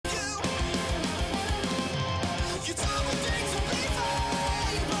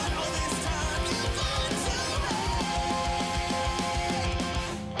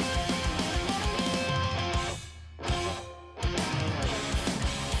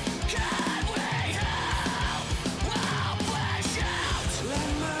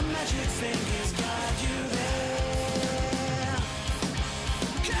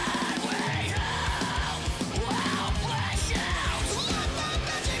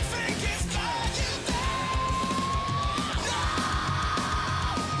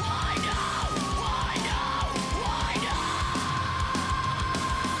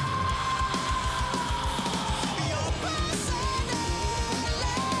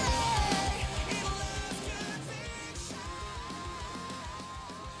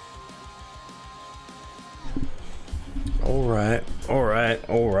Alright.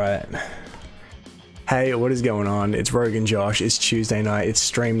 Hey, what is going on? It's Roguenjosh, it's Tuesday night, it's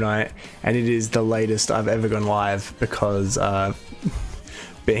stream night, and it is the latest I've ever gone live because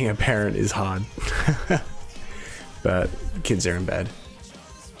being a parent is hard. But kids are in bed.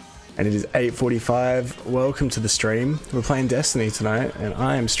 And it is 8:45. Welcome to the stream. We're playing Destiny tonight, and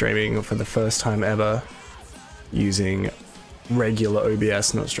I am streaming for the first time ever using regular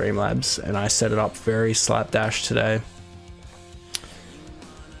OBS, not Streamlabs, and I set it up very slapdash today.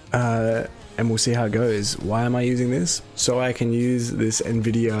 And we'll see how it goes. Why am I using this? So I can use this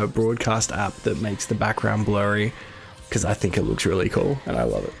NVIDIA broadcast app that makes the background blurry, because I think it looks really cool and I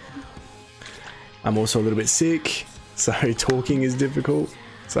love it. I'm also a little bit sick, so talking is difficult.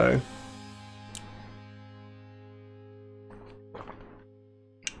 So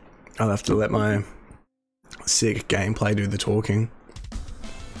I'll have to let my sick gameplay do the talking.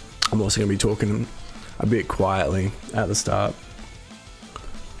 I'm also going to be talking a bit quietly at the start.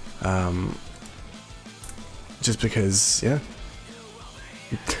 Just because, yeah.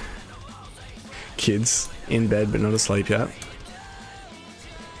 Kids in bed but not asleep yet.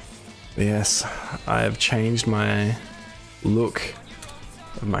 But yes, I have changed my look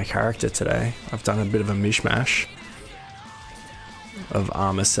of my character today. I've done a bit of a mishmash of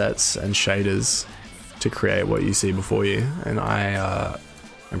armor sets and shaders to create what you see before you, and I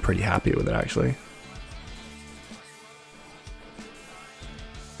am pretty happy with it actually.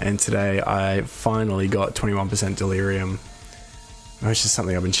 And today I finally got 21% delirium, which is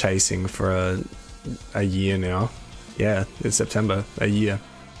something I've been chasing for a year now. Yeah, it's September, a year.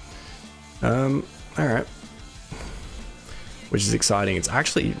 Alright. Which is exciting. It's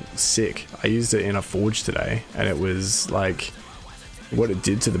actually sick. I used it in a forge today, and it was like, what it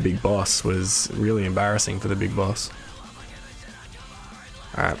did to the big boss was really embarrassing for the big boss.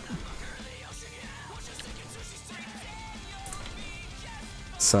 Alright.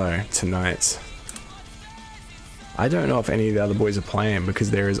 So, tonight, I don't know if any of the other boys are playing because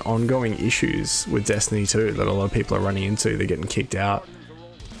there is ongoing issues with Destiny 2 that a lot of people are running into. They're getting kicked out.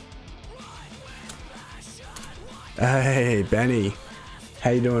 Hey, Benny. How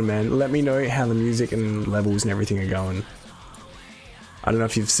you doing, man? Let me know how the music and levels and everything are going. I don't know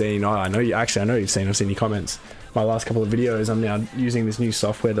if you've seen, I know you've seen, I've seen your comments. My last couple of videos, I'm now using this new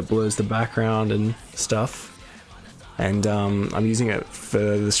software that blurs the background and stuff. And I'm using it for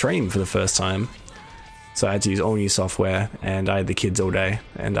the stream for the first time. So I had to use all new software, and I had the kids all day,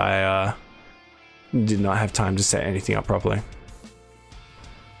 and I did not have time to set anything up properly.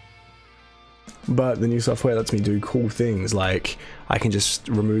 But the new software lets me do cool things, like I can just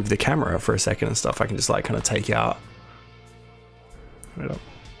remove the camera for a second and stuff. I can just like kind of take out,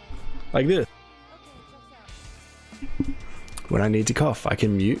 like this. When I need to cough, I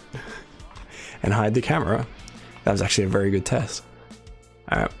can mute and hide the camera. That was actually a very good test.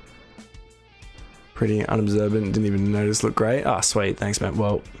 Alright. Pretty unobservant, didn't even notice, looked great. Ah, sweet, thanks man.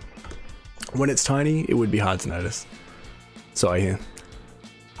 Well, when it's tiny, it would be hard to notice. So I hear.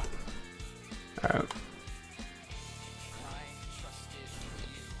 Alright.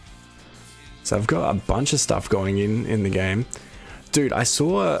 So I've got a bunch of stuff going in the game. Dude, I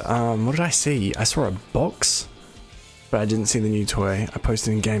saw, what did I see? I saw a box, but I didn't see the new toy. I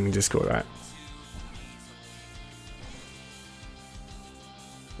posted in gaming Discord, right?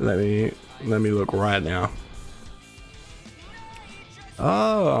 Let me look right now.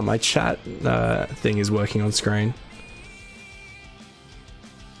 Oh, my chat thing is working on screen.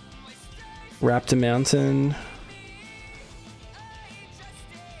 Raptor Mountain.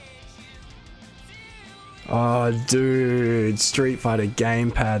 Oh, dude, Street Fighter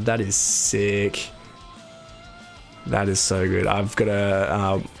gamepad. That is sick. That is so good. I've got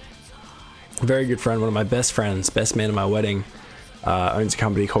a very good friend, one of my best friends, best man at my wedding. Owns a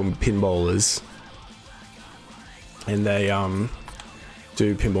company called Pinballers, and they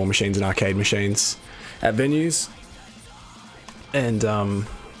do pinball machines and arcade machines at venues, and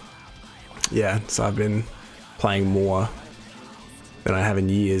yeah, so I've been playing more than I have in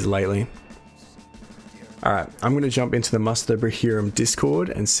years lately. Alright, I'm going to jump into the Muster Brahirum Discord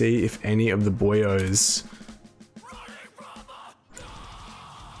and see if any of the boyos...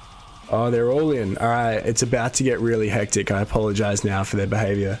 Oh, they're all in. Alright, it's about to get really hectic. I apologize now for their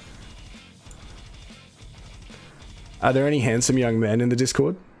behavior. Are there any handsome young men in the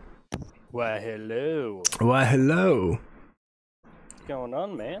Discord? Why, hello. Why, hello. What's going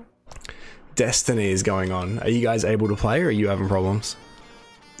on, man? Destiny is going on. Are you guys able to play, or are you having problems?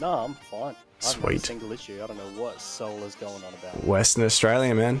 No, I'm fine. Sweet. I have a single issue. I don't know what Soul is going on about. Western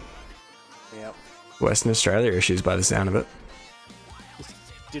Australia, man. Yep. Western Australia issues by the sound of it. Just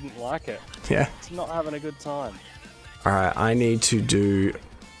didn't like it. Yeah. It's not having a good time. Alright, I need to do...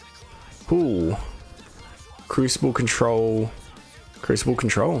 Ooh. Crucible control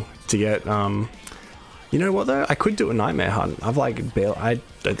to get, you know what though? I could do a nightmare hunt. I don't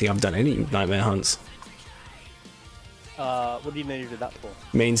think I've done any nightmare hunts. What do you need to do that for?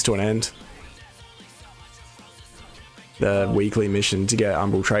 Means to an end. The weekly mission to get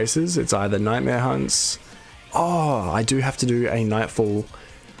Umbral Traces. It's either nightmare hunts. Oh, I do have to do a Nightfall.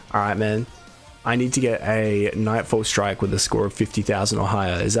 Alright, man. I need to get a Nightfall strike with a score of 50,000 or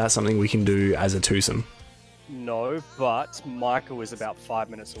higher. Is that something we can do as a twosome? No, but Michael is about 5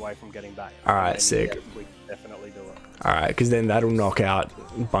 minutes away from getting back. Alright, sick. Yeah, we can definitely do it. Alright, because then that'll knock out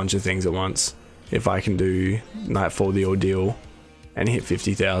a bunch of things at once. If I can do Nightfall the Ordeal and hit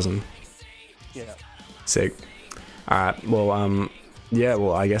 50,000. Yeah. Sick. Alright, well, yeah,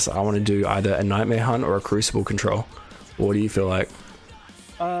 well, I guess I want to do either a Nightmare Hunt or a Crucible Control. What do you feel like?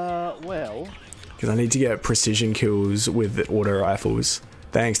 Well... Because I need to get precision kills with the auto rifles.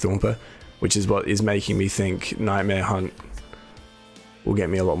 Thanks, Thumper. Which is what is making me think Nightmare Hunt will get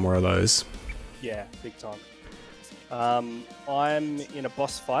me a lot more of those. Yeah, big time. I'm in a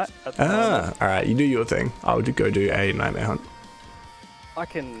boss fight at the moment. Alright, you do your thing. I'll go do a Nightmare Hunt. I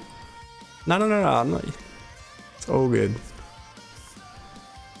can... No, I'm not... It's all good.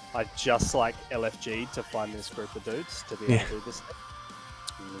 I just like LFG to find this group of dudes to be able to do this thing.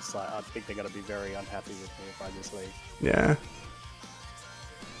 And it's like, I think they're going to be very unhappy with me if I just leave. Yeah.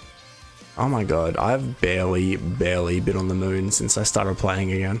 Oh my god, I've barely been on the moon since I started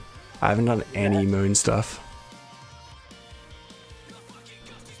playing again. I haven't done any moon stuff.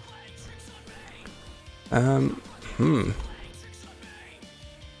 Alright,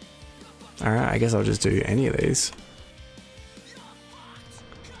 I guess I'll just do any of these.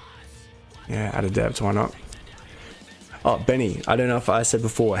 Yeah, out of depth, why not? Oh, Benny, I don't know if I said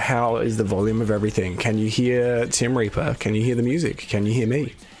before, how is the volume of everything? Can you hear Tim Reaper? Can you hear the music? Can you hear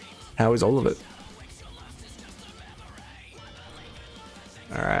me? How is all of it?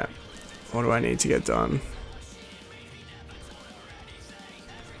 Alright, what do I need to get done?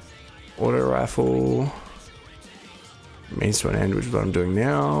 Auto rifle. Means to an end, which is what I'm doing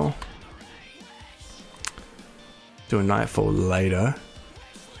now. Do a Nightfall later.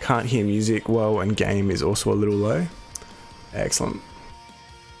 Can't hear music well, and game is also a little low. Excellent.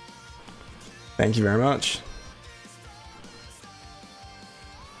 Thank you very much.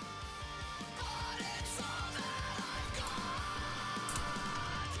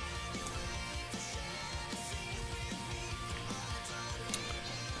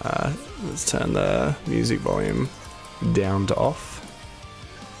 Let's turn the music volume down to off.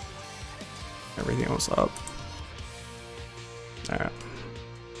 Everything else up. Alright.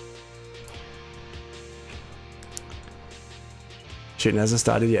 Shooting hasn't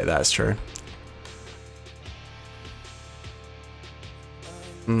started yet, that's true.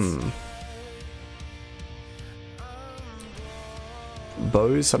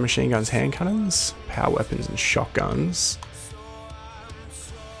 Bows, submachine guns, hand cannons, power weapons and shotguns.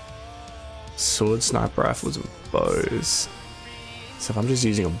 Sword, sniper rifles and bows. So if I'm just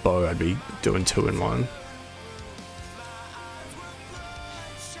using a bow, I'd be doing 2 in 1.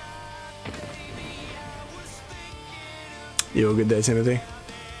 You all good there, Timothy?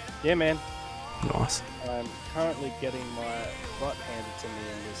 Yeah, man. Nice. I'm currently getting my butt handed to me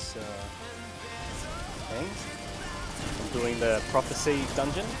in this thing. I'm doing the prophecy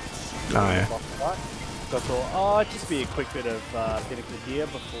dungeon. Oh yeah. So I thought, oh, it'd just be a quick bit of pinnacle gear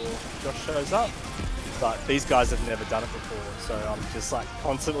before Josh shows up. But these guys have never done it before, so I'm just like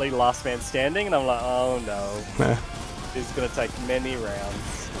constantly last man standing, and I'm like, oh no, this is gonna take many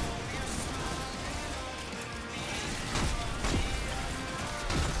rounds.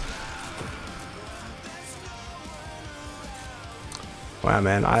 Wow,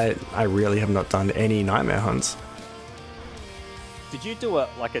 man, I really have not done any nightmare hunts. Did you do it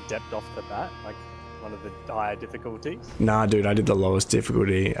like a depth off the bat, like one of the higher difficulties? Nah, dude, I did the lowest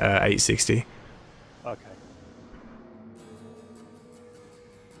difficulty, 860. Okay.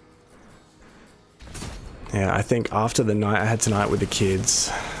 Yeah, I think after the night I had tonight with the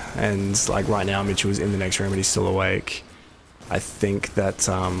kids, and like right now Mitchell was in the next room and he's still awake, I think that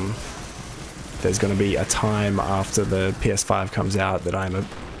there's going to be a time after the PS5 comes out that I'm a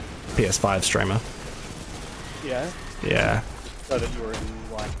PS5 streamer. Yeah? Yeah. So that you were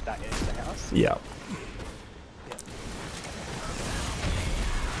in like that end of the house? Yeah.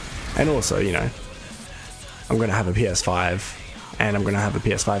 And also, you know, I'm going to have a PS5 and I'm going to have a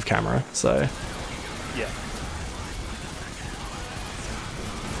PS5 camera, so... Yeah.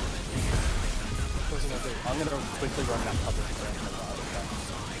 What was I going to do? I'm going to quickly run that public around the bar.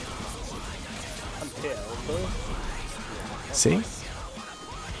 I'm here, See?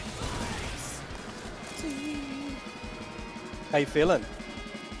 How you feeling?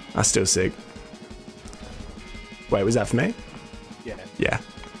 I'm still sick. Wait, was that for me? Yeah. Yeah.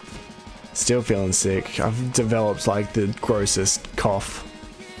 Still feeling sick. I've developed like the grossest cough.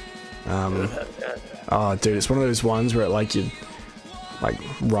 Oh, dude, it's one of those ones where it like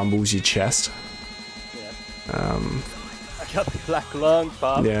rumbles your chest. Yeah. I got the black lung,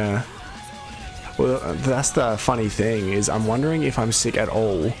 pup. Yeah. Well, that's the funny thing is I'm wondering if I'm sick at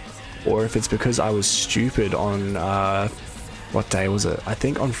all, or if it's because I was stupid on what day was it? I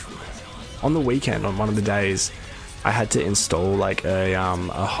think on the weekend, on one of the days, I had to install like a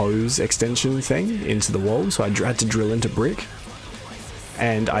hose extension thing into the wall, so I had to drill into brick,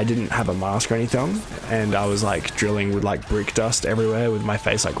 and I didn't have a mask or anything, and I was like drilling with like brick dust everywhere with my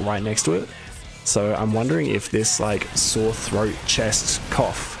face like right next to it. So I'm wondering if this like sore throat, chest,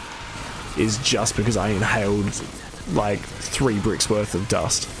 cough is just because I inhaled like 3 bricks worth of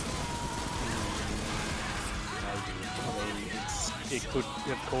dust. It could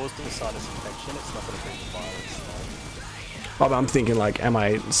have caused a sinus infection. It's not going to be the virus. Oh, but I'm thinking like, am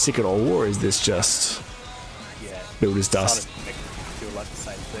I sick at all, or is this just builder's dust? Sinus infection feel like the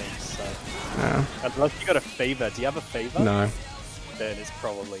same thing. So, Yeah. unless you got a fever, do you have a fever? No. Then it's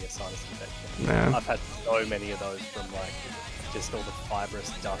probably a sinus infection. No. I've had so many of those from like just all the fibrous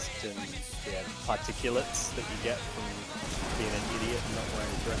dust and particulates that you get from being an idiot and not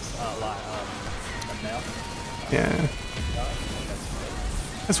wearing a dress, a mouth. Yeah.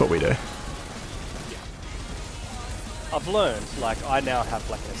 That's what we do. I've learned, like, I now have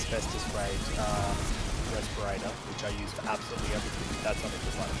like an asbestos grade respirator, which I use for absolutely everything. That's only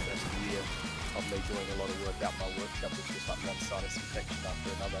just like the first year of me doing a lot of work out my workshop, which is like one sinus infection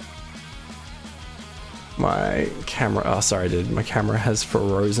after another. My camera, oh sorry dude, my camera has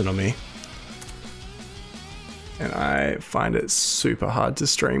frozen on me. And I find it super hard to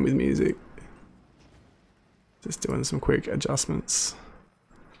stream with music. Just doing some quick adjustments.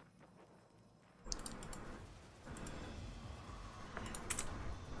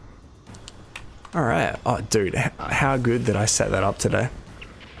 Alright, oh dude, how good that I set that up today.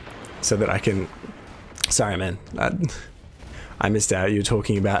 So that I can, sorry man, I missed out. You're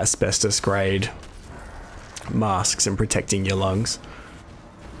talking about asbestos grade masks and protecting your lungs.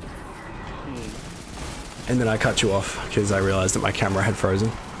 And then I cut you off because I realized that my camera had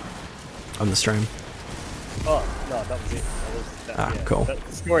frozen on the stream. Oh, no, that was it. Cool.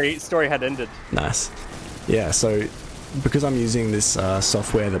 The story had ended. Nice. Yeah, so because I'm using this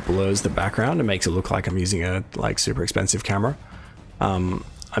software that blurs the background and makes it look like I'm using a like super expensive camera, I'm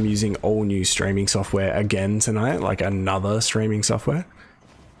using all new streaming software again tonight, like another streaming software.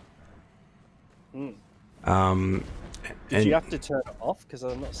 Did you have to turn it off? Because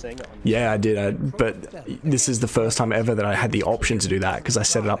I'm not seeing it on Yeah, I did, but this is the first time ever that I had the option to do that because I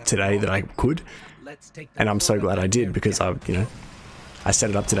set it up today that I could, and I'm so glad I did because I set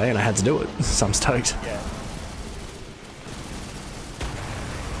it up today and I had to do it, so I'm stoked. Yeah.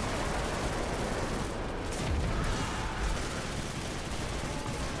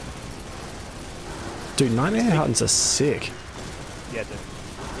 Dude, Nightmare Hunters are sick. Yeah, dude.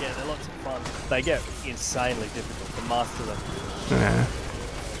 Yeah, they're lots of fun. They get insanely difficult to master them. Yeah.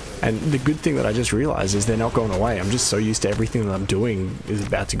 And the good thing that I just realized is they're not going away. I'm just so used to everything that I'm doing is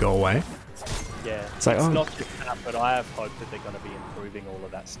about to go away. Yeah. It's like, not just that, but I have hope that they're going to be improving all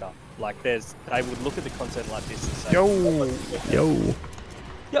of that stuff. Like, they would look at the content like this and say, Yo.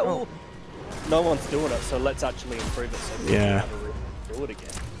 oh, no one's doing it, so let's actually improve it so people can have a reason to do it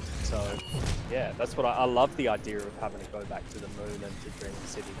again. So, yeah, that's what I love the idea of having to go back to the moon and to Dream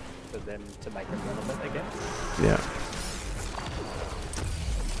City for them to make it relevant again. Yeah.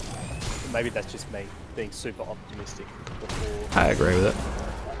 Maybe that's just me being super optimistic before. I agree with it.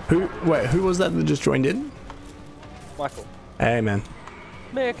 Who was that just joined in? Michael. Hey, man.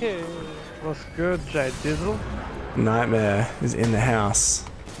 Mickey. What's good, Jay Dizzle? Nightmare is in the house.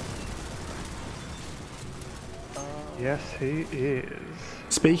 Yes, he is.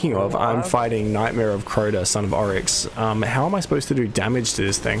 Speaking of, I'm fighting Nightmare of Crota, son of Oryx. How am I supposed to do damage to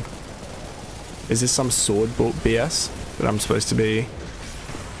this thing? Is this some sword bolt BS that I'm supposed to be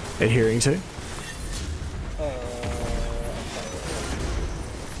adhering to?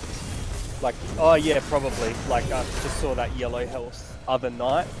 Like, oh yeah, probably. Like, I just saw that yellow health other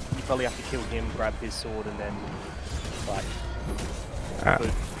night. You probably have to kill him, grab his sword, and then, like,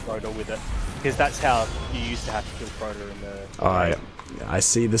 boot Crota with it. Because that's how you used to have to kill Crota in the... Oh, I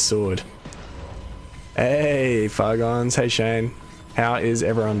see the sword. Hey, Fargons. Hey, Shane. How is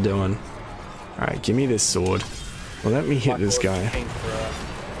everyone doing? Alright, give me this sword. Well, let me hit this guy. For a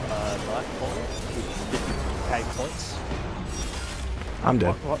night point with 50k points. I'm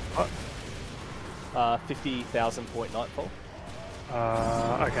dead. What? 50,000 point nightfall.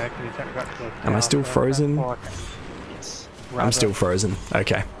 Okay, can you take me back to the Am I still frozen? Yes. I'm still frozen.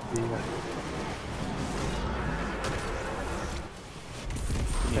 Okay. Can you hear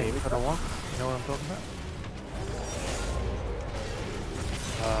me? What I want? You know what I'm talking about?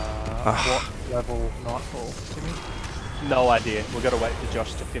 What level nightfall, Jimmy? No idea. We've got to wait for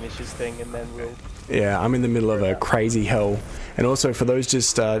Josh to finish his thing and then we'll... Yeah, I'm in the middle of a crazy hell. And also for those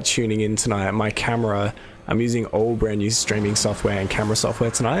just tuning in tonight, my camera, I'm using all brand new streaming software and camera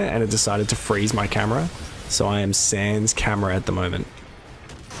software tonight, and it decided to freeze my camera. So I am sans camera at the moment.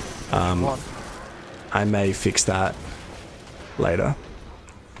 I may fix that later.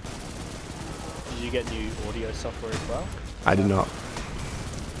 Did you get new audio software as well? I did not.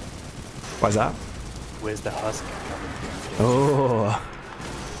 Why's that? Where's the husk coming from? Oh,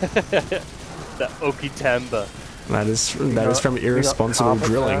 The Okitamba. that is from irresponsible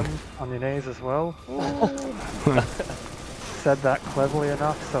drilling. On your knees as well. Said that cleverly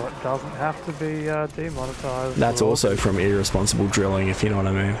enough so it doesn't have to be demonetized. That's also from irresponsible drilling, if you know what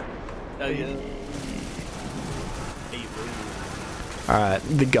I mean. Oh, yeah. Alright,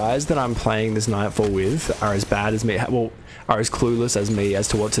 the guys that I'm playing this Nightfall with are as bad as me, well, are as clueless as me as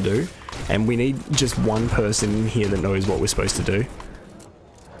to what to do, and we need just one person in here that knows what we're supposed to do.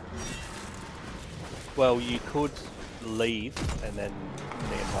 Well, you could leave and then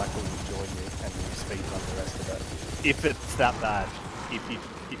me and Michael will join you and we'll speed run the rest of it. If it's that bad, if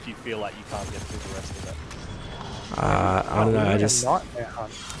you feel like you can't get through the rest of it. I don't know, I just... Nightmare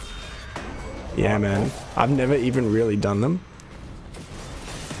hunt. Yeah, man. I've never even really done them.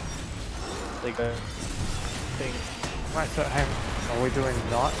 There you go. Right, so hang on. Are we doing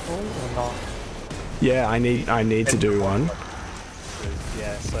Nightfall or not? Yeah, I need to do one.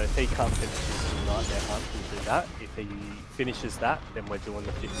 Yeah, so if he can't finish his Nightmare Hunt, we'll do that. If he finishes that, then we're doing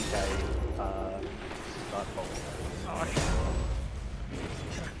the 50k Nightfall.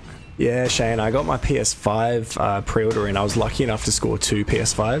 Yeah, Shane, I got my PS5 pre-order in. I was lucky enough to score 2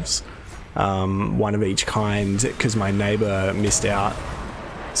 PS5s. One of each kind, because my neighbor missed out.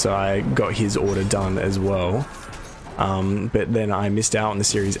 So I got his order done as well. But then I missed out on the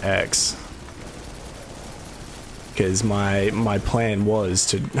Series X. Because my plan was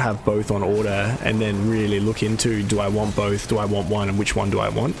to have both on order and then really look into, do I want both, do I want one, and which one do I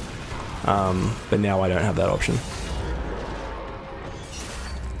want? But now I don't have that option.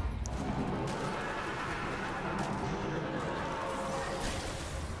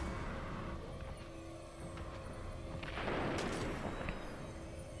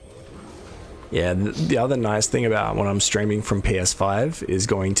 Yeah, the other nice thing about when I'm streaming from PS5 is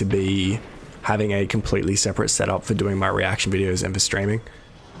going to be having a completely separate setup for doing my reaction videos and for streaming.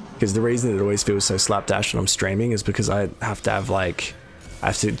 Because the reason it always feels so slapdash when I'm streaming is because I have to have I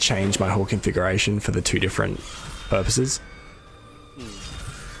have to change my whole configuration for the two different purposes.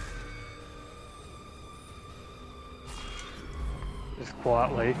 Just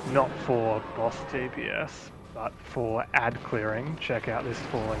quietly, not for boss TPS, but for ad clearing, check out this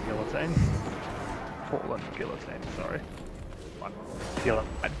fallen guillotine. Fallen guillotine, sorry.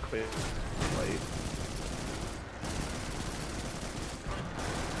 Ad clear, please.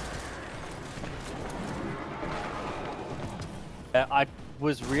 I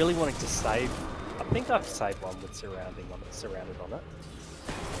was really wanting to save. I think I've saved one with surrounded on it.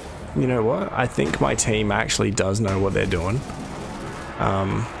 You know what? I think my team actually does know what they're doing.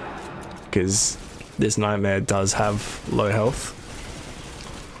 Because this nightmare does have low health.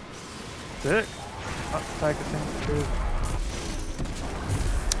 Sick. Let's take a thing too.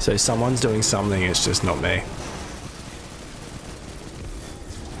 So someone's doing something, it's just not me.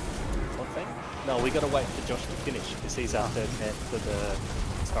 What thing? No, we gotta wait for Josh to finish because he's after for the.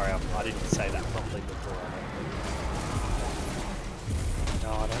 Sorry, I didn't say that properly before.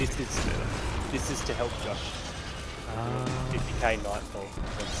 No, I don't. This is to help Josh. 50k nightfall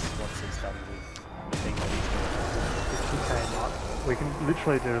once he's done with the thing that he's doing. 50k nightfall. We can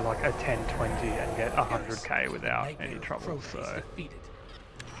literally do like a 1020 and get 100k without any trouble. So.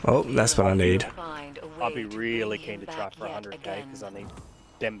 Oh, that's what I need. I'd be really keen to try for 100k because I need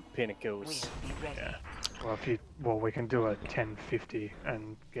them pinnacles. Yeah. Well, we can do a 1050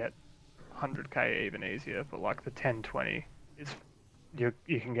 and get 100k even easier, but like the 1020 is you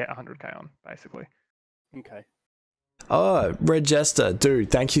can get 100k on basically. Okay. Oh, Red Jester, dude,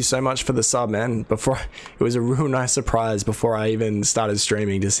 thank you so much for the sub, man. It was a real nice surprise before I even started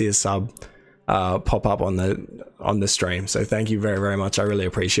streaming to see a sub pop up on the stream. So thank you very, very much. I really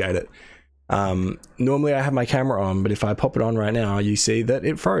appreciate it. Normally I have my camera on, but if I pop it on right now, you see that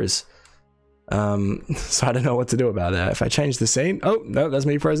it froze. So I don't know what to do about that. If I change the scene, oh no, that's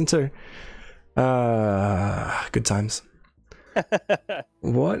me frozen too. Good times.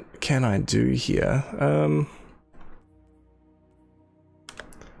 What can I do here?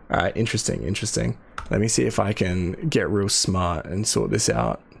 Alright, interesting. Let me see if I can get real smart and sort this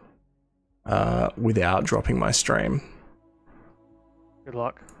out without dropping my stream. Good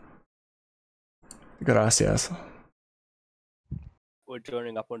luck. Gracias. We're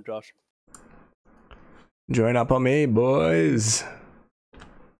joining up on Josh. Join up on me, boys.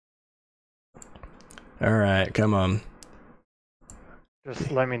 Alright, come on.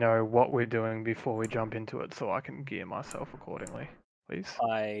 Just let me know what we're doing before we jump into it so I can gear myself accordingly, please.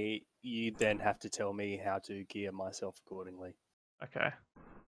 You then have to tell me how to gear myself accordingly. Okay.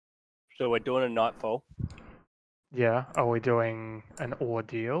 So we're doing a nightfall. Yeah, are we doing an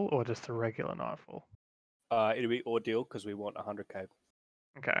ordeal or just a regular nightfall? It'll be ordeal because we want 100k.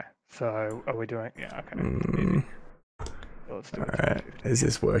 Okay, so are we doing... Yeah, okay. So let's do it. Alright, is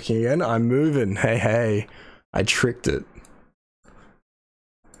this working again? I'm moving. Hey. I tricked it.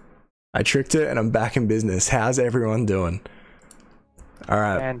 And I'm back in business. How's everyone doing?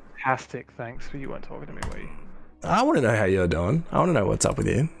 Alright. Fantastic, thanks. You weren't talking to me, were you? I want to know how you're doing. I want to know what's up with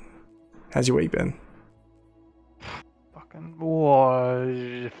you. How's your week been? Fucking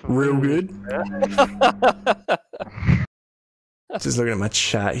was... Real good? Just looking at my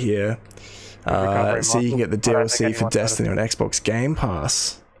chat here. So you can get the DLC for Destiny on Xbox Game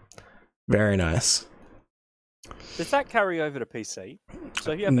Pass. Very nice. Does that carry over to PC?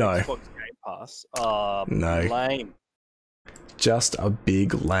 So if you have Xbox Game Pass, no. Lame. Just a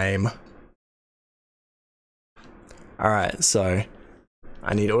big lame. Alright, so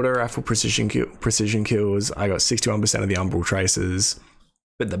I need auto rifle precision kills. I got 61% of the umbral traces.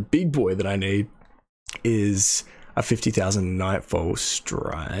 But the big boy that I need is a 50,000 Nightfall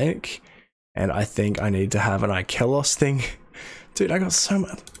strike. And I think I need to have an Ikelos thing. Dude, I got so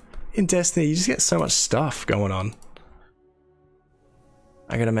much. In Destiny, you just get so much stuff going on.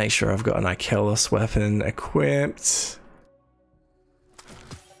 I gotta make sure I've got an Ikelos weapon equipped.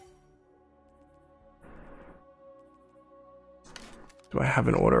 Do I have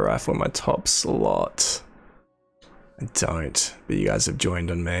an auto rifle in my top slot? I don't, but you guys have joined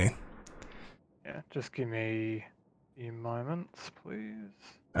on me. Yeah, just give me a few moments, please.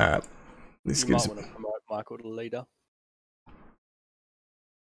 Alright. This gives... might want to promote Michael to leader.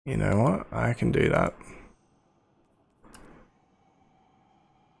 You know what? I can do that.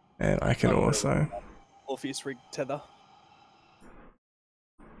 And I can also... Orpheus rig tether.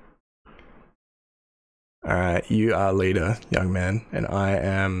 Alright, you are leader, young man, and I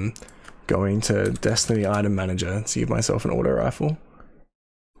am going to Destiny Item Manager to give myself an auto rifle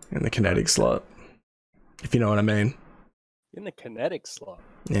in the kinetic slot, if you know what I mean. In the kinetic slot?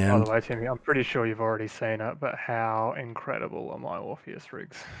 Yeah. By the way, Timmy, I'm pretty sure you've already seen it, but how incredible are my Orpheus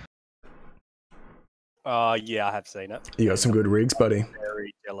rigs? Yeah, I have seen it. You got some good rigs, buddy.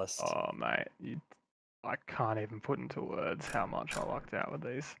 Very jealous. Oh, mate, I can't even put into words how much I lucked out with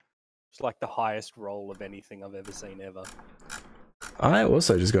these. It's like the highest roll of anything I've ever seen ever. I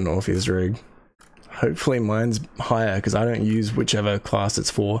also just got an Orpheus rig. Hopefully mine's higher because I don't use whichever class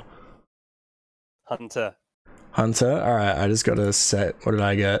it's for. Hunter. Hunter? Alright, I just got a set. What did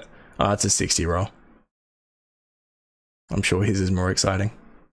I get? Oh, it's a 60 roll. I'm sure his is more exciting.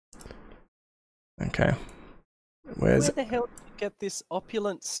 Okay. Where the hell did you get this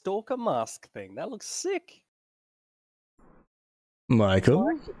opulent stalker mask thing? That looks sick.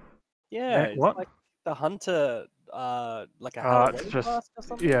 Michael? Yeah, it's what? like the hunter, like a Halloween it's just, mask or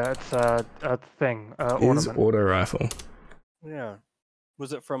something? yeah, it's a thing, His ornament. auto rifle. Yeah.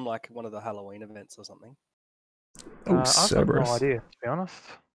 Was it from like one of the Halloween events or something? Oh, I've got Cerberus. no idea, to be honest.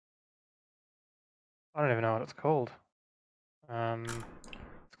 I don't even know what it's called.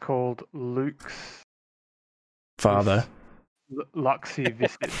 It's called Luke's Father. Luxy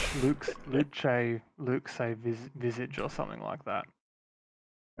Visage. Luke's Visage or something like that.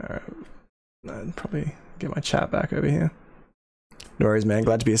 Alright. I'd probably get my chat back over here. No worries, man.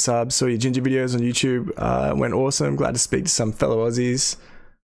 Glad to be a sub. Saw your Ginger videos on YouTube. Went awesome. Glad to speak to some fellow Aussies.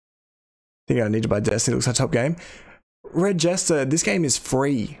 Think I need to buy Destiny. Looks like a top game. Red Jester, this game is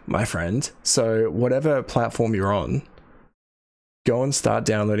free, my friend. So whatever platform you're on, go and start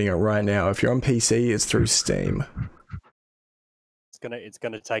downloading it right now. If you're on PC, it's through Steam. It's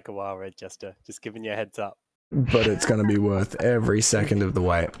gonna take a while, Red Jester. Just giving you a heads up. But it's going to be worth every second of the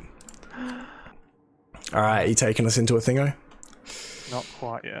wait. Alright, you taking us into a thingo? Not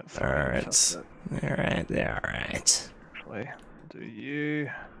quite yet. Alright. Alright. Actually, do you?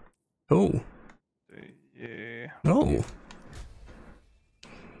 Oh. Do you? Oh.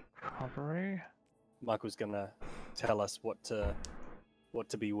 Recovery. Michael's gonna tell us what to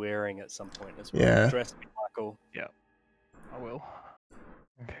be wearing at some point as well. Yeah. Dress me, Michael. Yeah, I will.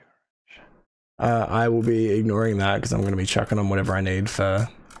 Okay. I will be ignoring that because I'm going to be chucking on whatever I need for...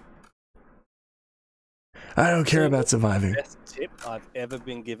 I don't care about surviving. Best tip I've ever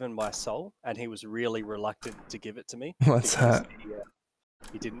been given by Sol, and he was really reluctant to give it to me. What's that?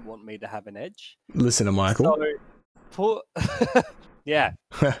 He didn't want me to have an edge. Listen to Michael. So, put yeah,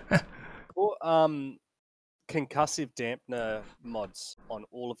 put concussive dampener mods on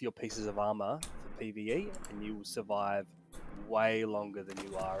all of your pieces of armor for PvE, and you will survive way longer than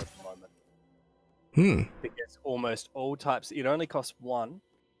you are at the moment. Because almost all types, it only costs 1.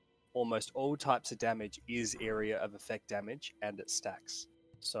 Almost all types of damage is area of effect damage, and it stacks.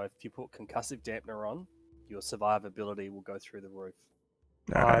 So if you put concussive dampener on, your survivability will go through the roof.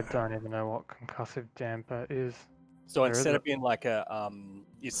 I don't even know what concussive damper is. So instead of being like a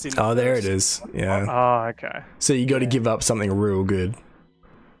it's in there it is. Yeah. Oh, okay. So you got to give up something real good.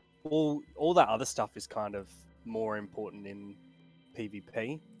 All that other stuff is kind of more important in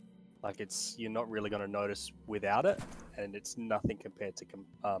PvP. Like you're not really going to notice without it, and it's nothing compared to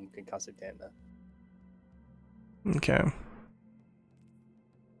concussive dampener. Okay.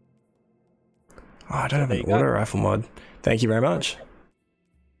 Oh, I don't have an auto rifle mod. Thank you very much.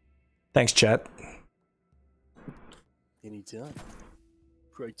 Thanks, chat. Anytime.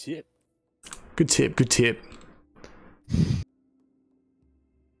 Pro tip. Good tip. Good tip.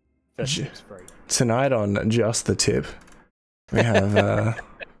 First tip's free. Tonight on Just the Tip, we have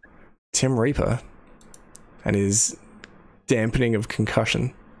Tim Reaper and his dampening of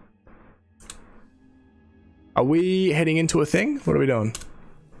concussion. Are we heading into a thing? What are we doing?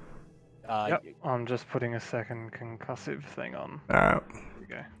 Yep, I'm just putting a second concussive thing on. Alright. There we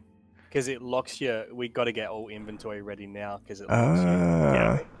go. Because it locks you. We got to get all inventory ready now because it locks you.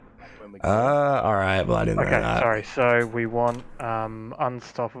 Yeah. Alright, well I didn't know that. Sorry, so we want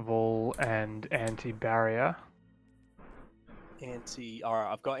unstoppable and anti-barrier.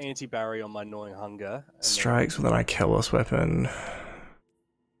 Alright, I've got anti-barrier on my gnawing hunger. Strikes with an Ikelos weapon.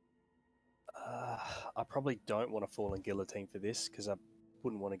 I probably don't want to fall in guillotine for this because I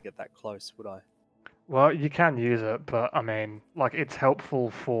wouldn't want to get that close, would I? Well, you can use it, but I mean, like, it's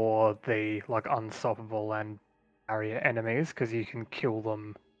helpful for the like unstoppable and barrier enemies because you can kill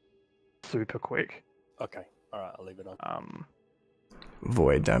them super quick. Okay, alright, I'll leave it on.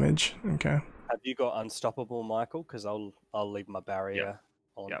 Void damage. Okay. Have you got unstoppable, Michael? Because I'll leave my barrier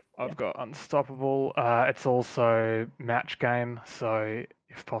on. Yep, I've got unstoppable. It's also match game, so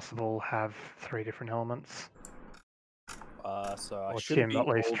if possible, have 3 different elements. So I or should Tim at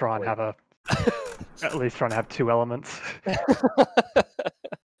least try and have at least try and have 2 elements.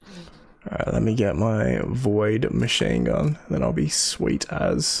 Alright, let me get my void machine gun, then I'll be sweet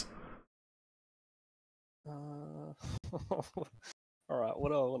as. Alright, what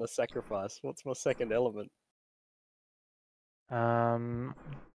do I want to sacrifice? What's my second element?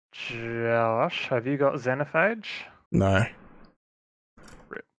 Josh, have you got Xenophage? No.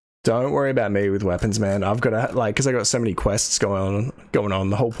 Rip. Don't worry about me with weapons, man. I've got to, like, because I got so many quests going on.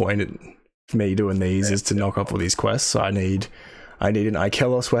 The whole point of me doing these is to knock off all these quests. So I need an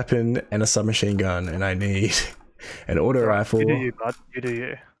Ikelos weapon and a submachine gun, and I need an auto rifle. You do you, bud. You do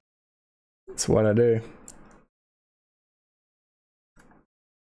you. That's what I do.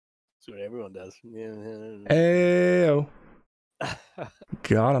 That's what everyone does. Ayo.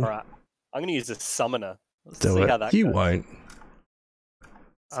 Got him. Alright, I'm gonna use a summoner. Let's Do see it. how that You goes. won't.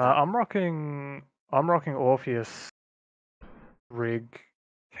 I'm rocking Orpheus rig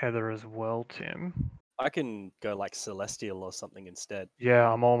tether as well, Tim. I can go like Celestial or something instead.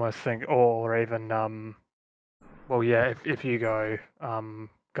 Yeah, I'm almost thinking, or even well, yeah, if you go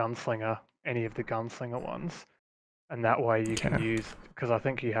Gunslinger, any of the Gunslinger ones, and that way you can use, because I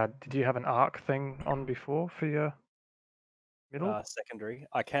think you had, did you have an arc thing on before for your middle? Secondary.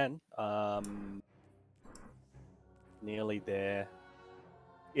 I can. Nearly there.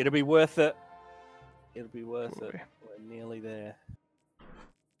 It'll be worth it. It'll be worth it. We're nearly there.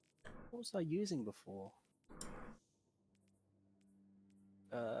 What was I using before?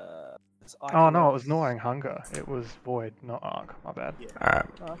 Oh no, it was Gnawing Hunger. It was Void, not Arc. My bad. Yeah.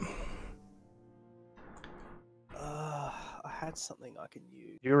 I had something I can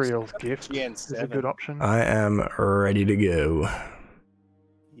use. Uriel's Gift GN7. is a good option. I am ready to go.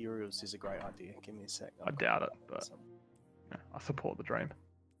 Uriel's is a great idea. Give me a sec. I doubt it, but yeah, I support the dream.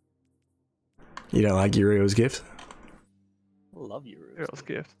 You don't like Uriel's gift? I love Uriel's. Uriel's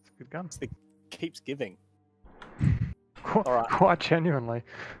Gift. It's a good gun. It keeps giving. Quite, Alright. quite genuinely.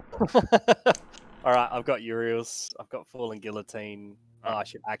 All right, I've got Uriel's. I've got Fallen Guillotine. Oh, I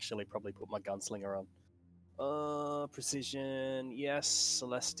should actually probably put my Gunslinger on. Precision, yes.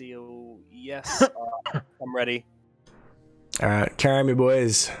 Celestial, yes. I'm ready. All right, carry me,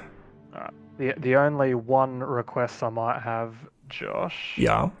 boys. The only one request I might have, Josh,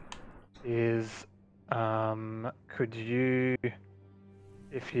 Yeah. is could you,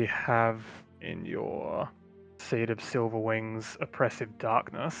 if you have in your Seed of Silver Wings Oppressive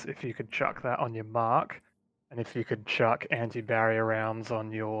Darkness, if you could chuck that on your mark, and if you could chuck anti-barrier rounds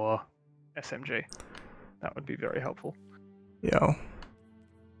on your SMG, that would be very helpful. Yeah.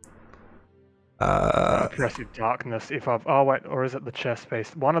 Oppressive Darkness, if I've... Oh, wait, or is it the chest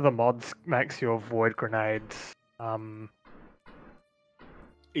piece? One of the mods makes your Void Grenades...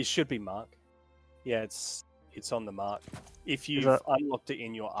 It should be mark. Yeah, it's on the mark. If you've unlocked it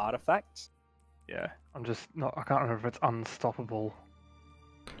in your artifact. Yeah, I'm just not... I can't remember if it's unstoppable.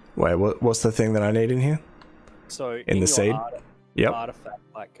 Wait, what's the thing that I need in here? So in the seed? Yep. Artifact,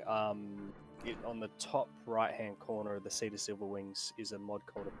 like on the top right-hand corner of the Seed of Silver Wings is a mod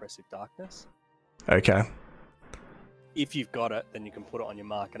called Oppressive Darkness. Okay. If you've got it, then you can put it on your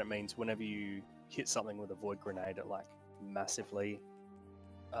mark, and it means whenever you hit something with a Void Grenade, it like massively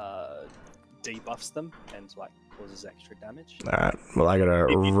debuffs them and like causes extra damage. Alright, well I gotta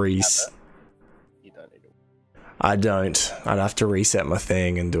reset. You don't need it. I don't. I'd have to reset my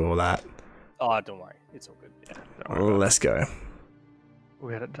thing and do all that. Oh, don't worry. It's all good. Yeah. Let's go.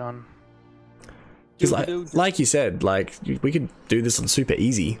 We had it done. Because like you said, like we could do this on super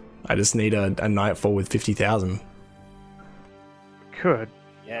easy. I just need a Nightfall with 50,000. Could.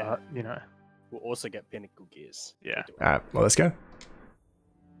 Yeah. You know. We'll also get Pinnacle Gears. Yeah. Alright, well let's go.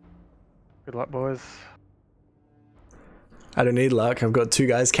 Good luck, boys. I don't need luck. I've got two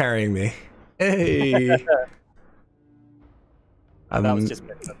guys carrying me. Hey. That was just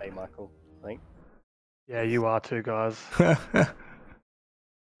meant for me, Michael. I think. Yeah, you are two guys.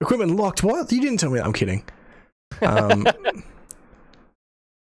 Equipment locked. What? You didn't tell me that. I'm kidding.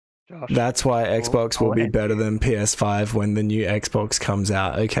 Josh, that's why Xbox will be better than PS5 when the new Xbox comes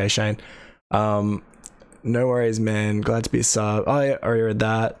out. Okay, Shane. No worries, man. Glad to be a sub. Oh, yeah, already read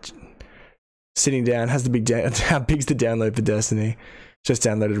that. Sitting down has the big how big's the download for Destiny? Just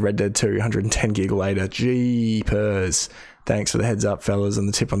downloaded Red Dead 2, 110 gig later. Jeepers. Thanks for the heads up, fellas, and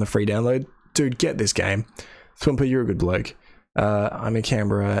the tip on the free download. Dude, get this game. Swimper, you're a good bloke. I'm in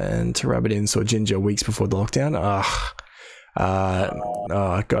Canberra, and to rub it in, saw Ginger weeks before the lockdown.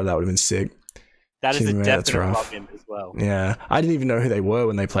 Oh, God, that would have been sick. That is a definite rub-in as well. Yeah, I didn't even know who they were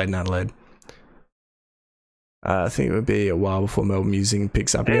when they played in Adelaide. I think it would be a while before Melbourne music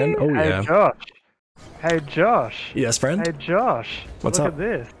picks up again. Oh, yeah. Josh. Hey, Josh. Yes, friend? Hey, Josh. What's Look up? at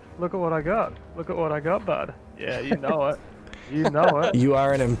this. Look at what I got. Look at what I got, bud. Yeah, you know it. You know it. You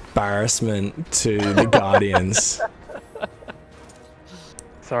are an embarrassment to the Guardians.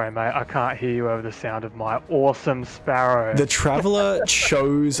 Sorry, mate. I can't hear you over the sound of my awesome Sparrow. The Traveller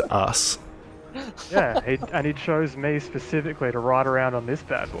chose us. Yeah, he chose me specifically to ride around on this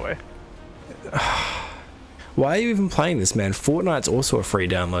bad boy. Why are you even playing this, man? Fortnite's also a free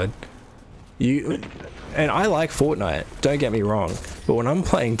download. And I like Fortnite, don't get me wrong, but when I'm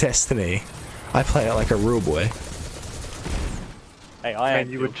playing Destiny, I play it like a real boy. Hey,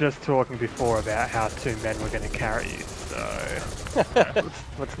 and you were just talking before about how two men were going to carry you, so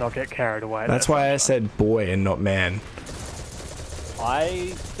let's not get carried away. That's why I said boy and not man.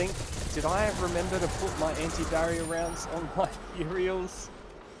 I think, did I remember to put my anti-barrier rounds on my Uriels?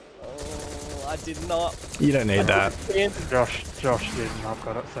 Oh, I did not. You don't need that. Josh didn't. I've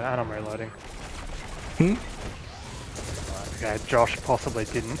got it, so, and I'm reloading. Okay, Josh possibly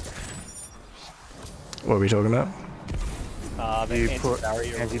didn't. What are we talking about? You put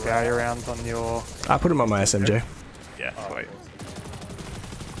anti-barrier rounds on your... I put them on my SMG. Yeah, sweet.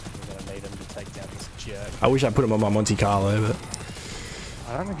 I'm gonna need him to take down this jerk. I wish I put them on my Monte Carlo, but...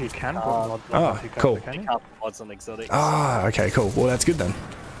 I don't think you can put mods on Monte Carlo, cool. can you? You can't put mods on exotics. Ah, okay, cool. Well, that's good then.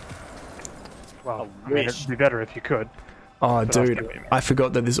 Well, I mean, it'd be better if you could. Oh, dude, I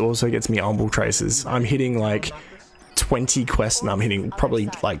forgot that this also gets me umbral traces. I'm hitting like 20 quests, and I'm hitting probably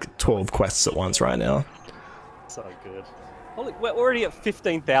like 12 quests at once right now. So good. Holy, we're already at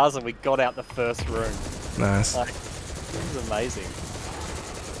 15,000. We got out the first room. Nice. Like, this is amazing.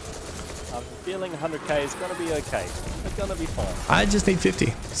 I'm feeling 100k is gonna be okay. It's gonna be fine. I just need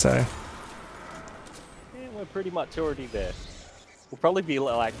 50, so... Yeah, we're pretty much already there. We'll probably be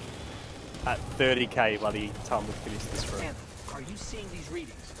like at 30k by the time we finish this room. Are you seeing these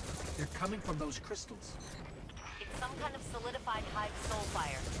readings? They're coming from those crystals. It's some kind of solidified hive soul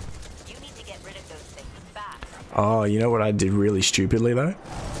fire. You need to get rid of those things fast. Oh, you know what I did really stupidly though?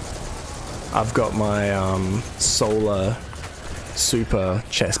 I've got my solar super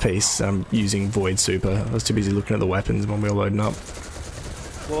chest piece. I'm using void super. I was too busy looking at the weapons when we were loading up.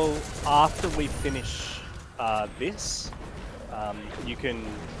 Well, after we finish this, you can,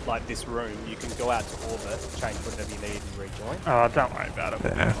 like this room, you can go out to orbit, change whatever you need and rejoin. Oh, don't worry about it.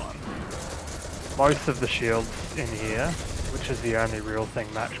 We'll be fine. Most of the shields in here, which is the only real thing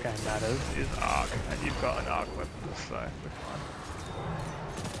match game matters, is arc, and you've got an arc weapon, so we're fine.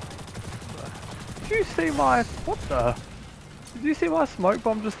 Did you see my... what the... Did you see my smoke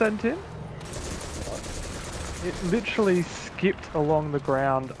bomb just sent in? It literally skipped along the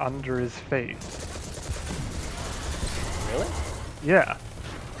ground under his feet. Really? Yeah.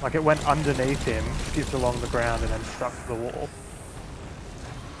 Like it went underneath him, skipped along the ground, and then stuck to the wall.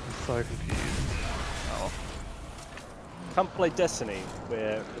 I'm so confused. Oh. Come play Destiny,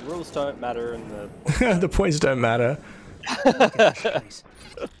 where the rules don't matter and the... The points don't matter. It's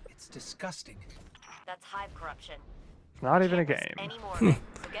disgusting. That's hive corruption. It's not even a Can't game. miss any more of it,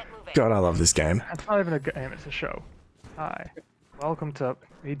 so get moving. God, I love this game. It's not even a game, it's a show. Hi. Welcome to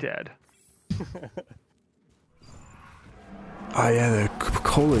Me Dead. Oh yeah, the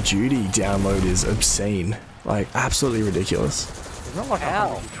Call of Duty download is obscene. Like, absolutely ridiculous. It's not like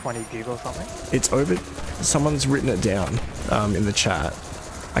 120 gig or something. It's over... Someone's written it down in the chat.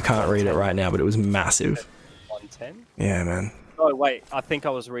 I can't read it right now, but it was massive. 110? Yeah, man. Oh wait, I think I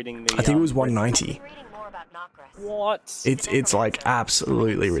was reading the... I think it was 190. Reading more about Nokris. What? It's like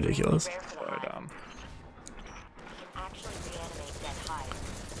absolutely ridiculous. Rare for the So hive. dumb. You can actually reanimate dead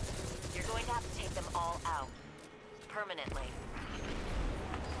hives. You're going to have to take them all out. Permanently.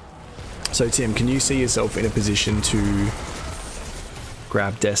 So Tim, can you see yourself in a position to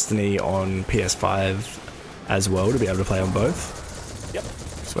grab Destiny on PS5 as well to be able to play on both? Yep.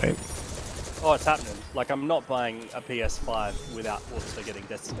 Sweet. Oh, it's happening. Like, I'm not buying a PS5 without also getting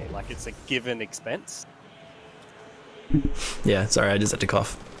Destiny. Like, it's a given expense. Yeah, sorry, I just had to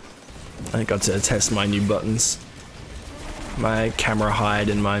cough. I got to test my new buttons. My camera hide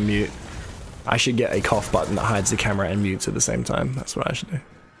and my mute. I should get a cough button that hides the camera and mutes at the same time. That's what I should do.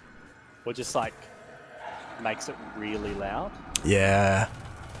 Or just, like, makes it really loud. Yeah,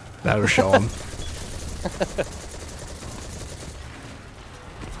 that'll show them.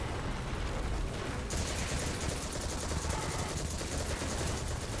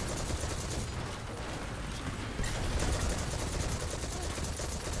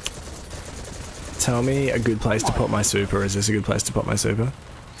 Tell me a good place to put my super. Is this a good place to put my super?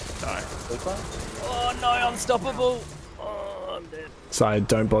 No. Oh no, unstoppable! Oh, I'm dead. So I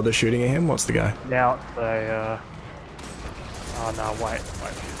don't bother shooting at him? What's the go? Now it's a, oh no, wait,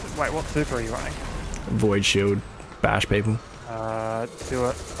 what super are you running? Void shield, bash people. Do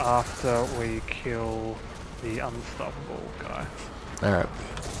it after we kill the unstoppable guy. Alright.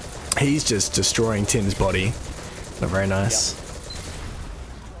 He's just destroying Tim's body. Not very nice. Yep.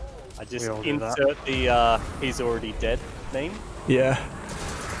 I just We all do insert the he's already dead meme. Yeah.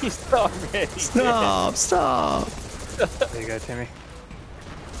 He's not already Stop, stop. There you go, Timmy.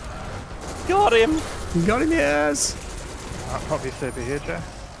 dead. Got him! You got him, yes. Pop your super here, Joe.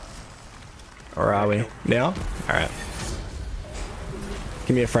 Or are we? Now? Alright.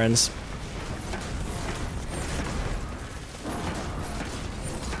 Give me a friends.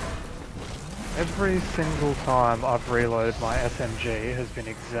 Every single time I've reloaded my SMG has been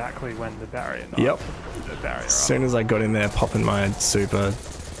exactly when the barrier knife Yep. put the barrier As soon as I got in there, popping my super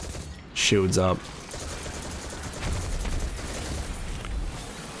shields up.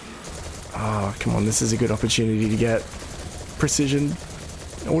 Oh, come on, this is a good opportunity to get precision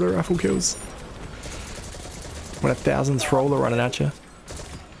auto rifle kills. When a 1000th roller running at you.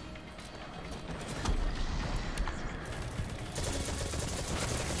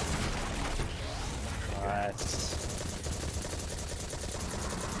 Nice.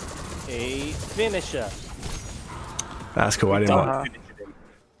 A finisher. That's cool. I didn't want. Don't finish it in.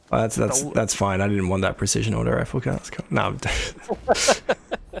 Oh, that's fine. I didn't want that precision auto rifle. That's cool. No.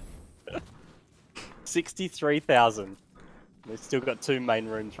 63,000. We've still got 2 main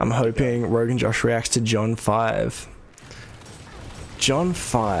rooms. I'm hoping Roguenjosh reacts to John 5. John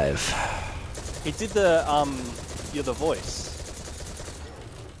 5. He did the you're the voice.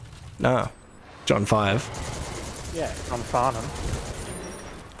 No. John 5. Yeah. on Farnham.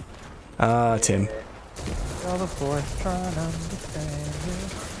 Tim. You're the voice trying to understand you.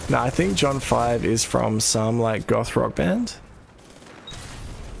 No, I think John 5 is from some like goth rock band.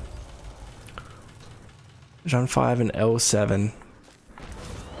 John 5 and L7.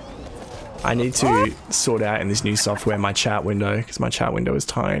 I need to sort out in this new software my chat window because my chat window is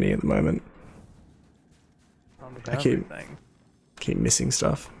tiny at the moment. I keep missing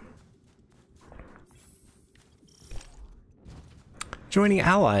stuff. Joining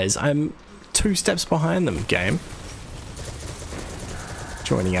allies. I'm 2 steps behind them, game.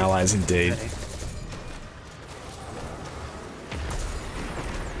 Joining allies indeed.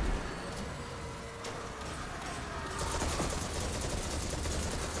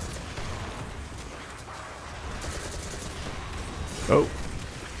 Oh.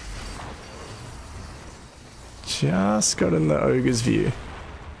 Just got in the ogre's view.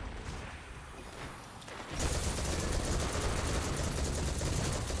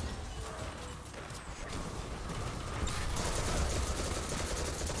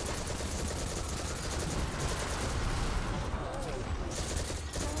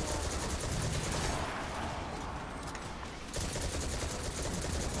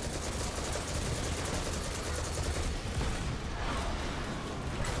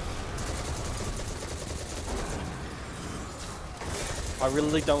 I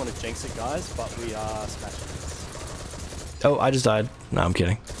really don't want to jinx it, guys, but we are smashing this. Oh, I just died. No, I'm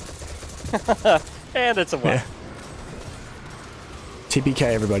kidding. And it's a win. Yeah. TPK,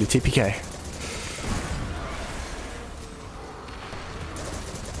 everybody. TPK.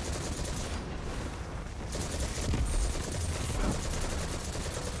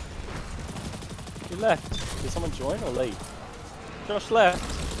 He left. Did someone join or leave? Josh left.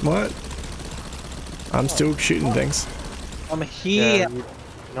 What? I'm still shooting things. I'm here. Yeah, you're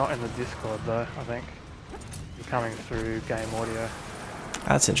not in the Discord though, I think. You're coming through game audio.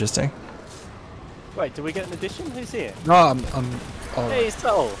 That's interesting. Wait, did we get an addition? Who's here? No, I'm oh. Hey,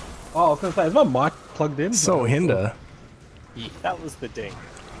 Soul. Oh, I was gonna say, is my mic plugged in? So hinder. Yeah, that was the ding.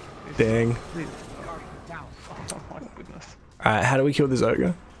 Dang. Oh my goodness. Alright, how do we kill this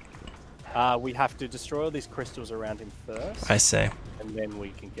ogre? We have to destroy all these crystals around him first, I say. and then we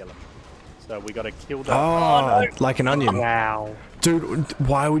can kill him. So we gotta kill the. Oh, like an onion. Wow. Dude,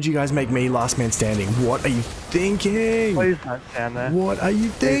 why would you guys make me last man standing? What are you thinking? Please don't stand there. What are you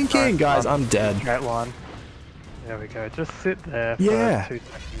thinking? Guys, I'm dead. Straight line. There we go. Just sit there for Yeah. 2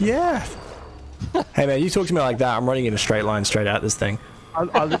 seconds. Yeah. Hey man, you talk to me like that, I'm running in a straight line straight out this thing.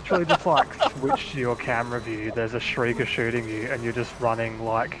 I literally just like switched to your camera view. There's a shrieker shooting you, and you're just running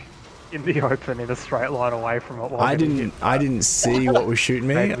like in the open in a straight line away from it. I didn't see what was shooting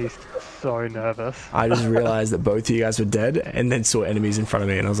me. Made me so nervous. I just realized that both of you guys were dead, and then saw enemies in front of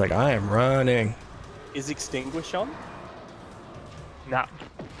me, and I was like, I am running. Is extinguish on? Nah.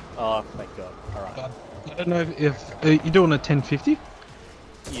 Oh, thank God. All right. I don't know if you're doing a 1050.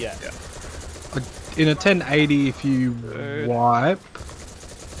 Yeah. In a 1080, if you wipe,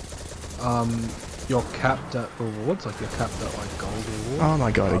 you're capped at rewards. Like you're capped at like gold rewards. Oh my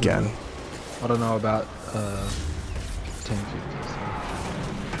god, again. I don't know about 1050.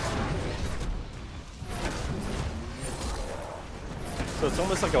 So it's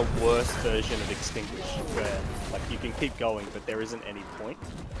almost like a worse version of extinguish, where like you can keep going, but there isn't any point.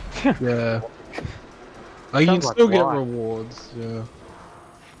 So. Yeah. Like, you can Sounds like still get why. rewards. Yeah.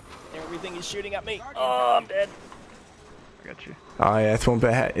 Everything is shooting at me. Oh, I'm dead. I got you. Oh yeah,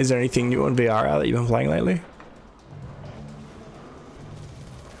 Thornbert, is there anything new on VR out that you've been playing lately?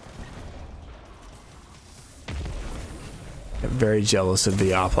 I'm very jealous of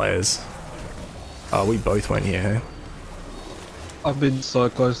VR players. Oh, we both went here, hey? I've been so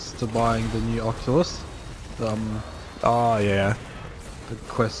close to buying the new Oculus. Oh yeah. The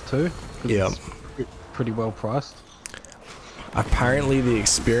Quest 2. 'Cause Yep. it's pretty well priced. Apparently the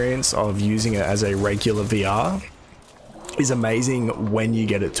experience of using it as a regular VR is amazing when you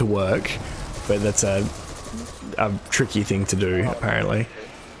get it to work, but that's a tricky thing to do, apparently.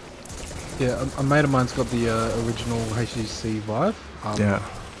 Yeah, a mate of mine's got the original HTC Vive. Yeah.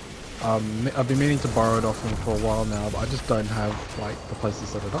 I've been meaning to borrow it off him for a while now, but I just don't have like the place to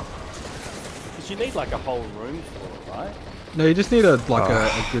set it up. Because you need like a whole room for it, right? No, you just need a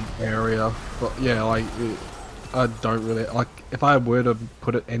good area. But yeah, like I don't really like. If I were to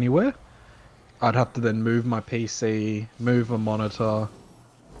put it anywhere, I'd have to then move my PC, move a monitor,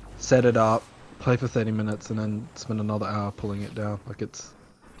 set it up, play for 30 minutes, and then spend another hour pulling it down. Like it's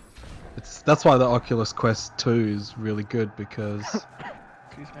that's why the Oculus Quest 2 is really good, because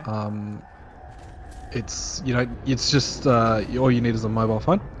Excuse me. it's, you know, it's just all you need is a mobile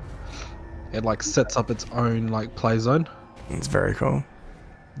phone. It like sets up its own like play zone. It's very cool.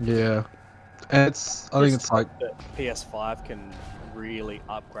 Yeah, and I think it's like the PS5 can really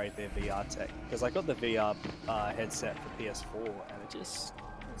upgrade their VR tech, because I got the VR headset for PS4 and it's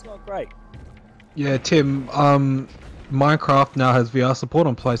not great. yeah, Tim. Minecraft now has VR support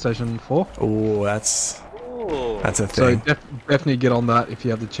on PlayStation 4. Oh, that's Ooh. a So thing. definitely get on that if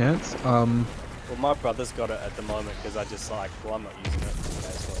you have the chance. Well, my brother's got it at the moment because I just like, well, I'm not using it. May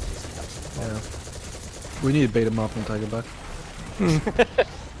as well just have some fun. Yeah. We need to beat him up and take it back.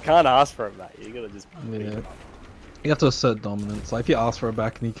 Can't ask for it, mate. You gotta just. Yeah. You have to assert dominance. Like if you ask for it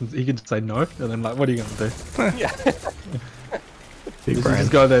back, and he can just say no, and then like, what are you gonna do? Yeah. Big You brain.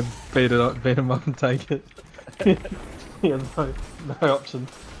 just go there, beat him up, and take it. Yeah, no option.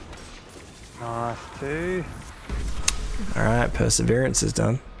 Nice T. Alright, perseverance is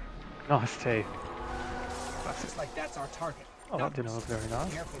done. Nice T. Looks like that's our target. Oh, that didn't look very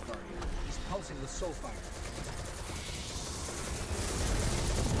nice. Careful, Guardian. He's pulsing with soul fire.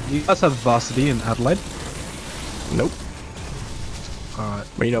 Do you guys have varsity in Adelaide? Nope. Alright.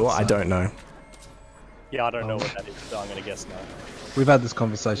 Well, you know what? I So- don't know. Yeah, I don't know what that is, so I'm gonna guess no. We've had this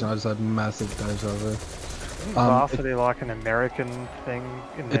conversation. I just had massive deja vu. Varsity like an American thing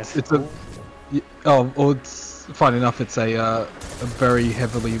in their It's a school? well, it's funny enough. It's a very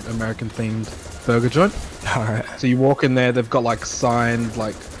heavily American themed burger joint. Alright. So you walk in there, they've got like signed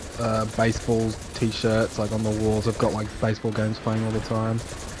like baseball t-shirts like on the walls. They've got like baseball games playing all the time.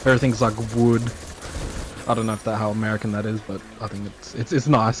 Everything's like wood. I don't know if that how American that is, but I think it's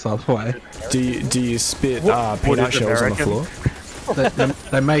nice either way. Do you spit What peanut is shells on the American?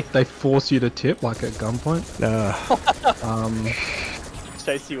 floor? They force you to tip like at gunpoint.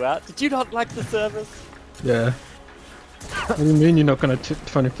 Chase you out. Did you not like the service? Yeah. What do you mean you're not gonna tip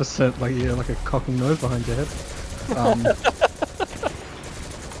 20%? Like you're like a cocking nose behind your head.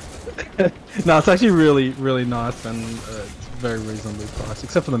 No, it's actually really nice and it's very reasonably priced,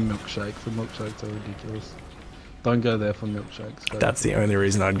 except for the milkshakes. The milkshakes are ridiculous. Don't go there for milkshakes. Go That's the only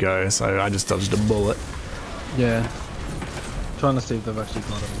reason I'd go, so I just dodged a bullet. yeah. Trying to see if they've actually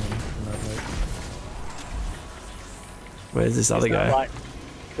got it in that way. Where's this other Is that guy? like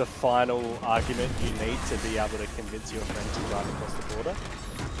the final argument you need to be able to convince your friend to drive across the border?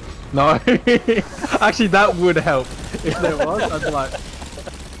 No, actually that would help if there was. I'd be like,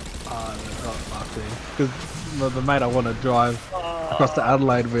 oh, that's not fucking. Because the mate I want to drive across to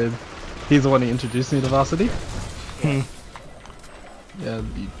Adelaide with, he's the one who introduced me to varsity. Yeah,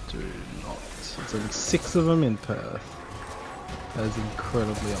 you do not. There's only 6 of them in Perth. That is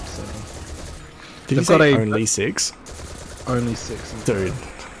incredibly upsetting. Did you They've got say a- only 6? Only 6. In Dude.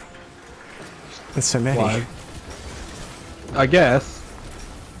 That's so many. Why? I guess.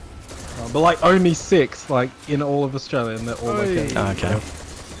 But like only 6, like in all of Australia, and they're all located. Okay.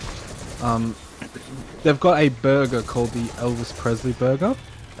 They've got a burger called the Elvis Presley burger,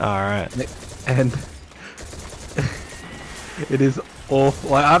 Alright. and it is awful.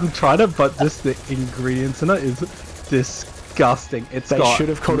 Like, I haven't tried it, but just the ingredients in it is disgusting. It's They got should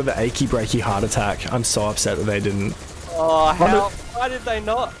have called it the achy breaky heart attack. I'm so upset that they didn't. Oh, how? Why did they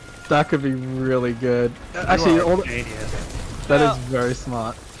not? that could be really good. Actually, You are all a genius. that is very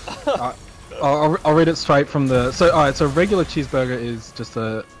smart. I'll read it straight from the. So alright, so regular cheeseburger is just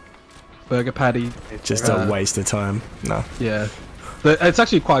a burger patty. Just a waste of time. No. Yeah, but it's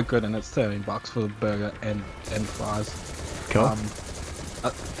actually quite good, and it's $13 for the burger and fries. Cool.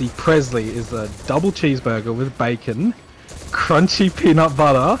 The Presley is a double cheeseburger with bacon, crunchy peanut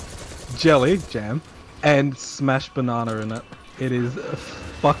butter, jelly, jam, and smashed banana in it. It is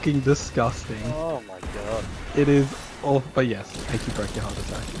fucking disgusting. Oh my god. It is awful, but yes, achy breaky heart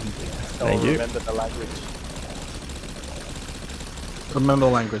attack. Thank you. Remember the language. Remember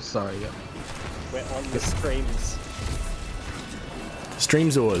the language, sorry, yeah. We're on the streams.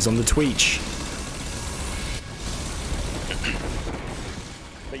 Streamzors on the Twitch.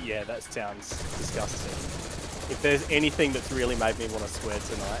 But yeah, that sounds disgusting. If there's anything that's really made me want to swear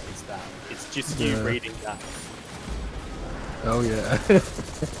tonight, it's that. It's just you Yeah. reading that. Oh yeah.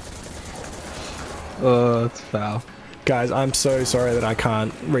 Oh, it's foul. Guys, I'm so sorry that I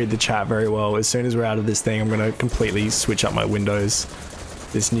can't read the chat very well. As soon as we're out of this thing, I'm going to completely switch up my windows.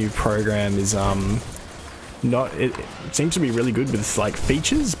 This new program is not it seems to be really good with like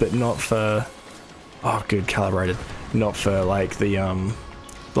features, but not for good calibrated. Not for like the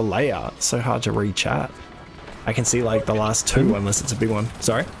layout. It's so hard to read chat. I can see like the last 2 unless it's a big one.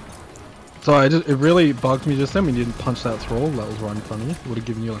 Sorry. Sorry, it really bugged me just then when you didn't punch that thrall that was right in front of you. It would have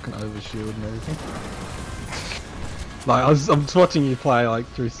given you like an overshield and everything. Like I'm just watching you play like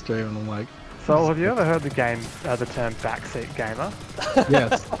through stream and I'm like, So have you ever heard the term backseat gamer?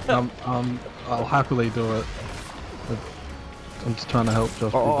 yes, I'll happily do it. But I'm just trying to help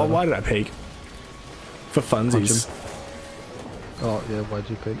Josh. Oh, why did I peek? For funsies. Oh yeah, why'd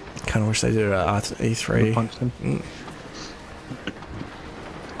you pick? Kind of wish they did it at E3. Punched him.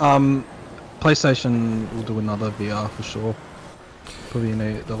 PlayStation will do another VR for sure.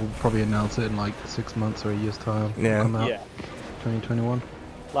 They'll probably announce it in like 6 months or a year's time. Yeah. Come out Yeah. 2021.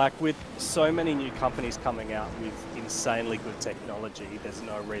 Like with so many new companies coming out with insanely good technology, there's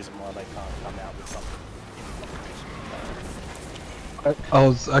no reason why they can't come out with something in competition. I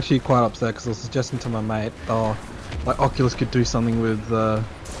was actually quite upset because I was suggesting to my mate, oh, like Oculus could do something with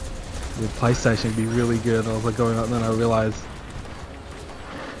PlayStation, it'd be really good. I was like going up, and then I realized,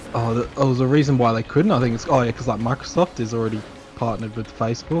 oh, there was a reason why they couldn't. I think it's because like Microsoft is already partnered with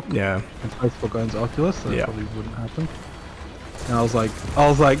Facebook. Yeah. And Facebook owns Oculus, so Yeah. it probably wouldn't happen. And I was like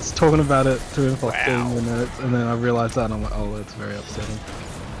talking about it to him for like 30 minutes, and then I realized that, and I'm like, oh, that's very upsetting.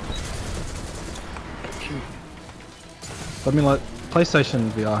 I mean, like, PlayStation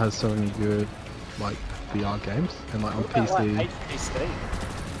VR has so many good, like, VR games, and like on What about, PC. like, HTC?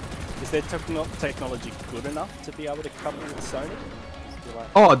 Is their technology good enough to be able to couple with Sony? Like,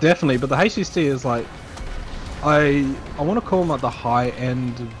 Oh, definitely, but the HTC is like, I want to call them like the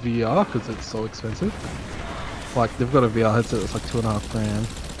high-end VR because it's so expensive. Like they've got a VR headset that's like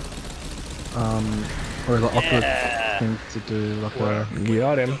 $2,500. Or the Oculus thing to do like a.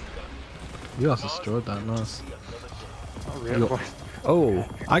 Got him. You guys destroyed that, nice. Oh, really? Oh,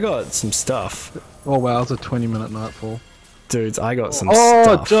 I got some stuff. Oh wow, it's a 20-minute nightfall. Dudes, I got some Oh,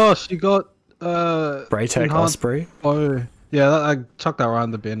 stuff. Josh, you got Braytech enhanced- Osprey. Oh, yeah, I chucked that right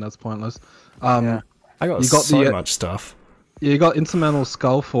in the bin. That's pointless. Yeah. I got You got so the, much stuff. Yeah, you got Instrumental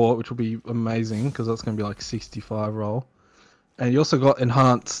Skull Fort, which will be amazing because that's going to be like 65 roll. And you also got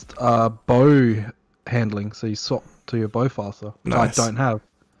enhanced bow handling, so you swap to your bow faster, which Nice. I don't have.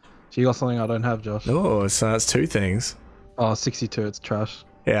 So you got something I don't have, Josh. Oh, so that's two things. Oh, 62, it's trash.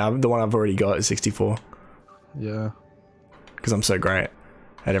 Yeah, the one I've already got is 64 Yeah. because I'm so great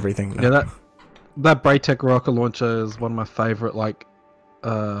at everything. Yeah, that Braytech rocket launcher is one of my favorite like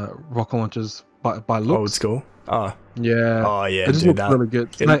rocket launchers by looks. Old school. Oh, Yeah. oh yeah, It just dude, looks really good.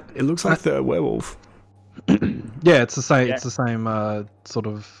 it looks like the werewolf. Yeah, it's the same. Yeah. It's the same sort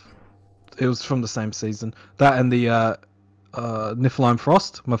of. It was from the same season. That and the Niflheim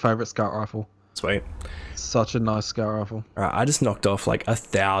Frost, my favorite scout rifle. Sweet. Such a nice scout rifle. Alright, I just knocked off like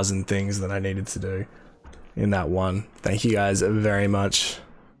 1,000 things that I needed to do in that one. Thank you guys very much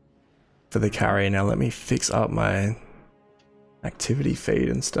for the carry. Now let me fix up my activity feed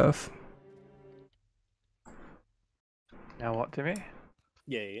and stuff. Now what, Timmy?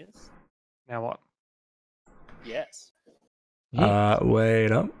 yeah, yes. Now what? Yes.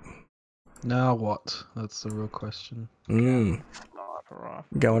 Wait up. Now what? That's the real question. Sniper rifle.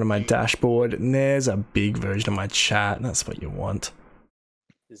 Going to my dashboard, and there's a big version of my chat. That's what you want.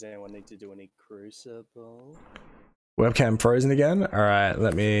 Does anyone need to do any crucible? Webcam frozen again? Alright,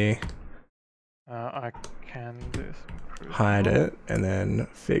 let me I can do some crucible. hide it and then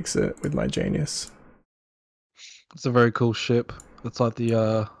fix it with my genius. It's a very cool ship. It's like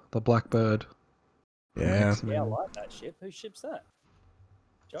the Blackbird. Yeah. Yeah, I like that ship. Who ships that?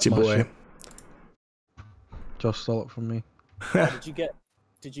 It's your My boy. ship. Josh stole it from me.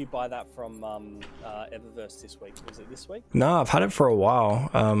 Did you buy that from Eververse this week? Was it this week? No, I've had it for a while.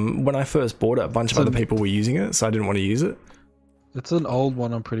 When I first bought it, a bunch of other people were using it, so I didn't want to use it. It's an old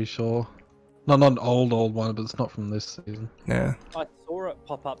one, I'm pretty sure. No, not an old one, but it's not from this season. Yeah. I saw it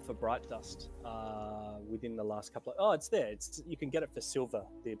pop up for Bright Dust within the last couple of... Oh, it's there. You can get it for silver,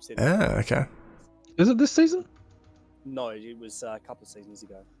 the Obsidian. Ah, okay. Is it this season? No, it was a couple of seasons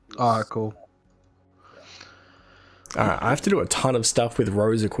ago. It Ah, was- cool. Alright, I have to do a ton of stuff with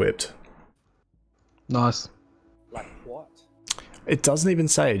Rose equipped. Nice. Like what? It doesn't even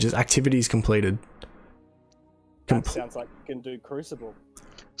say, just activities completed. That sounds like you can do Crucible.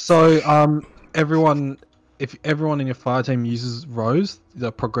 So, if everyone in your fire team uses Rose,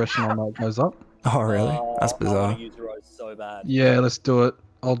 the progression on that goes up. Oh, really? That's I bizarre. want to use Rose so bad. Yeah, let's do it.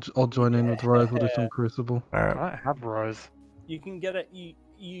 I'll join in with Rose. We'll do some Crucible. Alright. I don't have Rose. You can get it.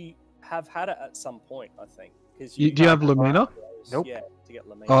 You have had it at some point, I think. Because Do you have Lumina? Nope. Yeah, to get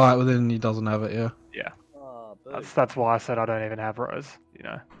Lumina. Alright, well then he doesn't have it, yeah. Yeah. Oh, boo. That's why I said I don't even have Rose. You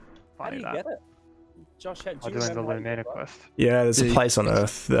know. How do you get it? Josh, do I'm you doing the remember how you Lumina got it? quest. Yeah, there's a Yeah. place on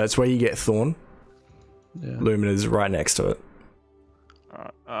Earth. That's where you get Thorn. Yeah. Lumina's right next to it.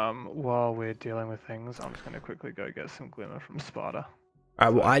 Alright, while we're dealing with things, I'm just going to quickly go get some glimmer from Sparta.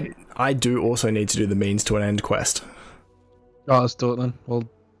 Alright, well, I do also need to do the means to an end quest. Alright, let's do it then. Well,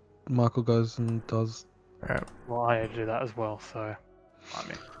 Michael goes and does. Alright. Well, I need to do that as well, so... I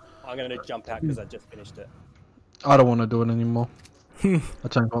mean, I'm going to jump out because I just finished it. I don't want to do it anymore.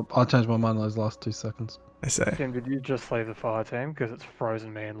 I changed my mind in those last 2 seconds. I say. Tim, did you just leave the fire team? Because it's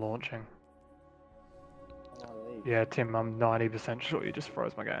frozen me in launching. Oh, leave. Yeah, Tim, I'm 90% sure you just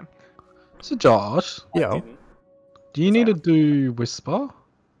froze my game. So Josh, Yeah. Didn't. do you need to do Whisper?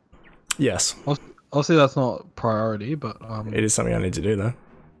 Yes. Obviously that's not priority, but It is something I need to do though.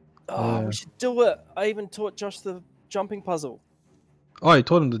 Oh, Yeah. we should do it. I even taught Josh the jumping puzzle. Oh, you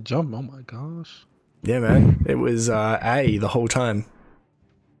taught him to jump. Oh my gosh. Yeah, man. It was A the whole time.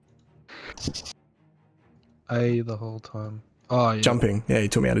 A the whole time. Oh, yeah. Jumping. Yeah, he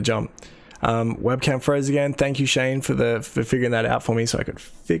taught me how to jump. Webcam froze again. Thank you, Shane, for figuring that out for me so I could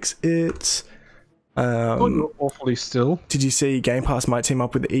fix it. You're awfully still. Did you see Game Pass might team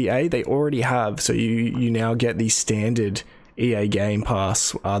up with EA? They already have, so you now get the standard EA Game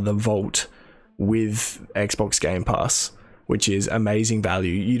Pass, the Vault, with Xbox Game Pass, which is amazing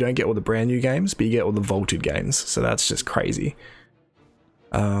value. You don't get all the brand new games, but you get all the vaulted games, so that's just crazy.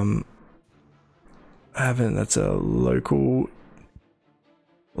 I haven't. That's a local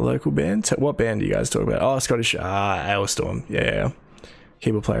band. What band do you guys talk about? Oh, Scottish Ailstorm. Yeah.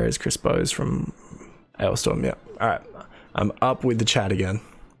 Keyboard player is Chris Bowes from Ailstorm. Yeah. All right. I'm up with the chat again.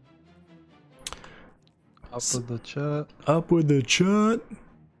 Up with the chat. Up with the chat.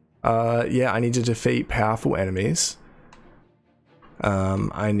 Yeah, I need to defeat powerful enemies.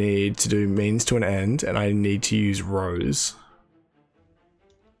 I need to do means to an end, and I need to use Rose.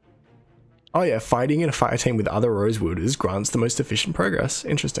 Oh yeah, fighting in a fire team with other Rose wielders grants the most efficient progress.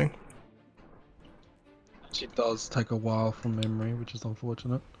 Interesting. It does take a while from memory, which is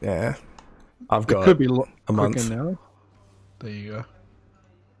unfortunate. Yeah. I've got it could be a month now. There you go.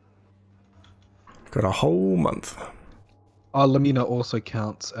 Got a whole month. Lamina also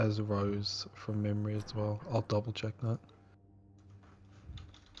counts as Rose from memory as well. I'll double check that.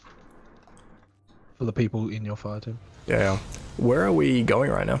 For the people in your fire team. Yeah. Where are we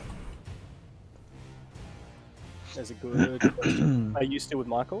going right now? There's a good question. Are you still with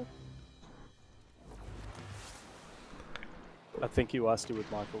Michael? I think you are still with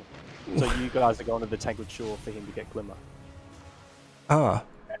Michael. So you guys are going to the Tangled Shore for him to get Glimmer. Ah.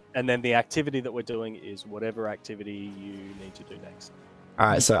 And then the activity that we're doing is whatever activity you need to do next.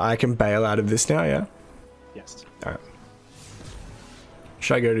 Alright, so I can bail out of this now, yeah? Yes. Alright.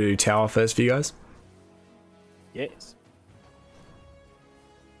 Should I go to tower first for you guys? Yes.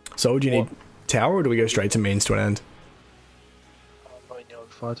 So do you need tower, or do we go straight to means to an end?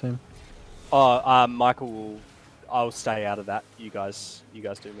 Fire team. Oh, Michael will... I'll stay out of that. You guys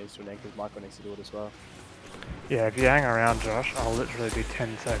do means to an end because Michael needs to do it as well. Yeah, if you hang around, Josh, I'll literally be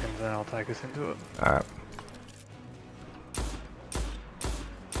 10 seconds and I'll take us into it. Alright.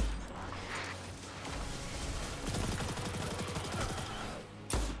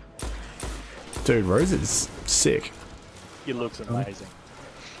 Dude, Rose is sick. It looks amazing.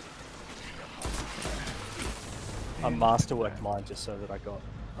 I masterworked mine just so that I got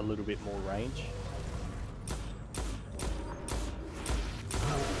a little bit more range.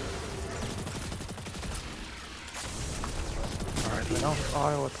 Alright, then I'll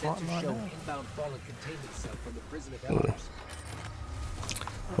fighting right now. Inbound fallen containment cell from the prison of Elders.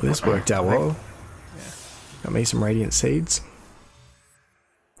 Well, this worked out well. Got me some radiant seeds.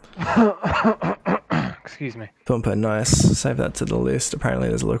 Excuse me. Thumper, nice. Save that to the list. Apparently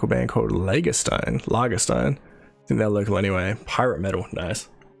there's a local band called Lagerstone. I think they're local anyway. Pirate metal, nice.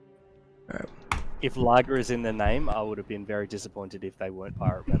 Alright. If Lager is in the name, I would have been very disappointed if they weren't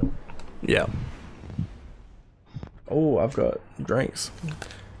pirate metal. Yeah. Oh, I've got drinks.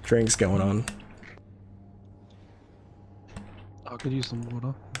 Drinks going on. I could use some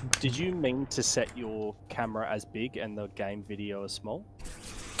water. Did you mean to set your camera as big and the game video as small?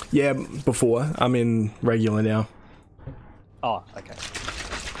 Yeah, before. I'm in regular now. Oh, okay.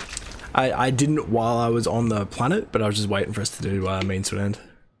 I didn't while I was on the planet, but I was just waiting for us to do means to an end.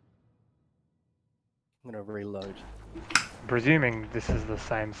 I'm gonna reload. Presuming this is the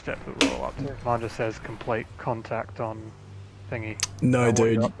same step that we're all up to. Mine just says complete contact on thingy. No,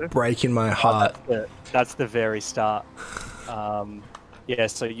 dude, breaking my heart. That's the very start. Yeah,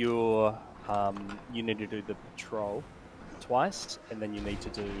 so you need to do the patrol twice, and then you need to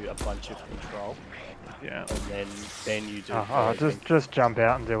do a bunch of control. Yeah. And then you do. Just jump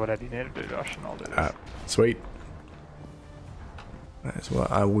out and do whatever you need to do, Josh, and I'll do this. Sweet. That's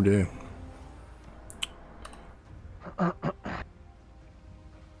what I will do.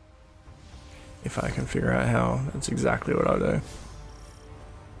 If I can figure out how, that's exactly what I'll do.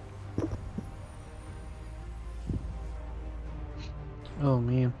 Oh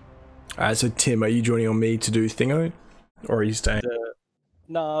man. Alright, so Tim, are you joining on me to do Thingo? Or are you staying?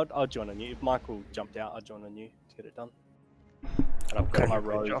 No, I'll join on you. If Michael jumped out, I'll join on you to get it done. And I've got my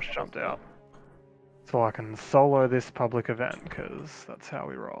road. Josh jumped out. So I can solo this public event, because that's how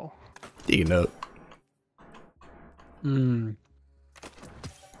we roll. Digging up.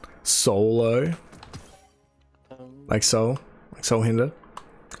 Solo. Like Soul Hinder.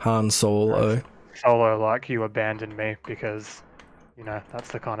 Han Solo. Solo, like you abandoned me because, you know,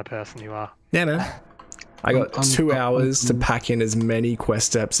 that's the kind of person you are. Yeah, no. I got 2 hours to pack in as many quest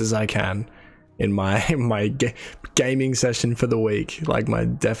steps as I can, in my gaming session for the week, like my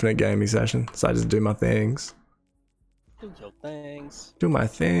definite gaming session. So I just do my things. Do your things. Do my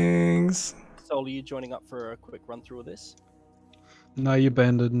things. Sol, are you joining up for a quick run through of this? No, you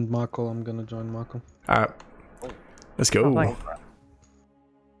abandoned Michael. I'm gonna join Michael. Alright. Let's go. Oh, thanks.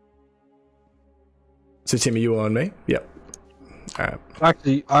 So Tim, are you on me? Yep. Alright. I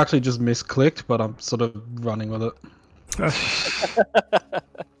actually just misclicked, but I'm sort of running with it.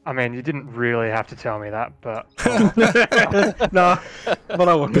 I mean, you didn't really have to tell me that, but Nah, but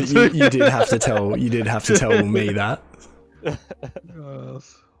I wanted to. You did have to tell. You did have to tell me that.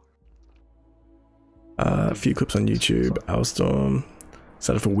 A few clips on YouTube. Alstorm.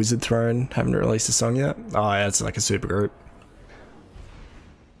 Started for Wizard Throne. Haven't released a song yet. Oh yeah, it's like a super group.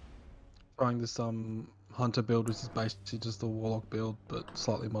 Trying this hunter build, which is basically just a warlock build, but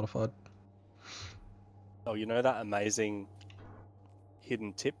slightly modified. Oh, you know that amazing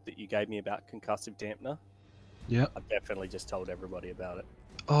hidden tip that you gave me about concussive dampener? Yeah. I definitely just told everybody about it.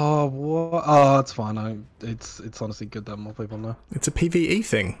 Oh, what? Oh, it's fine. It's honestly good that more people know. It's a PvE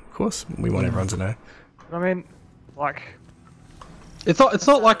thing, of course. We want everyone to know. I mean, like, It's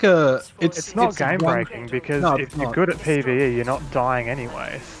not like a. it's not game breaking because No, if it's you're not. good at PvE, you're not dying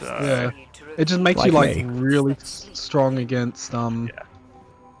anyway. So Yeah. It just makes you Like like me. really strong against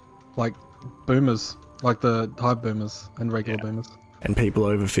like boomers, like the high boomers and regular boomers. And people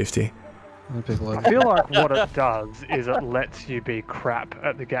over 50. And people I over. feel like what it does is it lets you be crap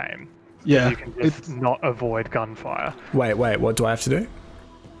at the game. Yeah, You can just not avoid gunfire. Wait, what do I have to do?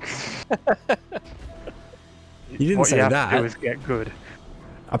 You didn't What say you have that. to do is get good.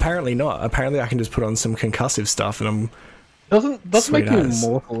 Apparently not. Apparently I can just put on some concussive stuff and I'm... doesn't Sweet make you as.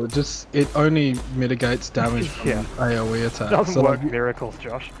 immortal. It only mitigates damage from Yeah. AOE attacks. Doesn't So, work like, miracles,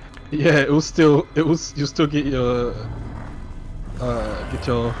 Josh. yeah, you'll still get your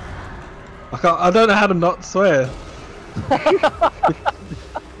I don't know how to not swear.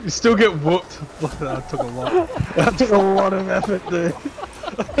 You still get whooped. That took a lot. That took a lot of effort, dude.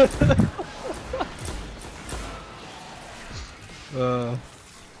 Are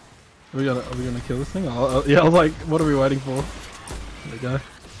we gonna kill this thing? Yeah, I was like, what are we waiting for? There we go.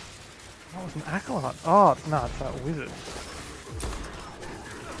 That was an acolyte. Oh, no, it's that wizard.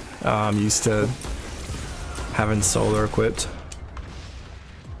 I'm used to having solar equipped.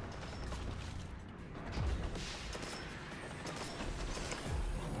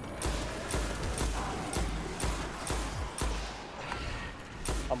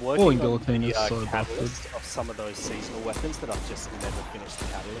 I'm working on guillotine the is so catalyst of some of those seasonal weapons that I've just never finished the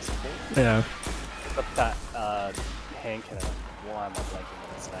catalyst for. Yeah. Got that hand cannon. Why am I blanking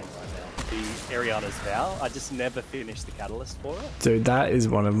on its name right now? The Ariana's Vow. I just never finished the catalyst for it. Dude, that is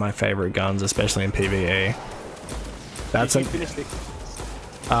one of my favorite guns, especially in PvE. That's Did a... you finish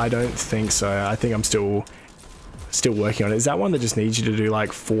the... I don't think so. I think I'm still working on it. Is that one that just needs you to do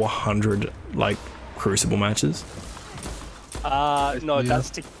like 400 like Crucible matches? No, Yeah. that's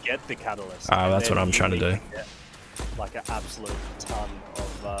to get the catalyst. Ah, and that's then what I'm you trying to need do. get, like an absolute ton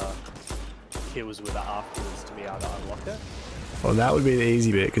of kills with it afterwards to be able to unlock it. Well, that would be the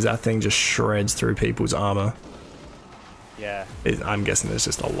easy bit because that thing just shreds through people's armor. Yeah. I'm guessing there's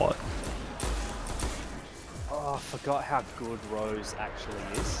just a lot. Oh, I forgot how good Rose actually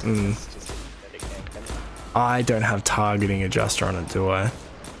is. Mm. It's just a pathetic hand cannon. I don't have targeting adjuster on it, do I?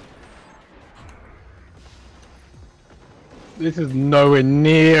 This is nowhere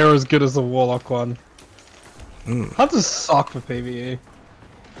near as good as the Warlock one. Mm. Hunters suck for PvE.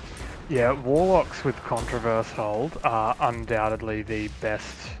 Yeah, Warlocks with Controverse Hold are undoubtedly the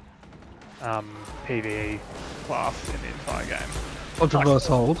best PvE class in the entire game. Controverse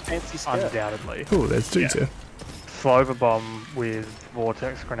hold. Fancy skirt. Undoubtedly. Cool, let's do two. Slover Bomb with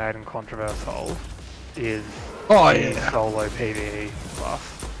Vortex Grenade and Controverse Hold is Oh the yeah. solo PvE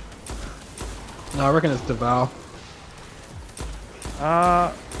class. No, I reckon it's Devour.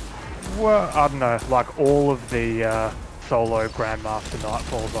 Well, I don't know, like all of the solo Grandmaster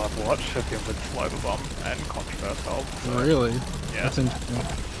Nightfalls I've watched have been with Slover Bomb and Controverse Hold. So, Really? yeah. That's interesting.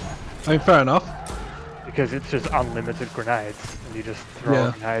 I mean, fair enough. Because it's just unlimited grenades, and you just throw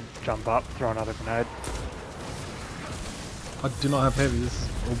a grenade, jump up, throw another grenade. I do not have heavy. This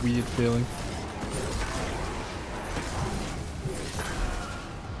is a weird feeling.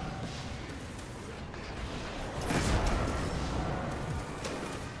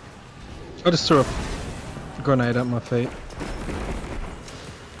 I just threw a grenade at my feet.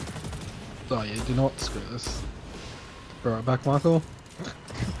 Oh yeah, do not screw this. Be right back, Michael.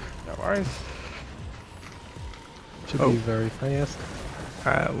 No worries. Should be very fast.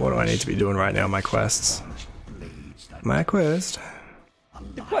 Alright, what do I need to be doing right now? My quests. My quest.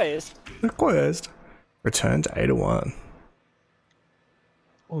 Request. Request. Return to 801.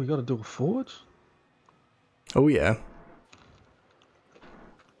 Oh, you gotta do a forge? Oh yeah.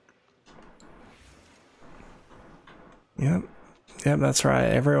 Yep. Yep, that's right.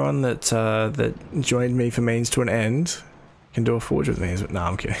 Everyone that that joined me for Means to an End can do a forge with me. No,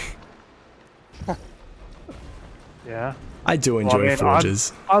 I'm kidding. Yeah. I do enjoy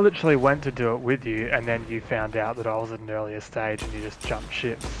forges. I literally went to do it with you, and then you found out that I was at an earlier stage, and you just jumped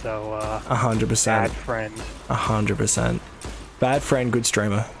ship. So 100%. bad friend. 100%. Bad friend, good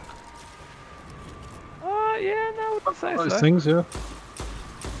streamer. Yeah, no, I wouldn't say Those so. things, yeah.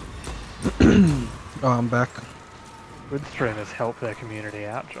 Oh, I'm back. Good streamers help their community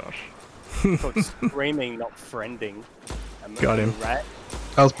out, Josh. Called streaming, not friending. Got him. Rat.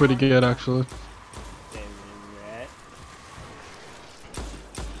 That was pretty good, actually. Rat.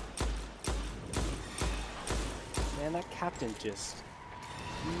 Man, that captain just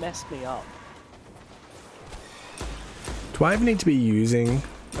messed me up. Do I even need to be using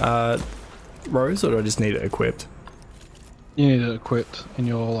Rose, or do I just need it equipped? You need it equipped in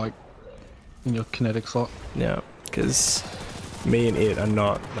your in your kinetic slot. Yeah, because me and it are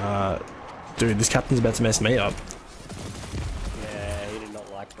not. Dude, this captain's about to mess me up. Yeah, he did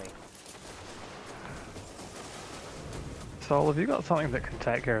not like me. Sol, have you got something that can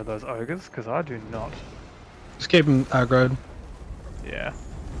take care of those ogres? Because I do not. Just keep them aggroed. Yeah.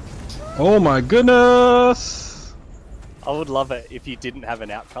 Oh my goodness! I would love it if you didn't have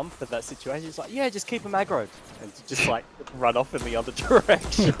an outcome for that situation. It's like, yeah, just keep him aggroed. And to just like run off in the other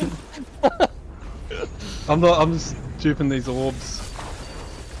direction. I'm just duping these orbs.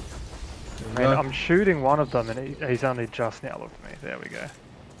 Man, I'm shooting one of them, and he's only just now looked at me. There we go.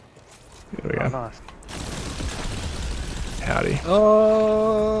 There we go. Oh, nice. Howdy.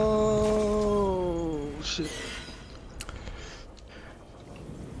 Oh shit.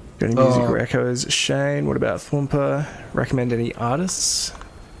 Got any music recos? Shane, what about Thwomper? Recommend any artists?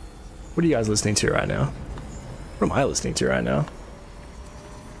 What are you guys listening to right now? What am I listening to right now?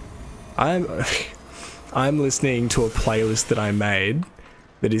 I'm listening to a playlist that I made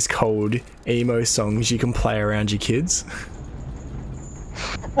that is called Emo Songs You Can Play Around Your Kids.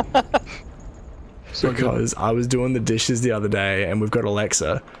 Because I was doing the dishes the other day and we've got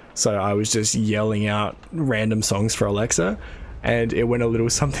Alexa, so I was just yelling out random songs for Alexa, and it went a little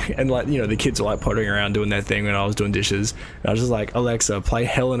something, and like, you know, the kids were like pottering around doing their thing when I was doing dishes, and I was just like, Alexa, play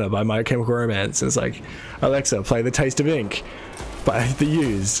Helena by My Chemical Romance. And it's like, Alexa, play The Taste of Ink by The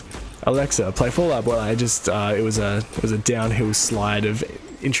Used. Alexa, play Fall Out Boy. I just it was a downhill slide of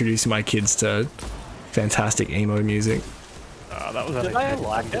introducing my kids to fantastic emo music. That was only Did I 10%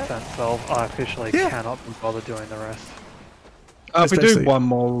 like it? so I officially cannot be bothered doing the rest. If we do Especially- one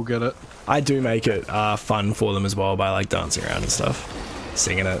more, we'll get it. I do make it fun for them as well by like dancing around and stuff,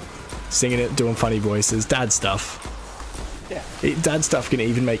 singing it, doing funny voices, dad stuff. Yeah. Dad stuff can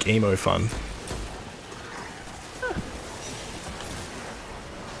even make emo fun.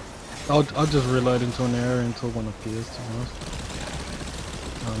 I'll just reload into an area until one appears, to be honest.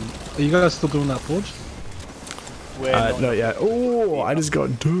 Are you guys still doing that forge? We're not Not yet. Oh, I just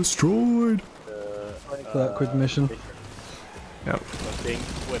got destroyed. For that quick mission? Yep.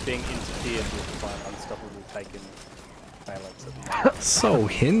 we're being interfered with by an unstoppable taken phalanx at the moment. So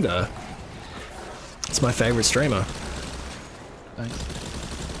Hinder. It's my favorite streamer. Thanks.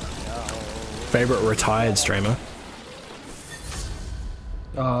 Favorite retired streamer.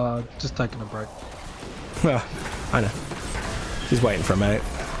 Just taking a break. Well, I know. She's waiting for a mate.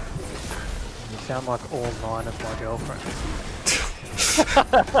 You sound like all 9 of my girlfriends.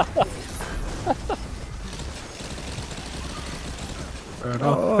 Fair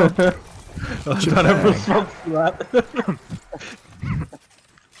enough. I don't have a response to that.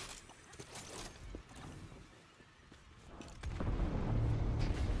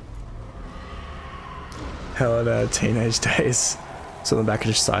 Helena Teenage Days. So on the back of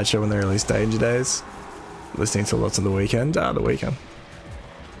the sideshow when they released Danger Days. Listening to lots on the weekend. The weekend.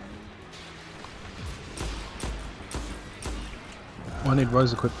 I need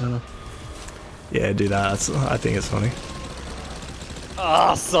Rose equipped now. Yeah, do that. I think it's funny.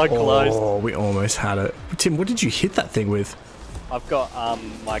 Ah, so close. Oh, we almost had it. Tim, what did you hit that thing with? I've got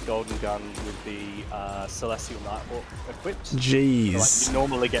my golden gun with the Celestial Nighthawk equipped. Jeez. Like, you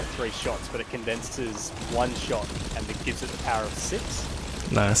normally get 3 shots, but it condenses 1 shot and it gives it the power of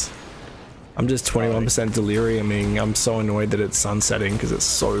 6. Nice. I'm just 21% deliriuming. I'm so annoyed that it's sunsetting because it's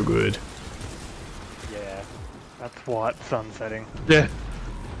so good. Yeah. That's why it's sunsetting. Yeah.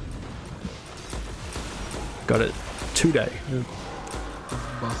 Got it today.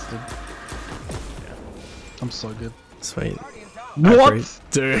 Busted. I'm so good. Sweet. What?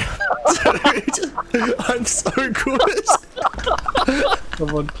 Dude, I'm so good.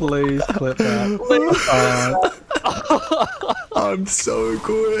 Someone please clip that. I'm so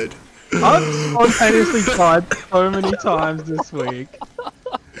good. I've spontaneously tried so many times this week.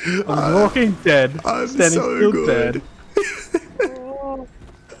 I'm Walking Dead. I'm standing so still good.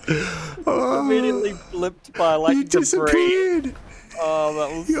 Oh, immediately blipped by like You debris. disappeared. Oh,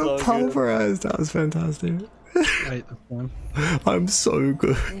 that was You're so good. pulverized. That was fantastic. I hate this one. I'm so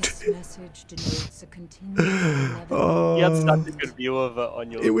good. This message denotes a continuing Oh, You had such a good view of it on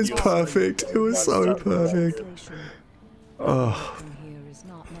your. it was your perfect. screen. It was so perfect. translation. Oh, From here is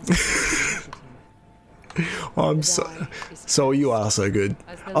not necessarily positive. I'm so you are so good.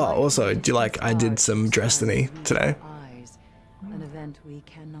 Oh, also, do you like? I did some Destiny today. An event we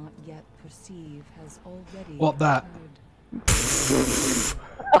cannot yet perceive has already What that? occurred.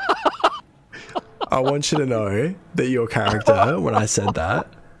 I want you to know that your character, when I said that,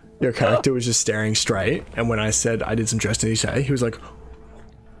 your character was just staring straight, and when I said I did some Destiny today, he was like,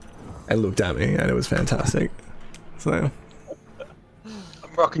 and looked at me, and it was fantastic. So,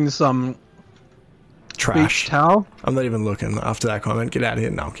 I'm rocking some beach trash. towel. I'm not even looking after that comment. Get out of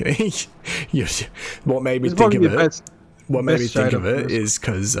here. No, I'm kidding. What made me It's think probably of the it? best. What made me best think shade of of it this. is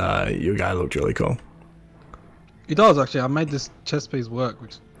because your guy looked really cool. It does actually. I made this chest piece work,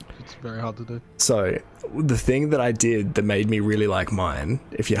 which it's very hard to do. So the thing that I did that made me really like mine,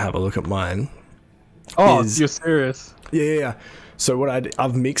 if you have a look at mine, Oh, is- you're serious? yeah. So what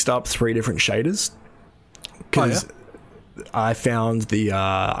I've mixed up 3 different shaders because I found the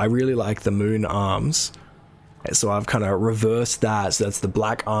I really like the moon arms, so I've kind of reversed that. So that's the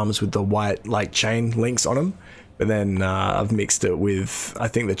black arms with the white like chain links on them. But then I've mixed it with, I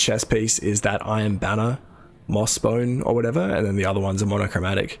think the chest piece is that Iron Banner moss bone or whatever, and then the other ones are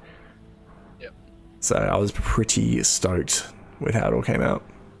monochromatic. Yep. So I was pretty stoked with how it all came out.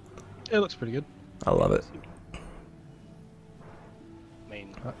 Yeah, it looks pretty good. I love it. I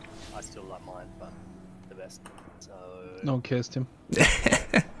mean, I still like mine, but the best. So. No one cares, Tim.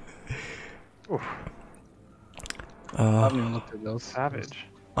 I haven't even looked at those. Savage.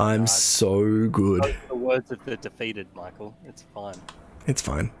 I'm so good. Those are the words of the defeated, Michael. It's fine. It's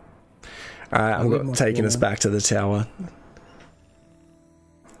fine. Alright, I'm leave my taking us phone. back to the tower.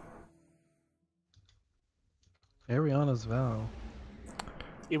 Ariana's vow.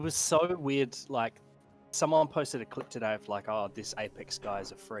 It was so weird. Like, someone posted a clip today of like, "Oh, this Apex guy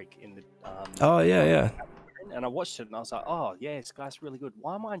is a freak." In the Oh yeah. and I watched it and I was like, "Oh yeah, this guy's really good.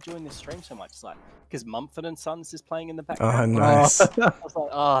 Why am I enjoying this stream so much?" It's like because Mumford and Sons is playing in the Oh, background. nice. I was like,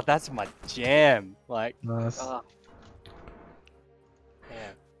 "Oh, that's my jam!" Like, Nice. yeah.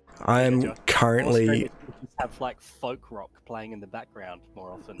 I'm More currently. streamers should just have like folk rock playing in the background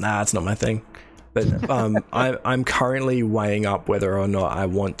more often. Nah, it's not my thing. But I'm currently weighing up whether or not I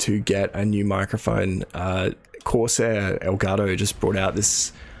want to get a new microphone. Corsair Elgato just brought out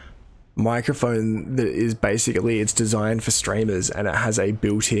this microphone that is basically, it's designed for streamers, and it has a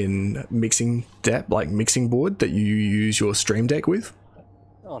built-in mixing deck, like mixing board that you use your stream deck with.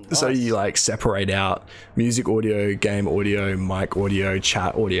 Oh, nice. So you like separate out music audio, game audio, mic audio,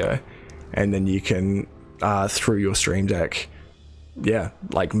 chat audio, and then you can through your stream deck,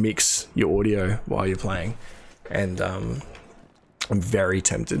 like mix your audio while you're playing. And I'm very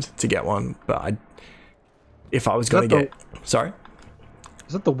tempted to get one, but if I was going to get, sorry,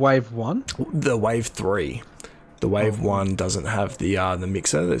 Is that the Wave 1? the Wave 3. The Wave 1 doesn't have the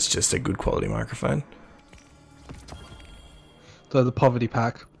mixer. That's just a good quality microphone. So the Poverty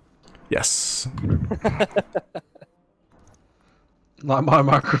Pack. Yes. Like my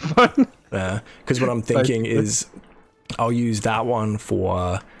microphone. Because what I'm thinking is I'll use that one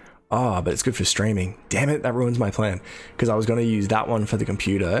for but it's good for streaming. Damn it, that ruins my plan. Because I was going to use that one for the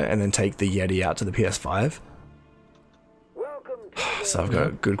computer and then take the Yeti out to the PS5. So I've got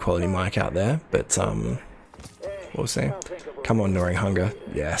a good quality mic out there, but we'll see. Come on, Gnawing Hunger.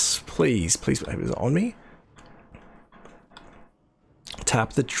 Yes, please, please. Is it on me?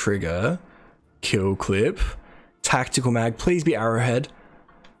 Tap the trigger. Kill clip. Tactical mag. Please be arrowhead.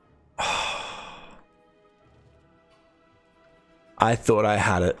 I thought I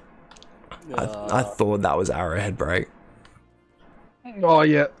had it. I thought that was arrowhead break. Oh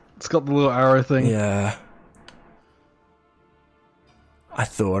yeah, it's got the little arrow thing. Yeah. I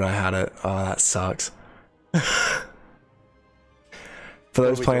thought I had it. Oh, that sucks. For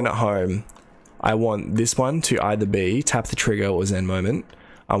those playing at home, I want this one to either be tap the trigger or Zen moment.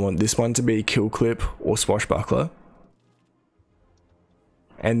 I want this one to be kill clip or swashbuckler.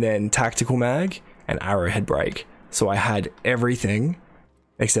 And then tactical mag and arrowhead break. So I had everything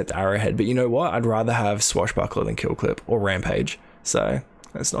except Arrowhead. But you know what? I'd rather have Swashbuckler than Kill Clip or Rampage. So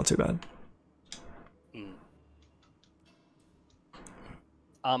that's not too bad.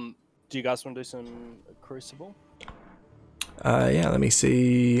 Do you guys want to do some Crucible? Yeah, let me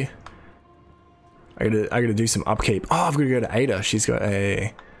see. I gotta do some upkeep. Oh, I've got to go to Ada. She's got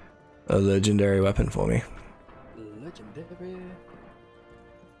a legendary weapon for me. Legendary.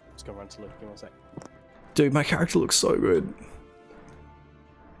 Let's go run to Luke. Give me a sec. Dude, my character looks so good.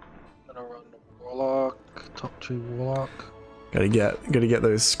 Gonna run the Warlock, top 2 Warlock. Gotta get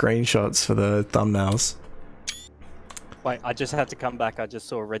those screenshots for the thumbnails. Wait, I just had to come back. I just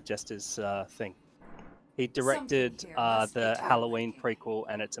saw Red Jester's thing. He directed the Halloween prequel,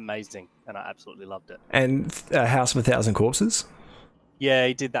 and it's amazing, and I absolutely loved it. And House of a Thousand Corpses? Yeah,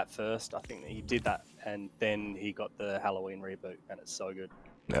 he did that first. I think he did that, and then he got the Halloween reboot, and it's so good.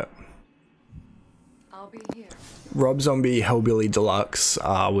 Yeah. I'll be here. Rob Zombie Hellbilly Deluxe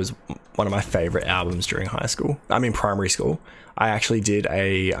was one of my favorite albums during high school. I mean, primary school. I actually did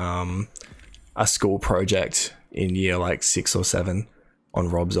a school project in year like 6 or 7 on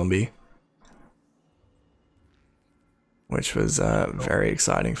Rob Zombie, which was very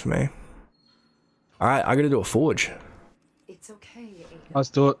exciting for me. All right, I got to do a forge. It's okay. Let's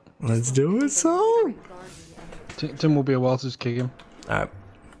do it. Let's do it, so. Tim will be a while to just kick him. All right.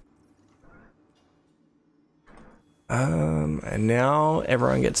 And now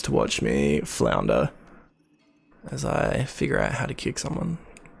everyone gets to watch me flounder as I figure out how to kick someone.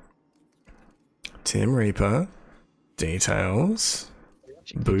 Tim Reaper, details,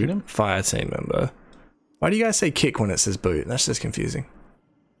 boot, fire team member. Why do you guys say kick when it says boot? That's just confusing.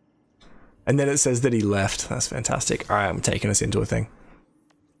 And then it says that he left. That's fantastic. All right, I'm taking us into a thing.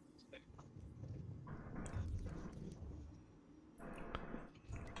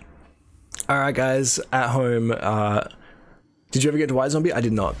 All right, guys, at home, did you ever get to White Zombie? I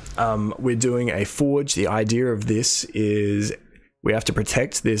did not. We're doing a forge. The idea of this is we have to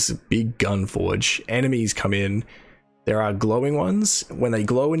protect this big gun forge. Enemies come in. There are glowing ones. When they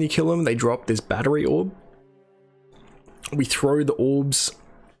glow and you kill them, they drop this battery orb. We throw the orbs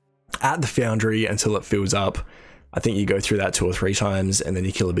at the foundry until it fills up. I think you go through that 2 or 3 times and then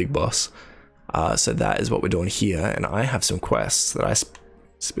you kill a big boss. So that is what we're doing here. And I have some quests that I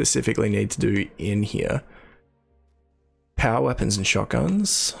specifically need to do in here. Power weapons and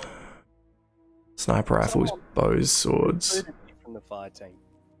shotguns. Sniper rifles, bows, swords. From the fire team.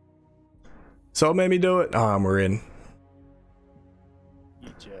 So it made me do it. We're in. You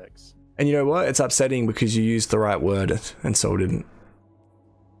jerks. And you know what? It's upsetting because you used the right word and Soul didn't.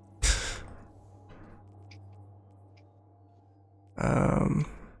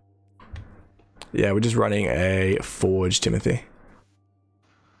 Yeah, we're just running a forge, Timothy.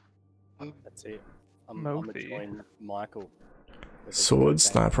 That's it. I'm gonna join Michael. Swords,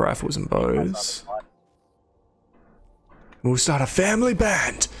 sniper rifles, and bows. We'll start a family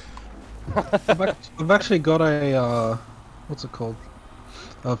band. I've actually got a what's it called?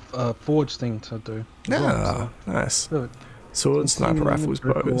 A forge thing to do. Yeah, nice. Swords, sniper rifles,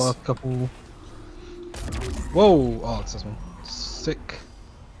 bows. Last couple. Whoa! Oh, it's this one. Sick.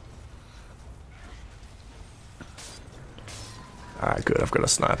 Alright, good. I've got a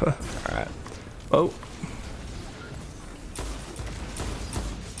sniper. Alright. Oh.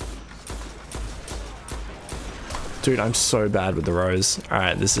 Dude, I'm so bad with the rows.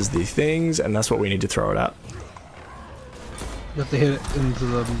 Alright, this is the things, and that's what we need to throw it at. You have to hit it into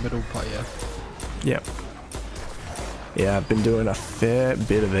the middle part, yeah. Yep. Yeah, I've been doing a fair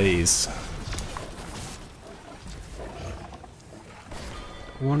bit of these.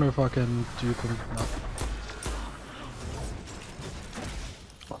 I wonder if I can dupe him. No.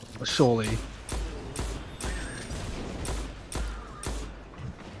 Surely.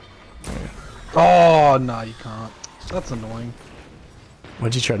 Oh no, you can't. That's annoying.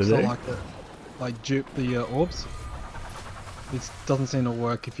 What'd you try to do? Like dupe the orbs. It doesn't seem to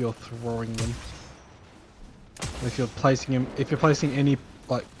work if you're throwing them. If you're placing them, if you're placing any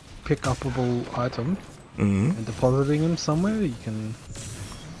like pick-upable item and depositing them somewhere, you can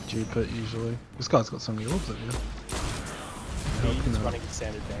dupe it usually. This guy's got so many orbs over here. He's running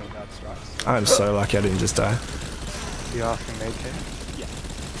standard vanguard strikes. I'm so lucky I didn't just die. You asking me to? Yeah.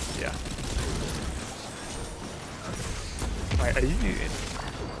 Yeah. Wait, are you...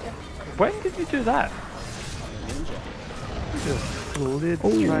 When did you do that? Ninja. You just slid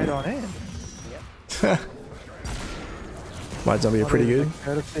straight on in. Yep. White Zombie are pretty good.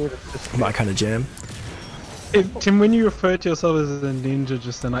 My kind of jam. Tim, when you referred to yourself as a ninja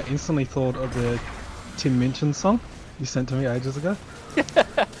just then, I instantly thought of the Tim Minchin song you sent to me ages ago.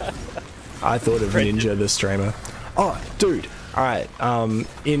 I thought of Ninja the streamer. Oh, dude, All right.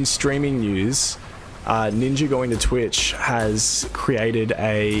 In streaming news, Ninja going to Twitch has created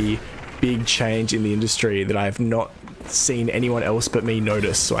a big change in the industry that I have not seen anyone else but me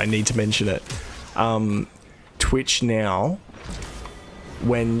notice, so I need to mention it. Twitch now,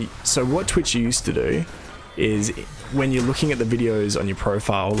 so what Twitch used to do is when you're looking at the videos on your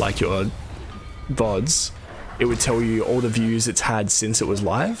profile, like your VODs, it would tell you all the views it's had since it was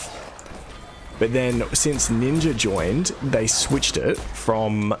live. But then since Ninja joined, they switched it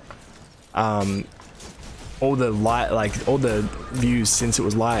from all the views since it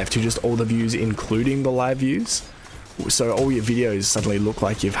was live to just all the views including the live views. So all your videos suddenly look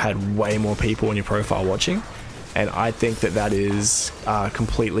like you've had way more people on your profile watching, and I think that is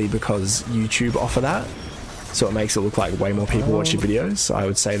completely because YouTube offer that, so it makes it look like way more people watch your videos. So I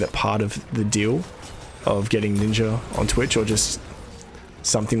would say that part of the deal of getting Ninja on Twitch, or just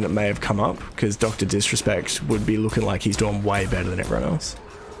something that may have come up, because Dr. Disrespect would be looking like he's doing way better than everyone else.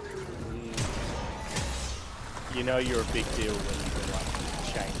 You know you're a big deal when you can like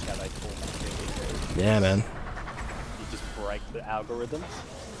change how they format their videos. Yeah, man. You just break the algorithms.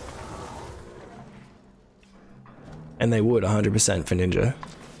 And they would 100% for Ninja.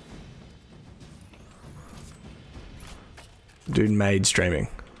 Dude made streaming.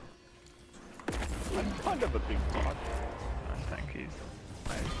 I'm kind of a big fan. I think he's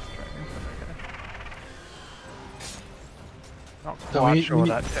made streaming, but okay. Not quite sure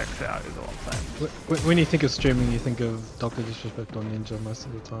that checks out is all I'm saying. When you think of streaming, you think of Dr. Disrespect or Ninja most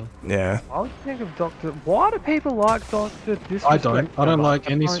of the time. Yeah. I would think of Dr. Why do people like Dr. Disrespect? I don't like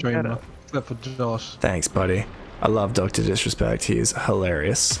any don't get streamer it. except for Josh. Thanks, buddy. I love Dr. Disrespect. He is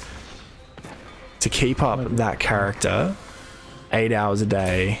hilarious. To keep up that character 8 hours a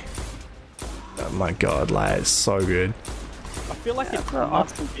day, oh my god, like, it's so good. I feel like it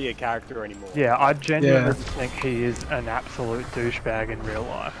mustn't be a character anymore. Yeah, I genuinely think he is an absolute douchebag in real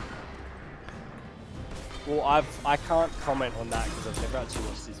life. Well, I can't comment on that because I've never actually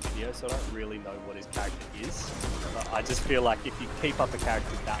watched his video, so I don't really know what his character is. But I just feel like if you keep up a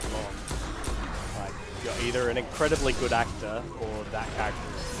character that long, like, you're either an incredibly good actor or that character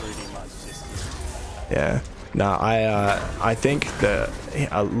is pretty much just... Yeah. No, I think that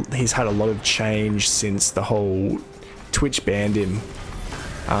he's had a lot of change since the whole Twitch banned him.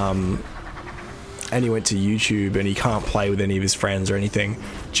 And he went to YouTube and he can't play with any of his friends or anything.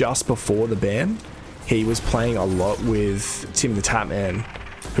 Just before the ban, he was playing a lot with Tim the Tapman,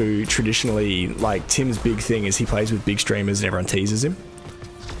 who traditionally, like, Tim's big thing is he plays with big streamers and everyone teases him.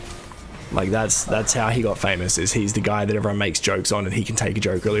 Like, that's how he got famous, is he's the guy that everyone makes jokes on and he can take a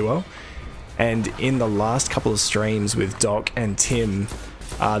joke really well. And in the last couple of streams with Doc and Tim,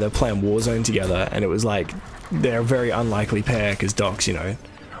 they were playing Warzone together, and it was like, they're a very unlikely pair, because Doc's, you know,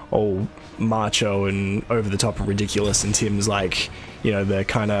 all macho and over the top and ridiculous, and Tim's like, you know, the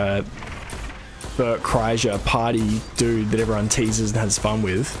kind of Bert Kreischer party dude that everyone teases and has fun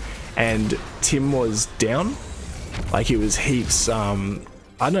with. And Tim was down, like, he was heaps, I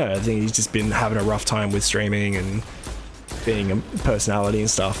don't know, I think he's just been having a rough time with streaming and being a personality and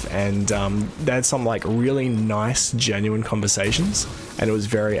stuff, and they had some like really nice genuine conversations, and it was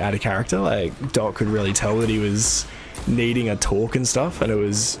very out of character. Like, Doc could really tell that he was needing a talk and stuff, and it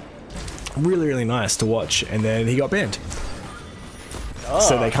was really, really nice to watch. And then he got banned,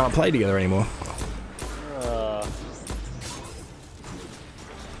 so they can't play together anymore.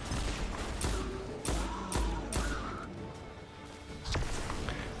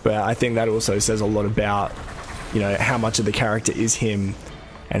 But I think that also says a lot about, you know, how much of the character is him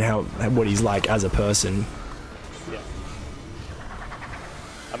and what he's like as a person. Yeah.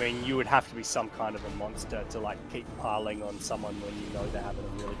 I mean, you would have to be some kind of a monster to like keep piling on someone when you know they're having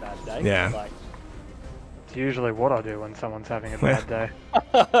a really bad day. Yeah. Like, It's usually what I do when someone's having a bad day.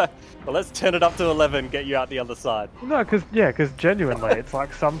 well, let's turn it up to 11, get you out the other side. No, because genuinely, it's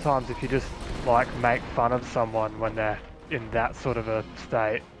like sometimes if you just like make fun of someone when they're in that sort of a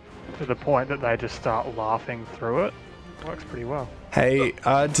state, to the point that they just start laughing through it, works pretty well. Hey,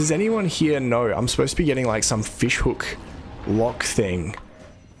 does anyone here know I'm supposed to be getting like some fishhook lock thing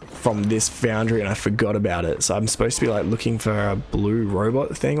from this foundry, and I forgot about it, so I'm supposed to be like looking for a blue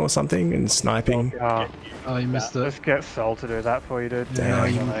robot thing or something and sniping. Oh, you missed it. Let's get Sol to do that for you, dude.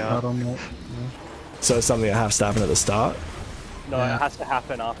 Damn. You missed out on that. So it's something that has to happen at the start. No, it has to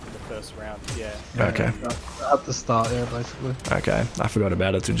happen after the first round, yeah. Okay. At the start, yeah, basically. Okay, I forgot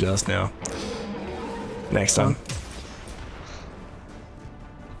about it till just now. Next time.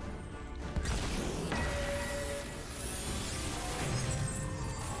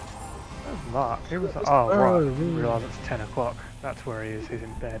 Where's Mark? He was. Oh, right. I didn't realise it's 10 o'clock. That's where he is. He's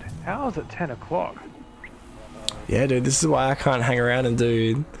in bed. How is it 10 o'clock? Yeah, dude, this is why I can't hang around and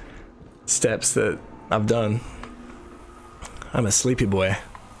do steps that I've done. I'm a sleepy boy.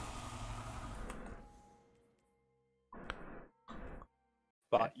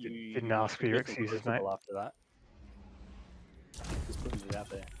 But you Didn't ask for your excuses, mate. After that, just putting it out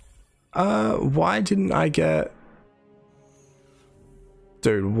there. Why didn't I get...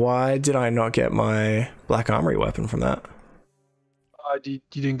 Dude, why did I not get my Black Armory weapon from that? You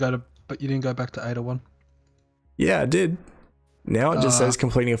didn't go to, but you didn't go back to 801. Yeah, I did. Now it just says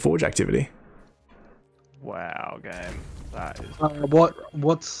completing a forge activity. Wow, game. That is.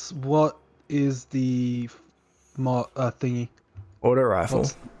 What is the thingy? Auto rifle.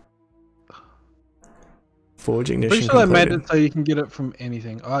 Forge ignition Pretty sure they made completed. it so you can get it from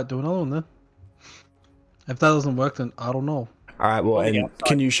anything. Alright, do another one then. If that doesn't work, then I don't know. Alright, well, and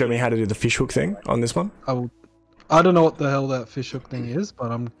can you show me how to do the fishhook thing on this one? I don't know what the hell that fishhook thing is,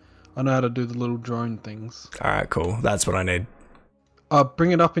 but I know how to do the little drone things. Alright, cool. That's what I need.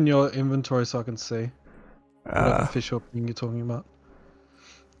 Bring it up in your inventory so I can see. What fishhook thing you're talking about?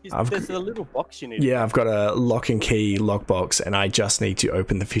 There's a little box you need. Yeah, I've got a lock and key lockbox, and I just need to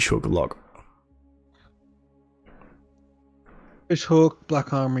open the fishhook lock. Fishhook,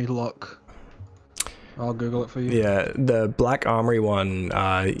 Black Armory lock. I'll Google it for you. Yeah, the Black Armory one,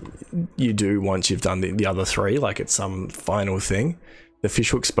 you do once you've done the other three, like it's some final thing. The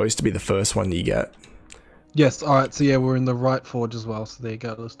fishhook's supposed to be the first one you get. Yes, alright, so yeah, we're in the right forge as well, so there you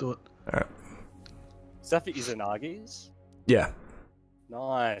go, let's do it. Alright. Is that for Izanagi's? Yeah.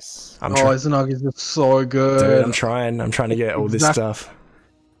 Nice. Izanagi's is so good. Dude, I'm trying to get all this stuff.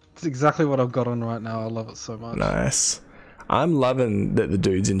 It's exactly what I've got on right now, I love it so much. Nice. I'm loving that the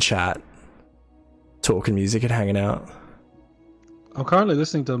dudes in chat talking music and hanging out. I'm currently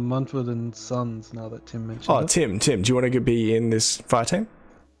listening to Mumford and Sons now that Tim mentioned it. Tim, do you want to be in this fire team?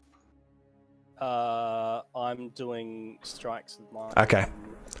 I'm doing strikes with mine. Okay.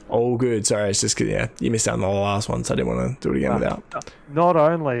 All good. Sorry, it's just 'cause, yeah, you missed out on the last one, so I didn't want to do it again without. Not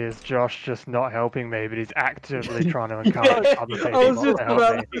only is Josh just not helping me, but he's actively trying to encourage other people I was not just to help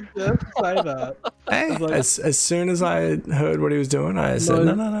about me. to say that. Hey, as soon as I heard what he was doing, I said,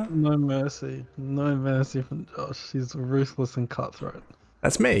 no. No mercy. No mercy from Josh. He's ruthless and cutthroat.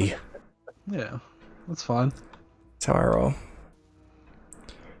 That's me. Yeah, that's fine. That's how I roll.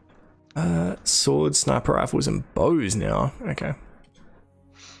 Swords, sniper rifles, and bows now. Okay.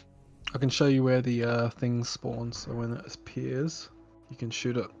 I can show you where the thing spawns, so when it appears, you can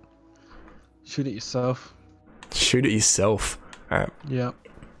shoot it. Shoot it yourself. Shoot it yourself. Alright. Yeah.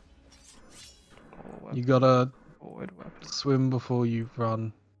 You gotta swim before you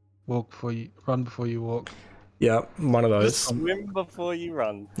run. Run before you walk. Yeah, one of those. Swim before you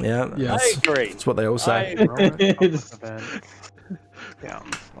run. Yeah. Yeah. I agree. That's what they all say.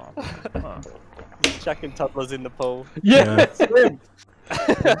 Chucking toddlers in the pool. Yeah. Swim.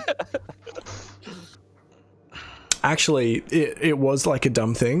 Actually, it was like a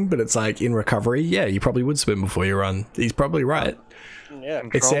dumb thing, but it's like in recovery, yeah, you probably would swim before you run. He's probably right. Yeah.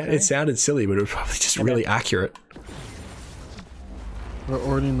 It sounded silly, but it was probably just really accurate. We're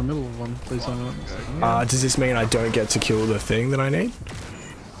already in the middle of one. Please don't let me second. Does this mean I don't get to kill the thing that I need?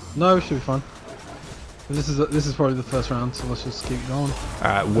 No, we should be fine. This is probably the first round, so let's just keep going.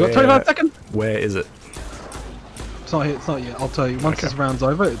 Alright, We've got 25 seconds! Where is it? It's not here, it's not yet. I'll tell you. Once this round's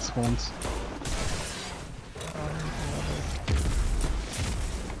over, it spawns.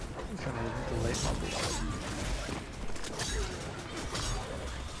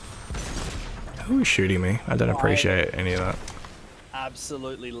 Who's shooting me? I don't appreciate any of that.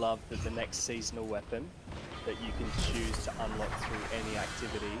 Absolutely love that the next seasonal weapon that you can choose to unlock through any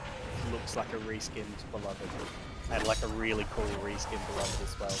activity looks like a reskinned Beloved, and like a really cool reskinned Beloved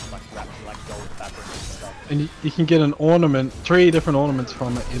as well, like wrapped in like gold fabric and stuff. And you can get an ornament, 3 different ornaments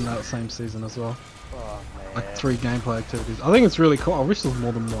from it in that same season as well. Oh man. Like 3 gameplay activities. I think it's really cool. I wish there was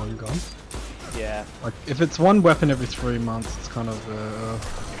more than one gun. Yeah. Like if it's one weapon every 3 months, it's kind of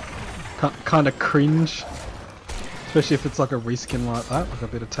kind of cringe. Especially if it's like a reskin like that, like a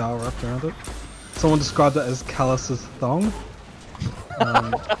bit of towel wrapped around it. Someone described it as Callus's thong.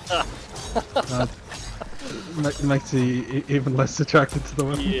 Makes you even less attracted to the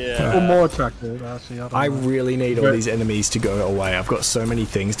weapon. Yeah. Or more attracted, actually. I really need all these enemies to go away. I've got so many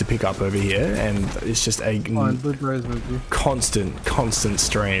things to pick up over here, and it's just a constant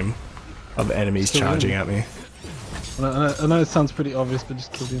stream of enemies charging at me. I know it sounds pretty obvious, but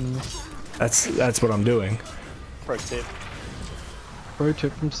just kill the enemies. That's what I'm doing. Pro tip. Pro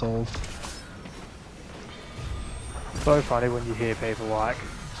tip from Soul. So funny when you hear people like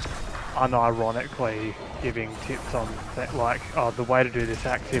unironically giving tips on that, like, oh, the way to do this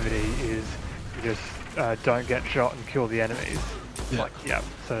activity is you just don't get shot and kill the enemies. Yeah. Like, yeah,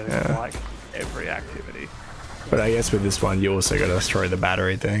 so Yeah. like every activity. But I guess with this one, you also got to throw the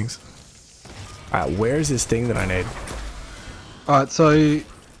battery things. Alright, where's this thing that I need? Alright, so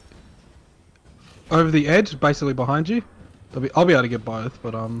over the edge, basically behind you. I'll be able to get both,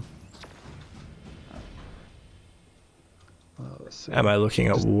 but let's see. Am I looking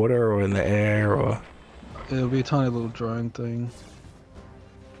at water or in the air or? It'll be a tiny little drone thing.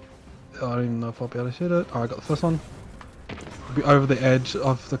 I don't even know if I'll be able to shoot it. Alright, I got the first one. It'll be over the edge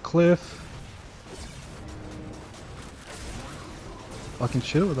of the cliff. I can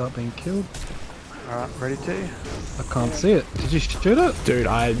shoot it without being killed. Alright, ready to? I can't see it. Did you shoot it? Dude,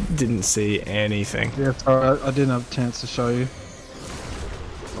 I didn't see anything. Yeah, sorry, I didn't have a chance to show you.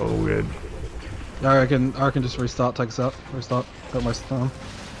 Oh, good. I reckon just restart, take us out. Restart. Got most of the time.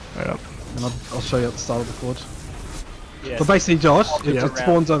 Wait up. And I'll show you at the start of the forge. Yeah, But basically, Josh, Yeah. it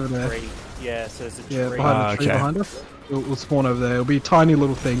spawns over there. tree. Yeah, so there's a Yeah, tree. behind the tree okay. behind us. It'll spawn over there. It'll be a tiny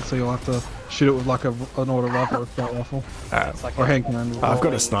little thing, so you'll have to shoot it with like an auto rifle or a scout rifle. Alright. It's like Or a- hand cannon. I've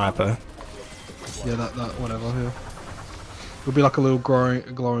got a sniper. Yeah, that whatever. Yeah. It'll be like a little glowing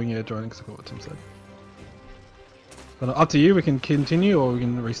drone. Because I got what Tim said. But up to you. We can continue or we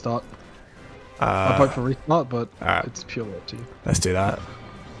can restart. I vote for restart, but alright. it's purely up to you. Let's do that.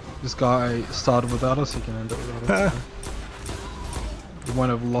 This guy started without us. He can end it without us. We won't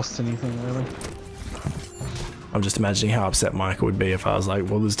have lost anything really. I'm just imagining how upset Michael would be if I was like,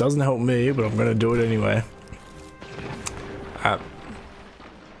 well, this doesn't help me, but I'm going to do it anyway.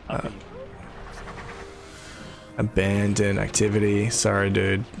 Abandon activity. Sorry,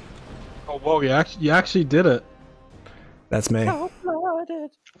 dude. Oh whoa! You actually did it. That's me.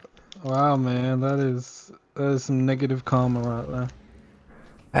 Wow, man, that is some negative karma right there.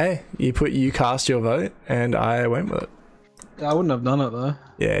 Hey, you cast your vote, and I went with it. I wouldn't have done it though.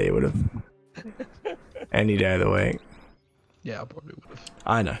 Yeah, you would have. Any day of the week. Yeah, I probably would have.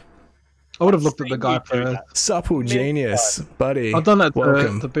 I know. I would have looked at the guy You do first. that. Supple genius, buddy. I've done that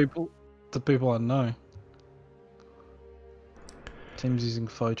Welcome. to people I know. Tim's using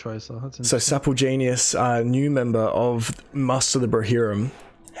Faux Tracer. That's So interesting. Supple Genius, new member of Muster the Brohirum.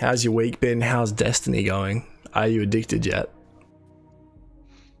 How's your week been? How's Destiny going? Are you addicted yet?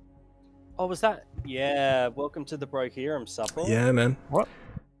 Oh, was that? Yeah, welcome to the Brohirum, Supple. Yeah, man. What?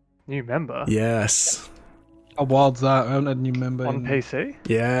 New member? Yes. How wild's that? I haven't had a new member On in... PC?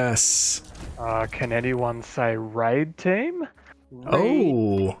 Yes. Can anyone say raid team?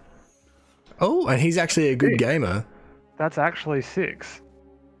 Oh. Oh, and he's actually a good gamer. That's actually 6.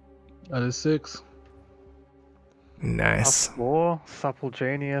 That is 6. Nice. +4, Supple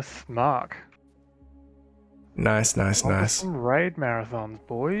Genius, Mark. Nice, nice, On to nice. Some raid marathons,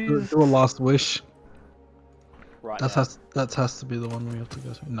 boys. Do a last wish. Right. That has to be the one we have to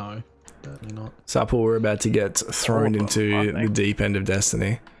go to. No, definitely not. Supple, we're about to get thrown into the deep end of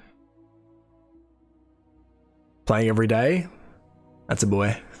Destiny. Playing every day? That's a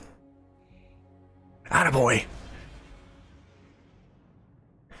boy. Attaboy.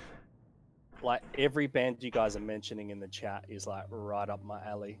 Like every band you guys are mentioning in the chat is like right up my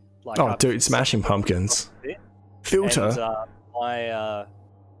alley. Like, Oh, I've dude, Smashing Pumpkins. Filter. And,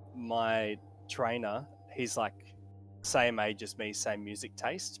 my trainer, he's like same age as me, same music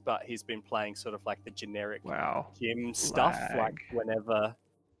taste, but he's been playing sort of like the generic gym stuff, like whenever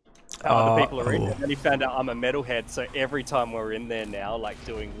other people are in there. And he found out I'm a metalhead, so every time we're in there now, like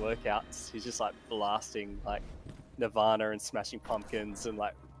doing workouts, he's just like blasting like Nirvana and Smashing Pumpkins and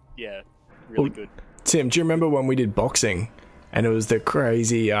like, yeah, really good. Tim, do you remember when we did boxing and it was the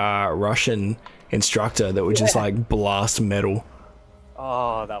crazy Russian instructor that would just like blast metal?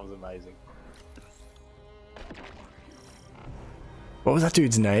 Oh, that was amazing. What was that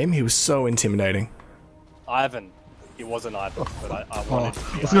dude's name? He was so intimidating. Ivan. He wasn't Ivan, but I wanted to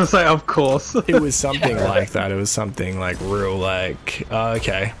be I was gonna say, of course. It was something like that. It was something like real, like,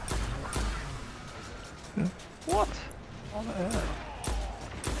 okay. What on earth?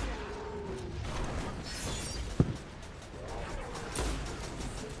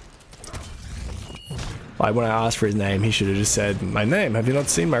 Like when I asked for his name, he should have just said, "My name. Have you not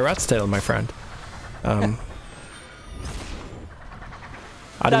seen my rat's tail, my friend?" I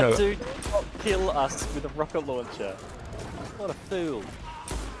don't know. That dude did not kill us with a rocket launcher. What a fool.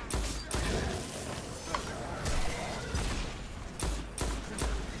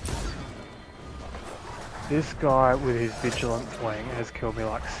 This guy with his vigilance wing has killed me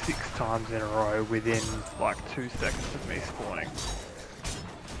like 6 times in a row within like 2 seconds of me spawning.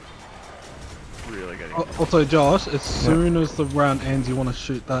 Really getting Also, Josh, as soon as the round ends, you want to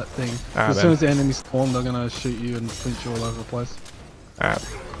shoot that thing. As soon as the enemies spawn, they're gonna shoot you and pinch you all over the place. Alright.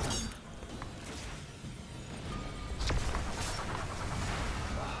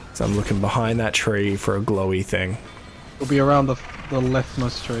 So I'm looking behind that tree for a glowy thing. It'll be around the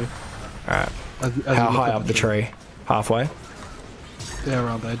leftmost tree. Alright. As you How look high at up the tree? Halfway? Yeah,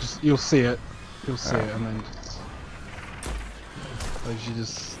 around there. Just you'll see it. You'll see it, and then just as you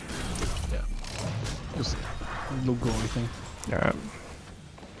just a little glowy thing. Alright.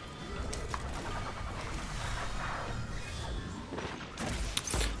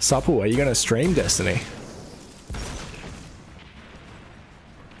 Supple, are you gonna stream Destiny?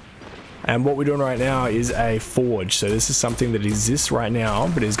 And what we're doing right now is a forge. So this is something that exists right now,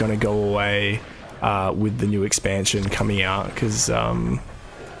 but is going to go away with the new expansion coming out because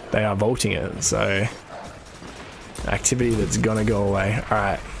they are vaulting it. So activity that's going to go away. All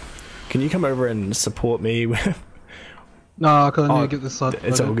right, can you come over and support me? No, because I need to get this side.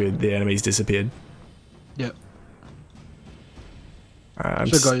 It's all good. The enemy's disappeared. Yep. All right,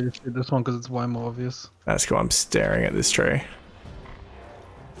 Should go you to shoot this one because it's way more obvious. That's cool. I'm staring at this tree.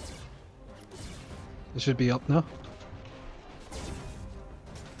 It should be up now.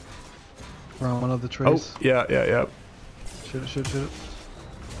 Around one of the trees. Oh, yeah. Shoot it.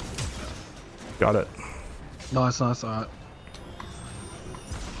 Got it. Nice, alright.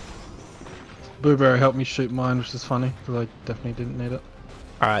 Blueberry helped me shoot mine, which is funny, because I definitely didn't need it.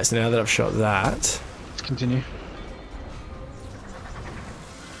 Alright, so now that I've shot that... Let's continue.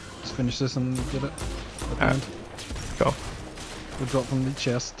 Let's finish this and get it. At the end. Cool. We'll drop from the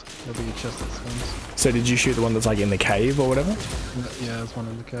chest. There'll be a chest that spawns. So did you shoot the one that's like in the cave or whatever? Yeah, there's one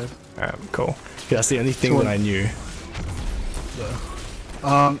in the cave. Alright, cool. Yeah, that's the only thing that I knew.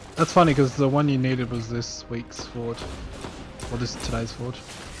 Yeah. That's funny because the one you needed was this week's forge. Or today's forge.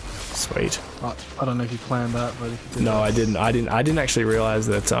 Sweet. I don't know if you planned that, but if you did. No, I didn't. I didn't actually realize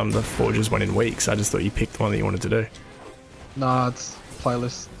that the forges went in weeks. I just thought you picked the one that you wanted to do. Nah, it's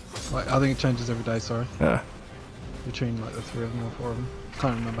playlist. Like I think it changes every day. Sorry. Yeah. Between like the 3 of them or 4 of them.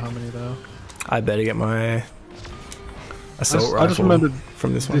 Can't remember how many there are. I better get my assault rifle I just remembered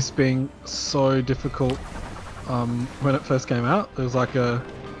from this one. This being so difficult when it first came out. There was like a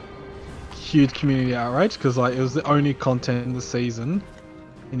huge community outrage because like it was the only content in the season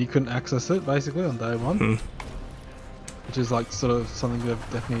and you couldn't access it basically on day one. Which is like sort of something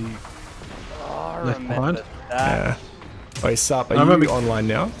they've definitely left behind. Yeah. Wait, Sup, are you online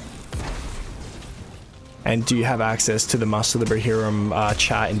now? And do you have access to the Master of the Bahiram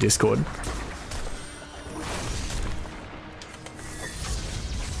chat in Discord?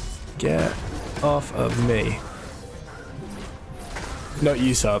 Get off of me. Not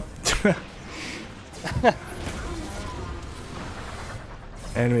you, Sup.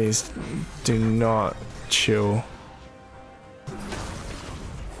 Enemies do not chill.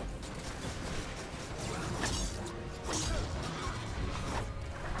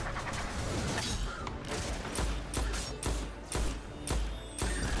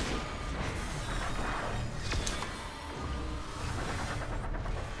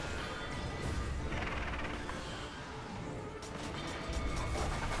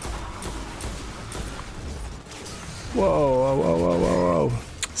 Whoa.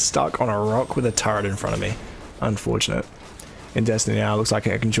 Stuck on a rock with a turret in front of me. Unfortunate. In Destiny now, looks like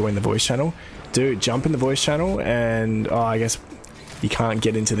I can join the voice channel. Dude, jump in the voice channel and... Oh, I guess you can't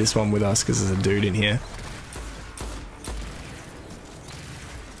get into this one with us because there's a dude in here.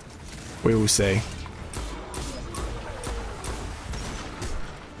 We will see.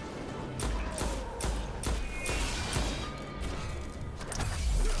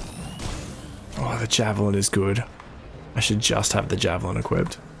 Oh, the javelin is good. I should just have the javelin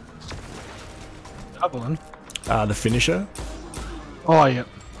equipped. Javelin? The finisher. Oh yeah.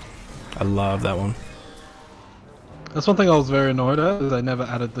 I love that one. That's one thing I was very annoyed at, is they never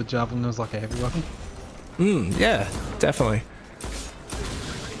added the javelin as like a heavy weapon. Yeah, definitely.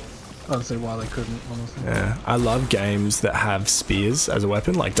 I don't see why they couldn't, honestly. Yeah, I love games that have spears as a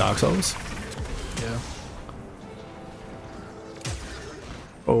weapon, like Dark Souls. Yeah.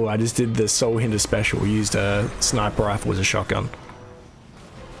 Oh, I just did the Soul Hinder special. We used a sniper rifle as a shotgun.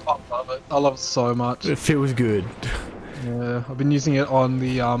 I love it. I love it so much. It feels good. Yeah, I've been using it on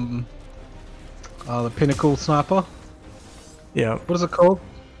the Pinnacle sniper. Yeah. What is it called?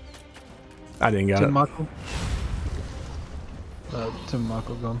 I didn't get Tim it. Michael. Tim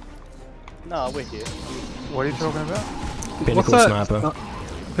Michael gone. No, we're here. What are you talking about? Pinnacle What's that? sniper.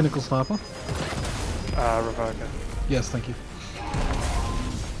 Pinnacle sniper. Revoker. Yes, thank you.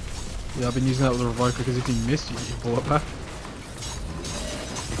 Yeah, I've been using that with a revoker because if you miss, you get your bullet back.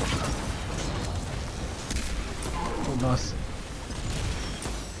 Oh, nice.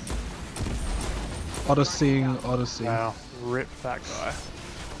 Odyssey. Wow, rip that guy.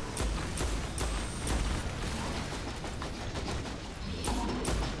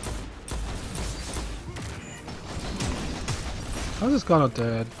 How's this guy not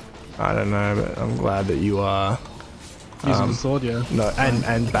dead? I don't know, but I'm glad that you are. Using the sword, yeah. No,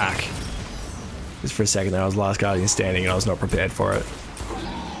 and back. Just for a second there, I was last guardian standing and I was not prepared for it.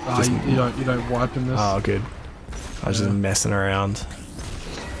 You don't wipe in this. Oh, good. I was just messing around.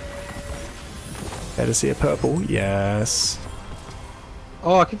 Better see a purple? Yes.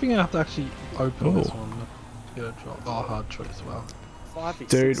 Oh, I keep thinking I have to actually open this Ooh. one. Get a drop. Oh, hard trick as well.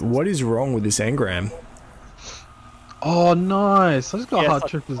 Dude, what is wrong with this engram? Oh, nice. I just got hard like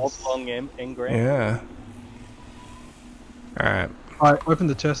trick. long engram. Yeah. Alright. Alright, open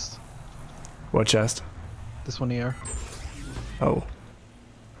the chest. What chest? This one here. Oh.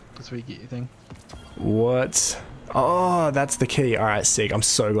 That's where you get your thing. What? Oh, that's the key. Alright, sick. I'm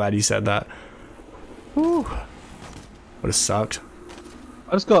so glad you said that. Whew. Would have sucked.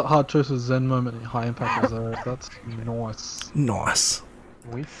 I just got hard choice with Zen moment and high impact reserve. That's nice. Nice.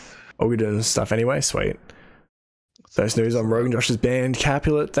 With Are we doing stuff anyway? Sweet. First news on Roguenjosh's band,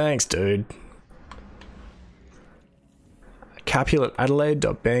 Capulet. Thanks, dude.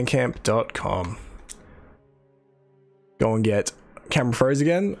 CapuletAdelaide.bandcamp.com. Go and get camera froze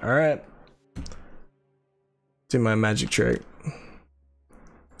again. Alright. Do my magic trick.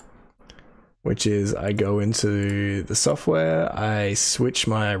 Which is I go into the software, I switch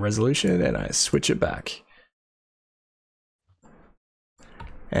my resolution, and I switch it back.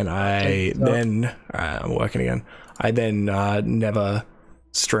 And I then, alright, I'm working again. I then never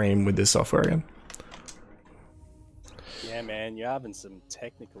stream with this software again. Yeah, man, you're having some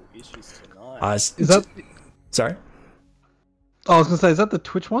technical issues tonight. Is that? Sorry? Oh, I was gonna say, is that the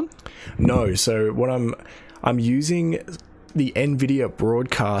Twitch one? No, so what I'm using the NVIDIA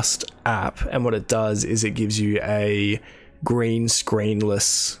broadcast app, and what it does is it gives you a green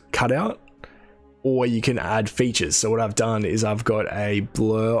screenless cutout, or you can add features. So what I've done is I've got a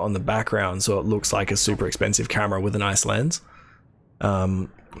blur on the background so it looks like a super expensive camera with a nice lens, but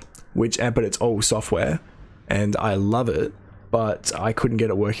it's all software and I love it, but I couldn't get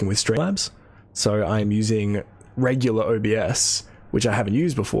it working with Streamlabs, so I'm using regular OBS, which I haven't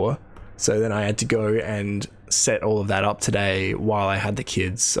used before. So then I had to go and set all of that up today while I had the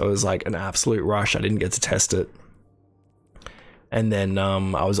kids. So it was like an absolute rush. I didn't get to test it. And then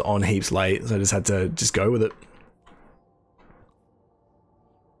I was on heaps late, so I just had to just go with it.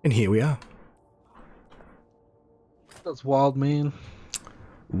 And here we are. That's wild, man.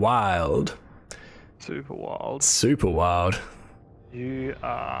 Wild. super wild. Super wild. You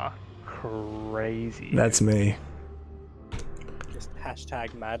are crazy. That's me. Just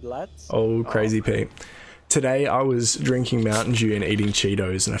hashtag mad lads. Oh, crazy Pete. Today I was drinking Mountain Dew and eating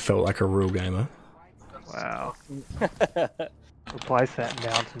Cheetos and I felt like a real gamer. Wow. Replace that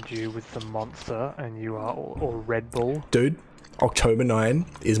Mountain Dew with some Monster and you are or Red Bull. Dude, October 9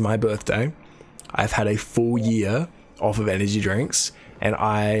 is my birthday. I've had a full year off of energy drinks and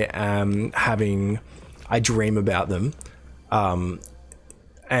I dream about them.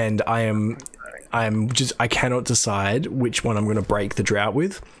 And I cannot decide which one I'm going to break the drought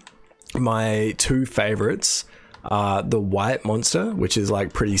with. My two favorites are the white Monster, which is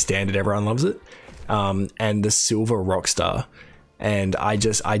like pretty standard, everyone loves it, and the silver Rockstar. And I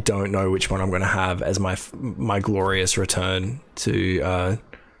don't know which one I'm going to have as my glorious return to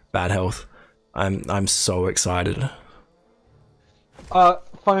bad health. I'm so excited.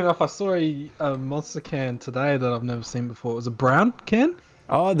 Funny enough, I saw a Monster can today that I've never seen before. It was a brown can.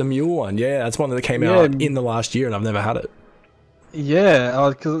 Oh, the mule one. Yeah, that's one that came out in the last year and I've never had it. Yeah,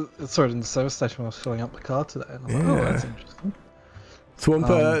 because I saw it in the service station when I was filling up the car today. And I'm like, oh, that's interesting.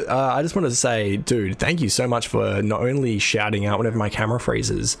 Thwomper, I just wanted to say, dude, thank you so much for not only shouting out whenever my camera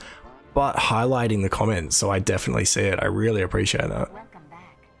freezes, but highlighting the comments so I definitely see it. I really appreciate that. Welcome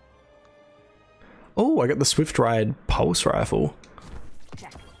back. Oh, I got the Swift Ride Pulse Rifle.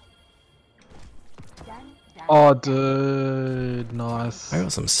 Check. Done. Oh, dude, nice. I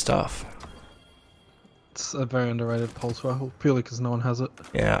got some stuff. It's a very underrated pulse rifle, purely because no one has it.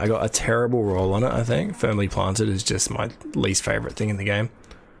 Yeah, I got a terrible roll on it, I think. Firmly Planted is just my least favorite thing in the game.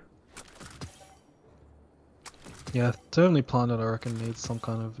 Yeah, Firmly Planted I reckon needs some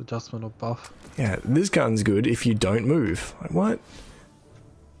kind of adjustment or buff. Yeah, this gun's good if you don't move. Like, what?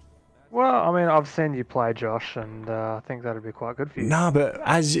 Well, I mean, I've seen you play, Josh, and I think that'd be quite good for you. Nah, but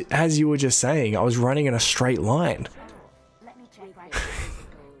as you were just saying, I was running in a straight line. Let me check right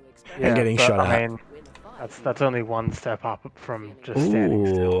and getting but, shot I at. mean, that's only one step up from just standing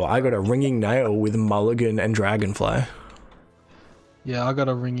still. Ooh, I got a ringing nail with Mulligan and Dragonfly. Yeah, I got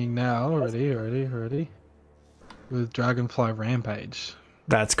a ringing now already. With Dragonfly Rampage.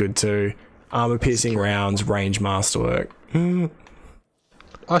 That's good too. Armor piercing rounds, range masterwork.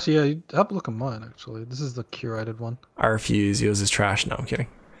 Actually, yeah, you have a look at mine. Actually, this is the curated one. I refuse. Yours is trash. No, I'm kidding.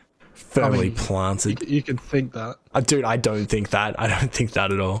 Firmly planted. You can think that. Dude, I don't think that. I don't think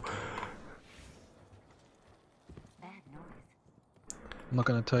that at all. I'm not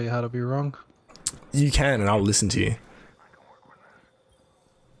going to tell you how to be wrong. You can, and I'll listen to you.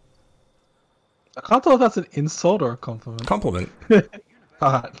 I can't tell if that's an insult or a compliment. Compliment.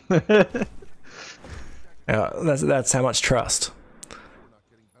 Alright. Yeah, that's how much trust.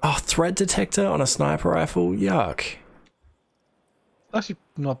 Oh, threat detector on a sniper rifle? Yuck. Actually,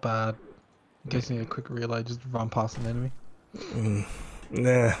 not bad. In case you need a quick reload, just run past an enemy.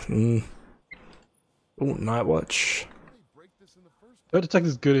 Nah. Oh, night watch. Threat detector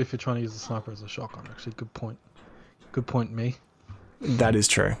is good if you're trying to use the sniper as a shotgun. Actually, good point. Good point, me. That is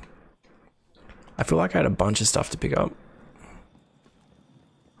true. I feel like I had a bunch of stuff to pick up.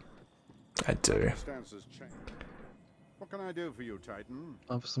 I do. What can I do for you, Titan?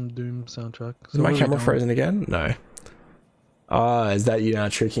 I have some Doom soundtrack. Is my camera frozen again? No. Ah, is that you now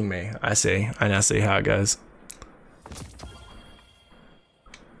tricking me? I see. I now see how it goes.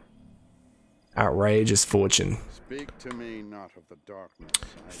 Outrageous fortune. Speak to me not of the darkness.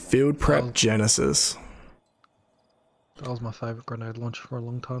 Field prep Genesis. That was my favorite grenade launcher for a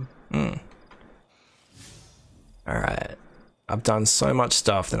long time. Alright. I've done so much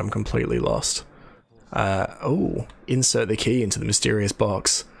stuff that I'm completely lost. Oh, insert the key into the mysterious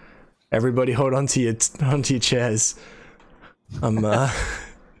box. Everybody hold on to your chairs. I'm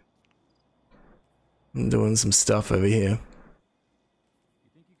doing some stuff over here.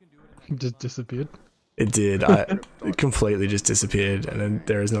 Just disappeared. It did. It completely just disappeared, and then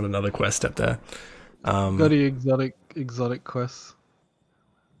there is not another quest up there. Got the exotic quests.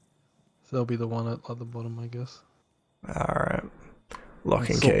 So that'll be the one at the bottom, I guess. Alright. Lock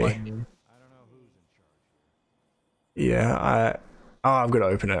and key. Yeah, I've got to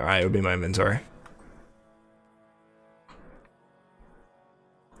open it. Alright, it'll be my inventory.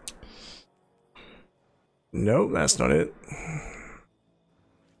 Nope, that's not it.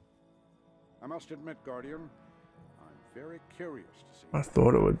 I must admit, Guardian, I'm very curious to see. I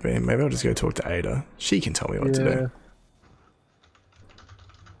thought it would be. Maybe I'll just go talk to Ada. She can tell me what to do.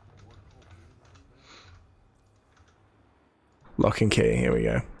 Lock and key, here we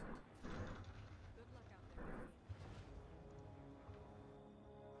go.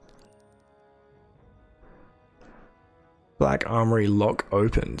 Black Armory lock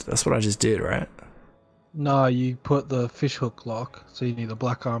opened. That's what I just did, right? No, you put the fishhook lock, so you need the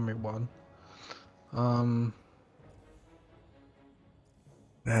Black Armory one. Alright.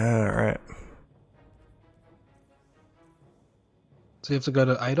 So you have to go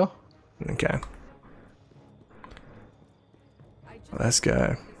to Ada? Okay. Let's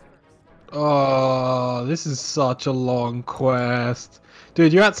go. Oh, this is such a long quest.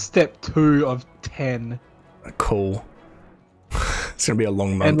 Dude, you're at step 2 of 10. Cool. It's gonna be a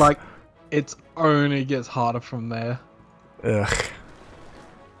long month. And like, it's only gets harder from there. Ugh.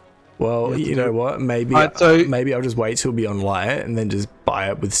 Well, you know what? Maybe maybe I'll just wait till be on light and then just buy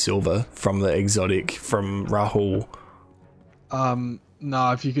it with silver from the exotic from Rahul.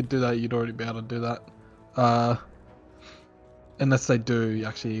 No, if you could do that, you'd already be able to do that. Unless they do,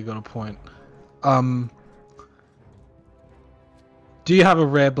 actually, you got a point. Do you have a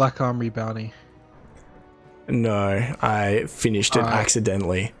rare Black Armory bounty? No, I finished it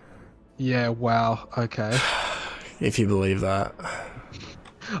accidentally. Yeah, wow, okay. If you believe that.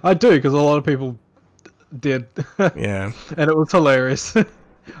 I do, because a lot of people did. Yeah. And it was hilarious. I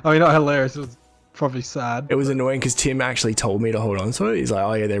mean, not hilarious, it was probably sad. It was annoying because Tim actually told me to hold on to it. He's like,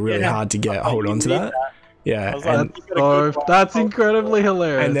 oh yeah, they're really hard to get. Hold on to that. Yeah, that's incredibly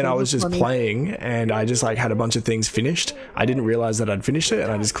hilarious. And then I was just playing, and I just like had a bunch of things finished. I didn't realize that I'd finished it,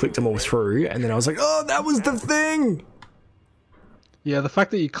 and I just clicked them all through. And then I was like, "Oh, that was the thing." Yeah, the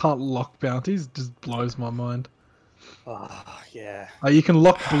fact that you can't lock bounties just blows my mind. Oh, yeah. You can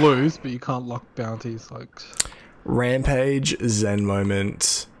lock blues, but you can't lock bounties. Like Rampage, Zen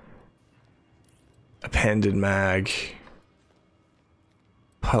moment, appended mag,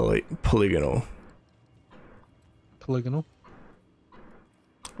 polygonal. Polygonal?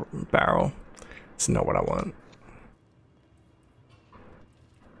 Barrel. It's not what I want.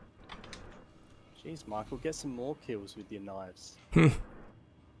 Jeez, Michael, get some more kills with your knives.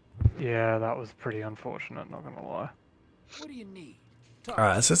 Yeah, that was pretty unfortunate, not gonna lie. What do you need?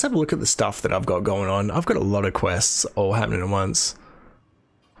 Alright, so let's have a look at the stuff that I've got going on. I've got a lot of quests all happening at once.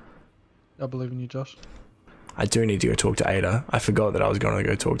 I believe in you, Josh. I do need to go talk to Ada. I forgot that I was going to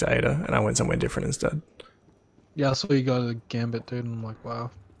go talk to Ada, and I went somewhere different instead. Yeah, I saw you go to the Gambit, dude, and I'm like,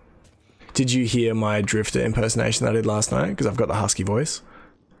 wow. Did you hear my Drifter impersonation that I did last night? Because I've got the husky voice.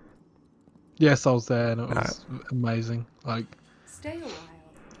 Yes, I was there and it was amazing. Like, Stay a while.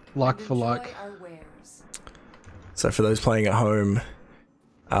 like and for like. enjoy our wares. So for those playing at home,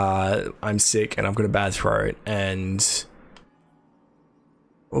 I'm sick and I've got a bad throat and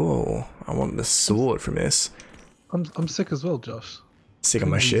oh, I want the sword from this. I'm sick as well, Josh. Sick of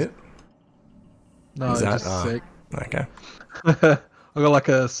my shit? No, Is that just sick. Okay. I got like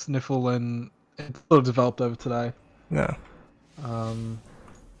a sniffle and it sort of developed over today. No.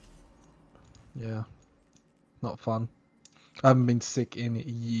 Yeah, not fun. I haven't been sick in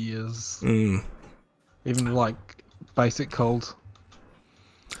years. Even like basic colds.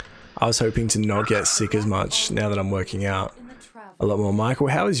 I was hoping to not get sick as much now that I'm working out a lot more. Michael,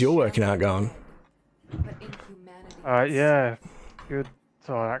 how is your working out going? Yeah, good.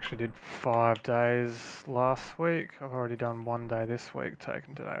 So I actually did 5 days last week. I've already done 1 day this week,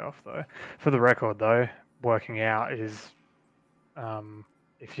 taken today off though. For the record though, working out is,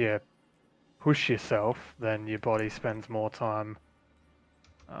 if you push yourself, then your body spends more time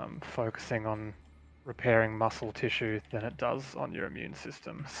focusing on repairing muscle tissue than it does on your immune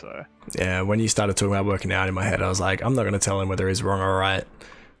system. So Yeah, when you started talking about working out in my head, I was like, I'm not going to tell him whether he's wrong or right.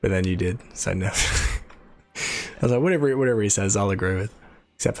 But then you did, so no. I was like, whatever he says, I'll agree with,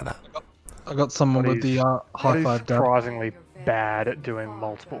 except for that. I got someone with the high five dab. Surprisingly bad at doing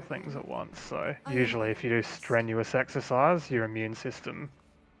multiple things at once. So usually if you do strenuous exercise, your immune system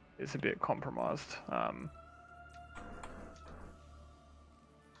is a bit compromised.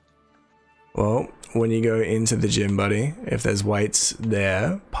 Well, when you go into the gym, buddy, if there's weights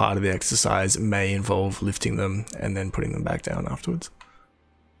there, part of the exercise may involve lifting them and then putting them back down afterwards.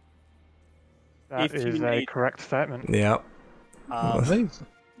 That is a correct statement. Yeah.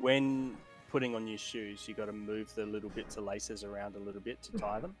 When putting on your shoes, you got to move the little bits of laces around a little bit to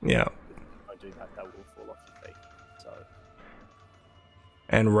tie them. Yeah. If I do that, that will fall off your feet. So.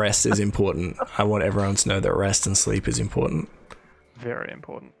 And rest is important. I want everyone to know that rest and sleep is important. Very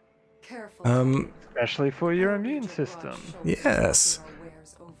important. Especially for your immune system. Yes.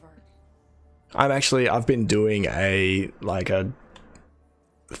 I've been doing a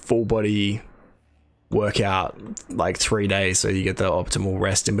full body workout like 3 days, so you get the optimal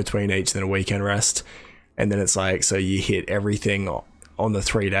rest in between each, then a weekend rest, and then it's like, so you hit everything on the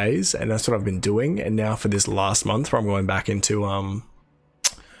 3 days, and that's what I've been doing. And now for this last month where I'm going back into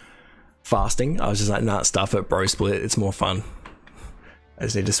fasting, I was just like, nah, stuff it, bro, split, it's more fun. I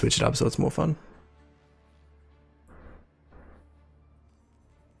just need to switch it up so it's more fun.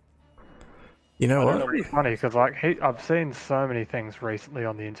 You know what? It's pretty funny because I've seen so many things recently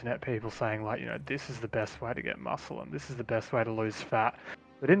on the internet, people saying like, this is the best way to get muscle and this is the best way to lose fat.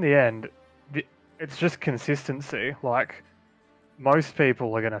 But in the end, it's just consistency. Like, most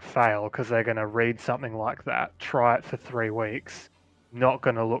people are going to fail because they're going to read something like that, try it for 3 weeks, not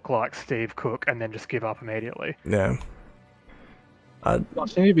going to look like Steve Cook, and then just give up immediately. Yeah. You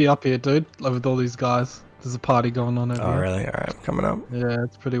need to be up here, dude. Like with all these guys. There's a party going on over here. Oh, really? Alright, I'm coming up. Yeah,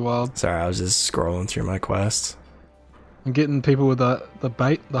 it's pretty wild. Sorry, I was just scrolling through my quests. I'm getting people with the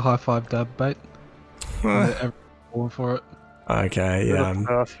bait, the high five dab bait. Everyone's going for it. Okay, You're yeah. the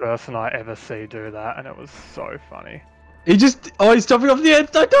first person I ever see do that, and it was so funny. He's jumping off the edge.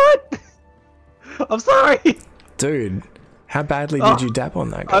 Don't do it! I'm sorry! Dude, how badly did you dab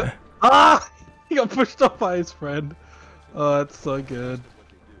on that guy? He got pushed off by his friend. Oh, that's so good.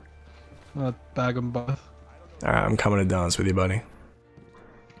 I'll bag them both. Alright, I'm coming to dance with you, buddy.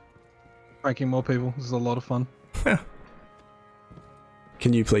 Pranking more people. This is a lot of fun.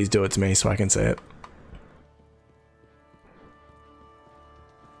 Can you please do it to me so I can see it?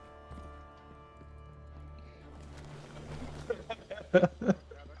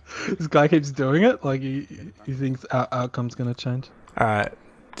 This guy keeps doing it. Like he thinks our outcome's gonna change. Alright,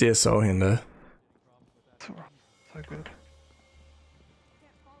 dear Soul Hinder. So good.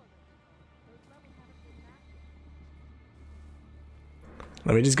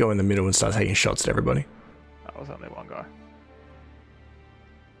 Let me just go in the middle and start taking shots at everybody. That was only one guy.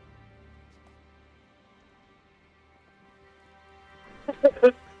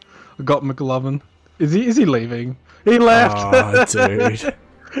 I got McLovin. Is he leaving? He left. Oh, dude.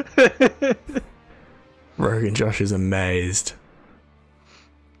 Roguenjosh is amazed.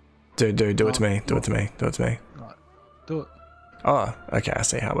 Dude, do it to me. Do it to me. Do it to me. Right. Do it. Oh, okay, I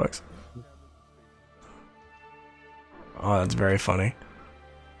see how it works. Oh, that's very funny.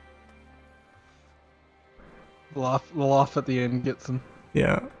 The laugh at the end gets them.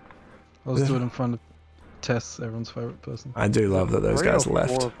 Yeah. I was doing it in front of Tess, everyone's favourite person. I do love that those guys left.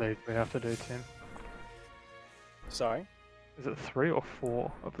 4 of these we have to do, Tim? Sorry? Is it 3 or 4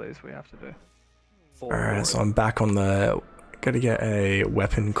 of these we have to do? 4. Alright, so I'm back on the Gotta get a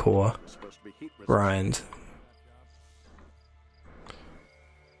weapon core Supposed to be heat resistant. grind.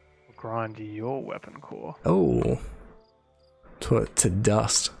 Grind your weapon core. Oh, to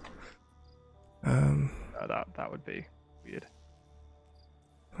dust. No, that would be weird.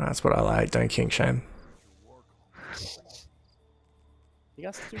 That's what I like. Don't kink shame. You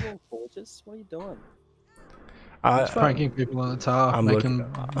guys still doing forges? What are you doing? Just pranking people on the tower. I'm They looking-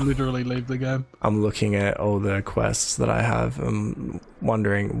 can literally leave the game. I'm looking at all the quests that I have. I'm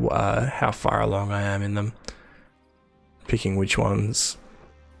wondering how far along I am in them. Picking which ones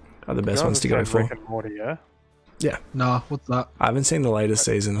are the best ones to go for. Rick and Morty, yeah? Yeah. Nah, what's that? I haven't seen the latest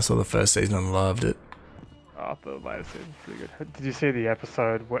season. I saw the first season and loved it. Oh, the latest season's pretty good. Did you see the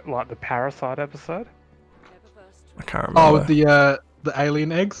episode, like the Parasite episode? I can't remember. Oh, with the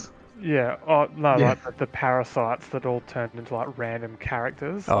alien eggs? Yeah. Oh no, Yeah. like the parasites that all turned into like random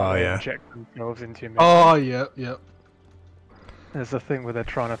characters. Oh, like, they yeah. inject themselves into your. Oh, yeah, yeah. There's a thing where they're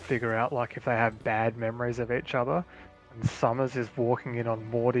trying to figure out like if they have bad memories of each other. And Summers is walking in on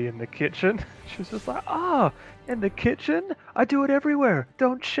Morty in the kitchen. She's just like, in the kitchen? I do it everywhere.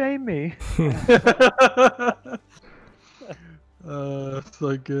 Don't shame me.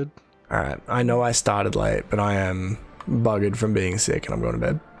 So good. Alright, I know I started late, but I am buggered from being sick and I'm going to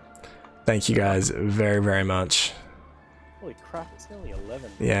bed. Thank you guys very, very much. Holy crap, it's nearly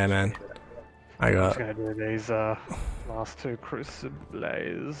 11. Yeah, man. I I'm got... just gonna do these last two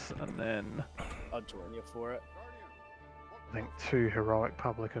Crucibles and then I'll join you for it. I think 2 heroic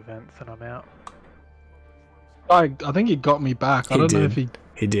public events and I'm out. I think he got me back. I He don't know did. if he...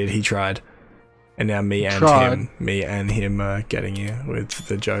 He did, he tried. And now me and him are getting you with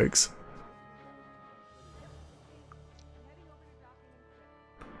the jokes.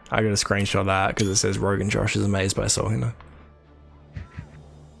 I gotta screenshot that because it says Roguenjosh is amazed by Soul Hinder.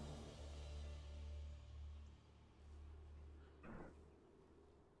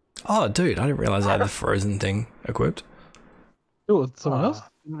 Oh, dude, I didn't realize I had the frozen thing equipped. Oh, it's someone else?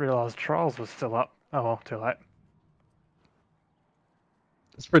 Didn't realise Trials was still up. Oh well, too late.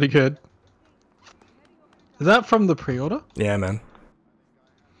 It's pretty good. Is that from the pre-order? Yeah, man.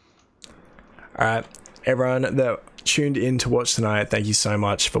 Alright, everyone that tuned in to watch tonight, thank you so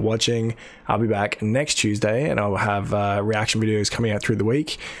much for watching. I'll be back next Tuesday and I'll have reaction videos coming out through the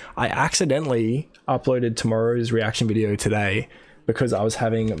week. I accidentally uploaded tomorrow's reaction video today because I was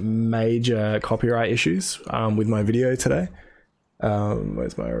having major copyright issues with my video today.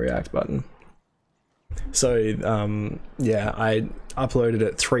 Where's my react button? So yeah, I uploaded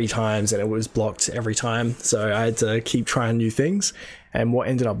it 3 times and it was blocked every time, so I had to keep trying new things. And what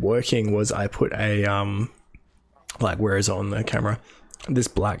ended up working was I put a like, where is it on the camera, this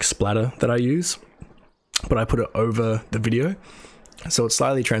black splatter that I use, but I put it over the video so it's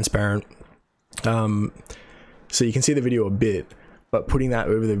slightly transparent, so you can see the video a bit, but putting that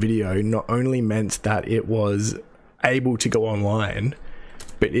over the video not only meant that it was able to go online,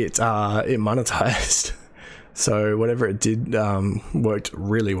 but it monetized. So whatever it did worked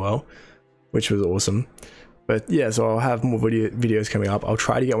really well, which was awesome. But yeah, so I'll have more videos coming up. I'll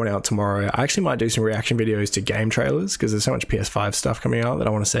try to get one out tomorrow. I actually might do some reaction videos to game trailers because there's so much PS5 stuff coming out that I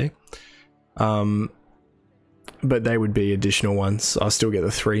want to see. But they would be additional ones. I'll still get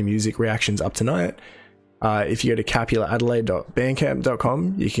the 3 music reactions up tonight. If you go to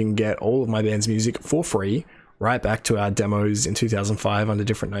capuletadelaide.bandcamp.com, you can get all of my band's music for free, right back to our demos in 2005 under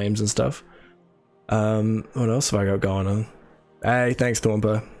different names and stuff. What else have I got going on? Hey, thanks,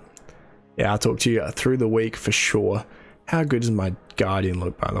 Thornper. Yeah, I'll talk to you through the week for sure. How good does my Guardian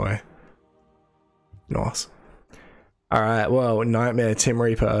look, by the way? Nice. Alright, well, Nightmare, Tim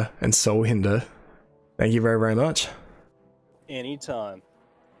Reaper, and Soul Hinder, thank you very, very much. Anytime.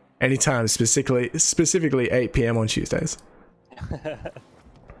 Anytime, specifically 8 PM on Tuesdays.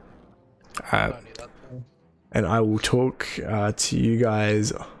 And I will talk to you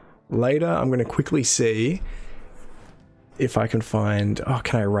guys later. I'm going to quickly see if I can find... Oh,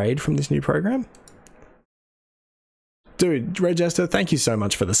 can I raid from this new program? Dude, Red Jester, thank you so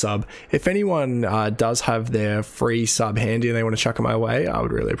much for the sub. If anyone does have their free sub handy and they want to chuck it my way, I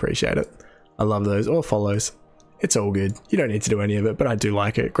would really appreciate it. I love those. Or follows. It's all good. You don't need to do any of it, but I do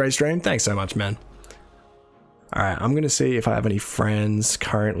like it. Great stream. Thanks so much, man. Alright, I'm going to see if I have any friends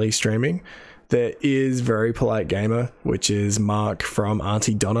currently streaming. There is Very Polite Gamer, which is Mark from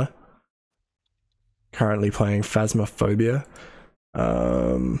Auntie Donna. Currently playing Phasmophobia.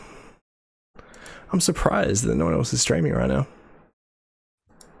 I'm surprised that no one else is streaming right now.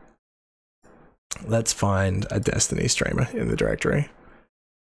 Let's find a Destiny streamer in the directory.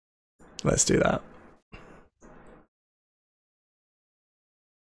 Let's do that.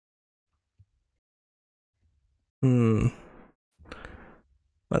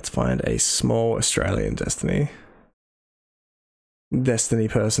 Let's find a small Australian Destiny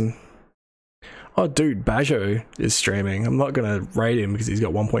person. Oh, dude, Bajo is streaming. I'm not gonna rate him because he's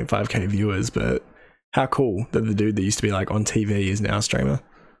got 1.5k viewers, but how cool that the dude that used to be like on TV is now a streamer.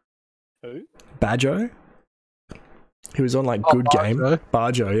 Who? Bajo? He was on like Good Game.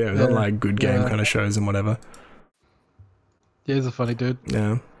 Bajo, yeah, he was on like Good Game kind of shows and whatever. Yeah, he's a funny dude.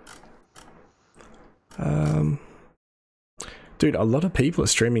 Yeah. Dude, a lot of people are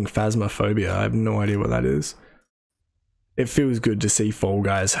streaming Phasmophobia. I have no idea what that is. It feels good to see Fall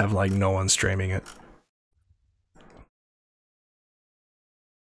Guys have like no one streaming it.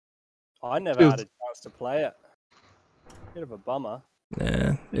 I never had a chance to play it. Bit of a bummer.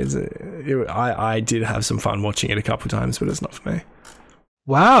 Yeah, I did have some fun watching it a couple times, but it's not for me.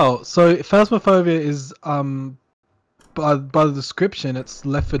 Wow, so Phasmophobia is by the description, it's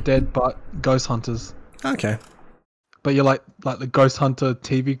Left 4 Dead but Ghost Hunters. Okay. But you're like the Ghost Hunter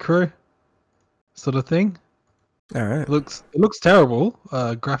TV crew, sort of thing. All right. It looks terrible,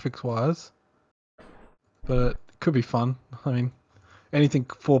 graphics wise, but it could be fun. I mean, anything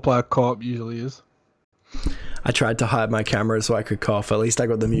 4-player co-op usually is. I tried to hide my camera so I could cough. At least I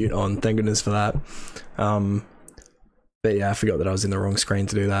got the mute on. Thank goodness for that. But yeah, I forgot that I was in the wrong screen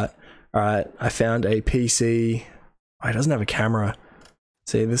to do that. All right, I found a PC. Oh, it doesn't have a camera.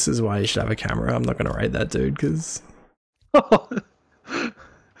 See, this is why you should have a camera. I'm not gonna rate that dude because.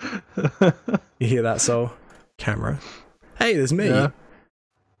 You hear that, Soul? Camera. Hey, there's me. Yeah.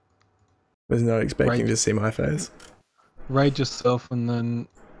 Was not expecting to see my face. Raid yourself and then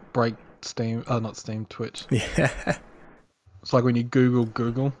break Steam. Oh, not Steam, Twitch. Yeah. It's like when you Google,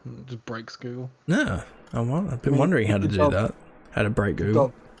 it just breaks Google. No, I've been wondering how to do that. How to break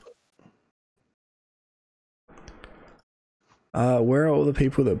Google. Where are all the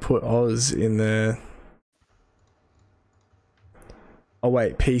people that put Oz in there? Oh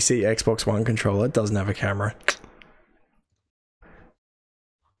wait, PC, Xbox One controller doesn't have a camera.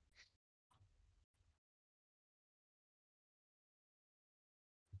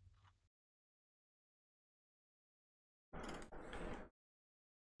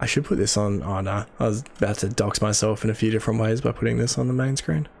 I should put this on. Oh no, I was about to dox myself in a few different ways by putting this on the main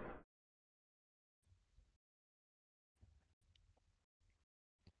screen.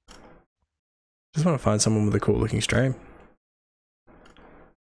 Just want to find someone with a cool looking stream.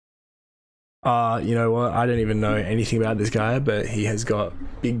 You know what? I don't even know anything about this guy, but he has got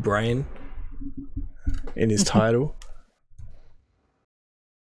big brain in his title.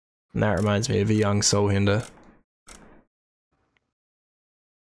 And that reminds me of a young Soul Hinder.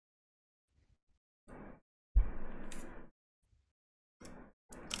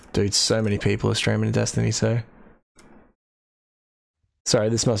 Dude, so many people are streaming Destiny, so... Sorry,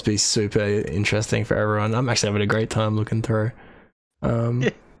 this must be super interesting for everyone. I'm actually having a great time looking through.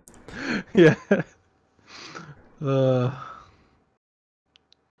 Yeah.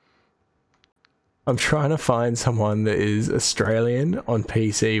 I'm trying to find someone that is Australian on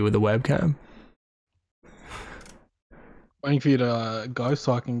PC with a webcam. Waiting for you to go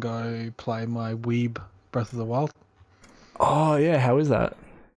so I can go play my Weeb Breath of the Wild. Oh yeah, how is that?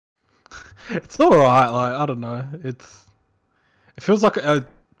 It's alright, like, I don't know. It feels like a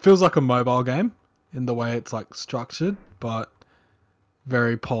mobile game in the way it's like structured, but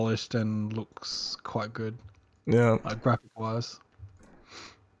very polished and looks quite good. Yeah. Like graphic wise.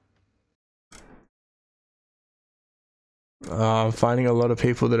 I'm finding a lot of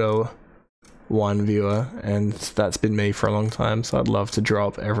people that are one viewer, and that's been me for a long time, so I'd love to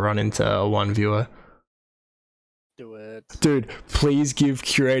drop everyone into a one viewer. Do it. Dude, please give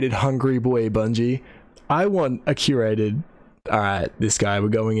curated Hungry Boy, Bungie. I want a curated... Alright, this guy, we're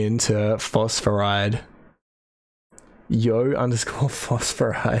going into Phosphoride.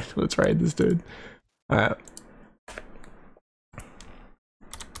 Yo_Phosphoride. Let's raid this dude. Alright.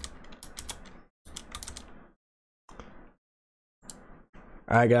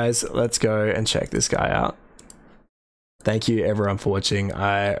 Alright guys, let's go and check this guy out. Thank you everyone for watching.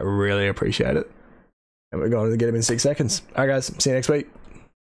 I really appreciate it. And we're going to get him in 6 seconds. Alright guys, see you next week.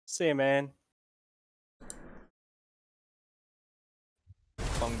 See you, man.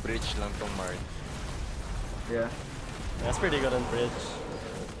 Pang bridge lang tong Mark. Yeah. That's pretty good on bridge.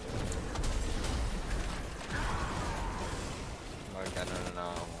 Mark, ano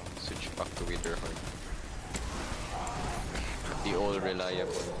na ako. Switch back to Witherhoard. The all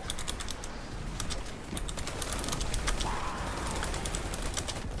reliable.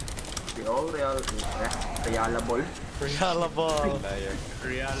 The all reliable. Reliable.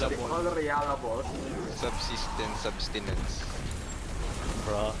 The all reliable. Subsistence.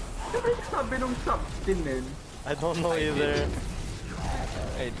 Bro. Ano yung sabi nung substance? I don't know either.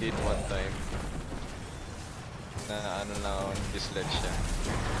 I did one time. Na ano lang ako, disled siya.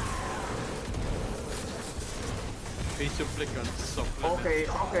 Okay, supplicant. Okay.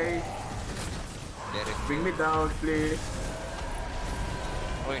 Get it. Bring me down, please.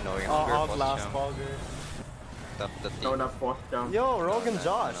 Oh, no, yung Outlast Fogger. Top the No, team. not post jump. Yo,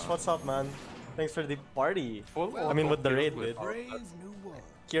 Roguenjosh, what's up, man? Thanks for the party. I mean, with the raid, dude.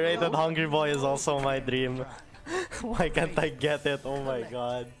 Curated Hungry Boy is also my dream. Why can't I get it? Oh my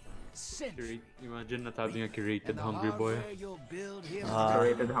god. Imagine not having a curated Hungry Boy.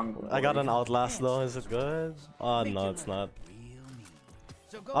 Curated Hungry Boy. I got an Outlast though, is it good? Oh no, it's not.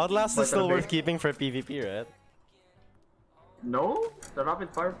 Outlast is still worth keeping for PvP, right? No, the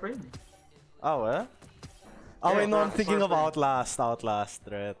rapid fire frame. Oh, eh? Oh wait, no, I'm thinking of Outlast,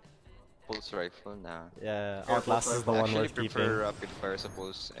 right? Pulse rifle na. Yeah, Outlast is the one Actually worth keeping. prefer rapid fire sa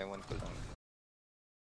pulse. Ewan ko lang.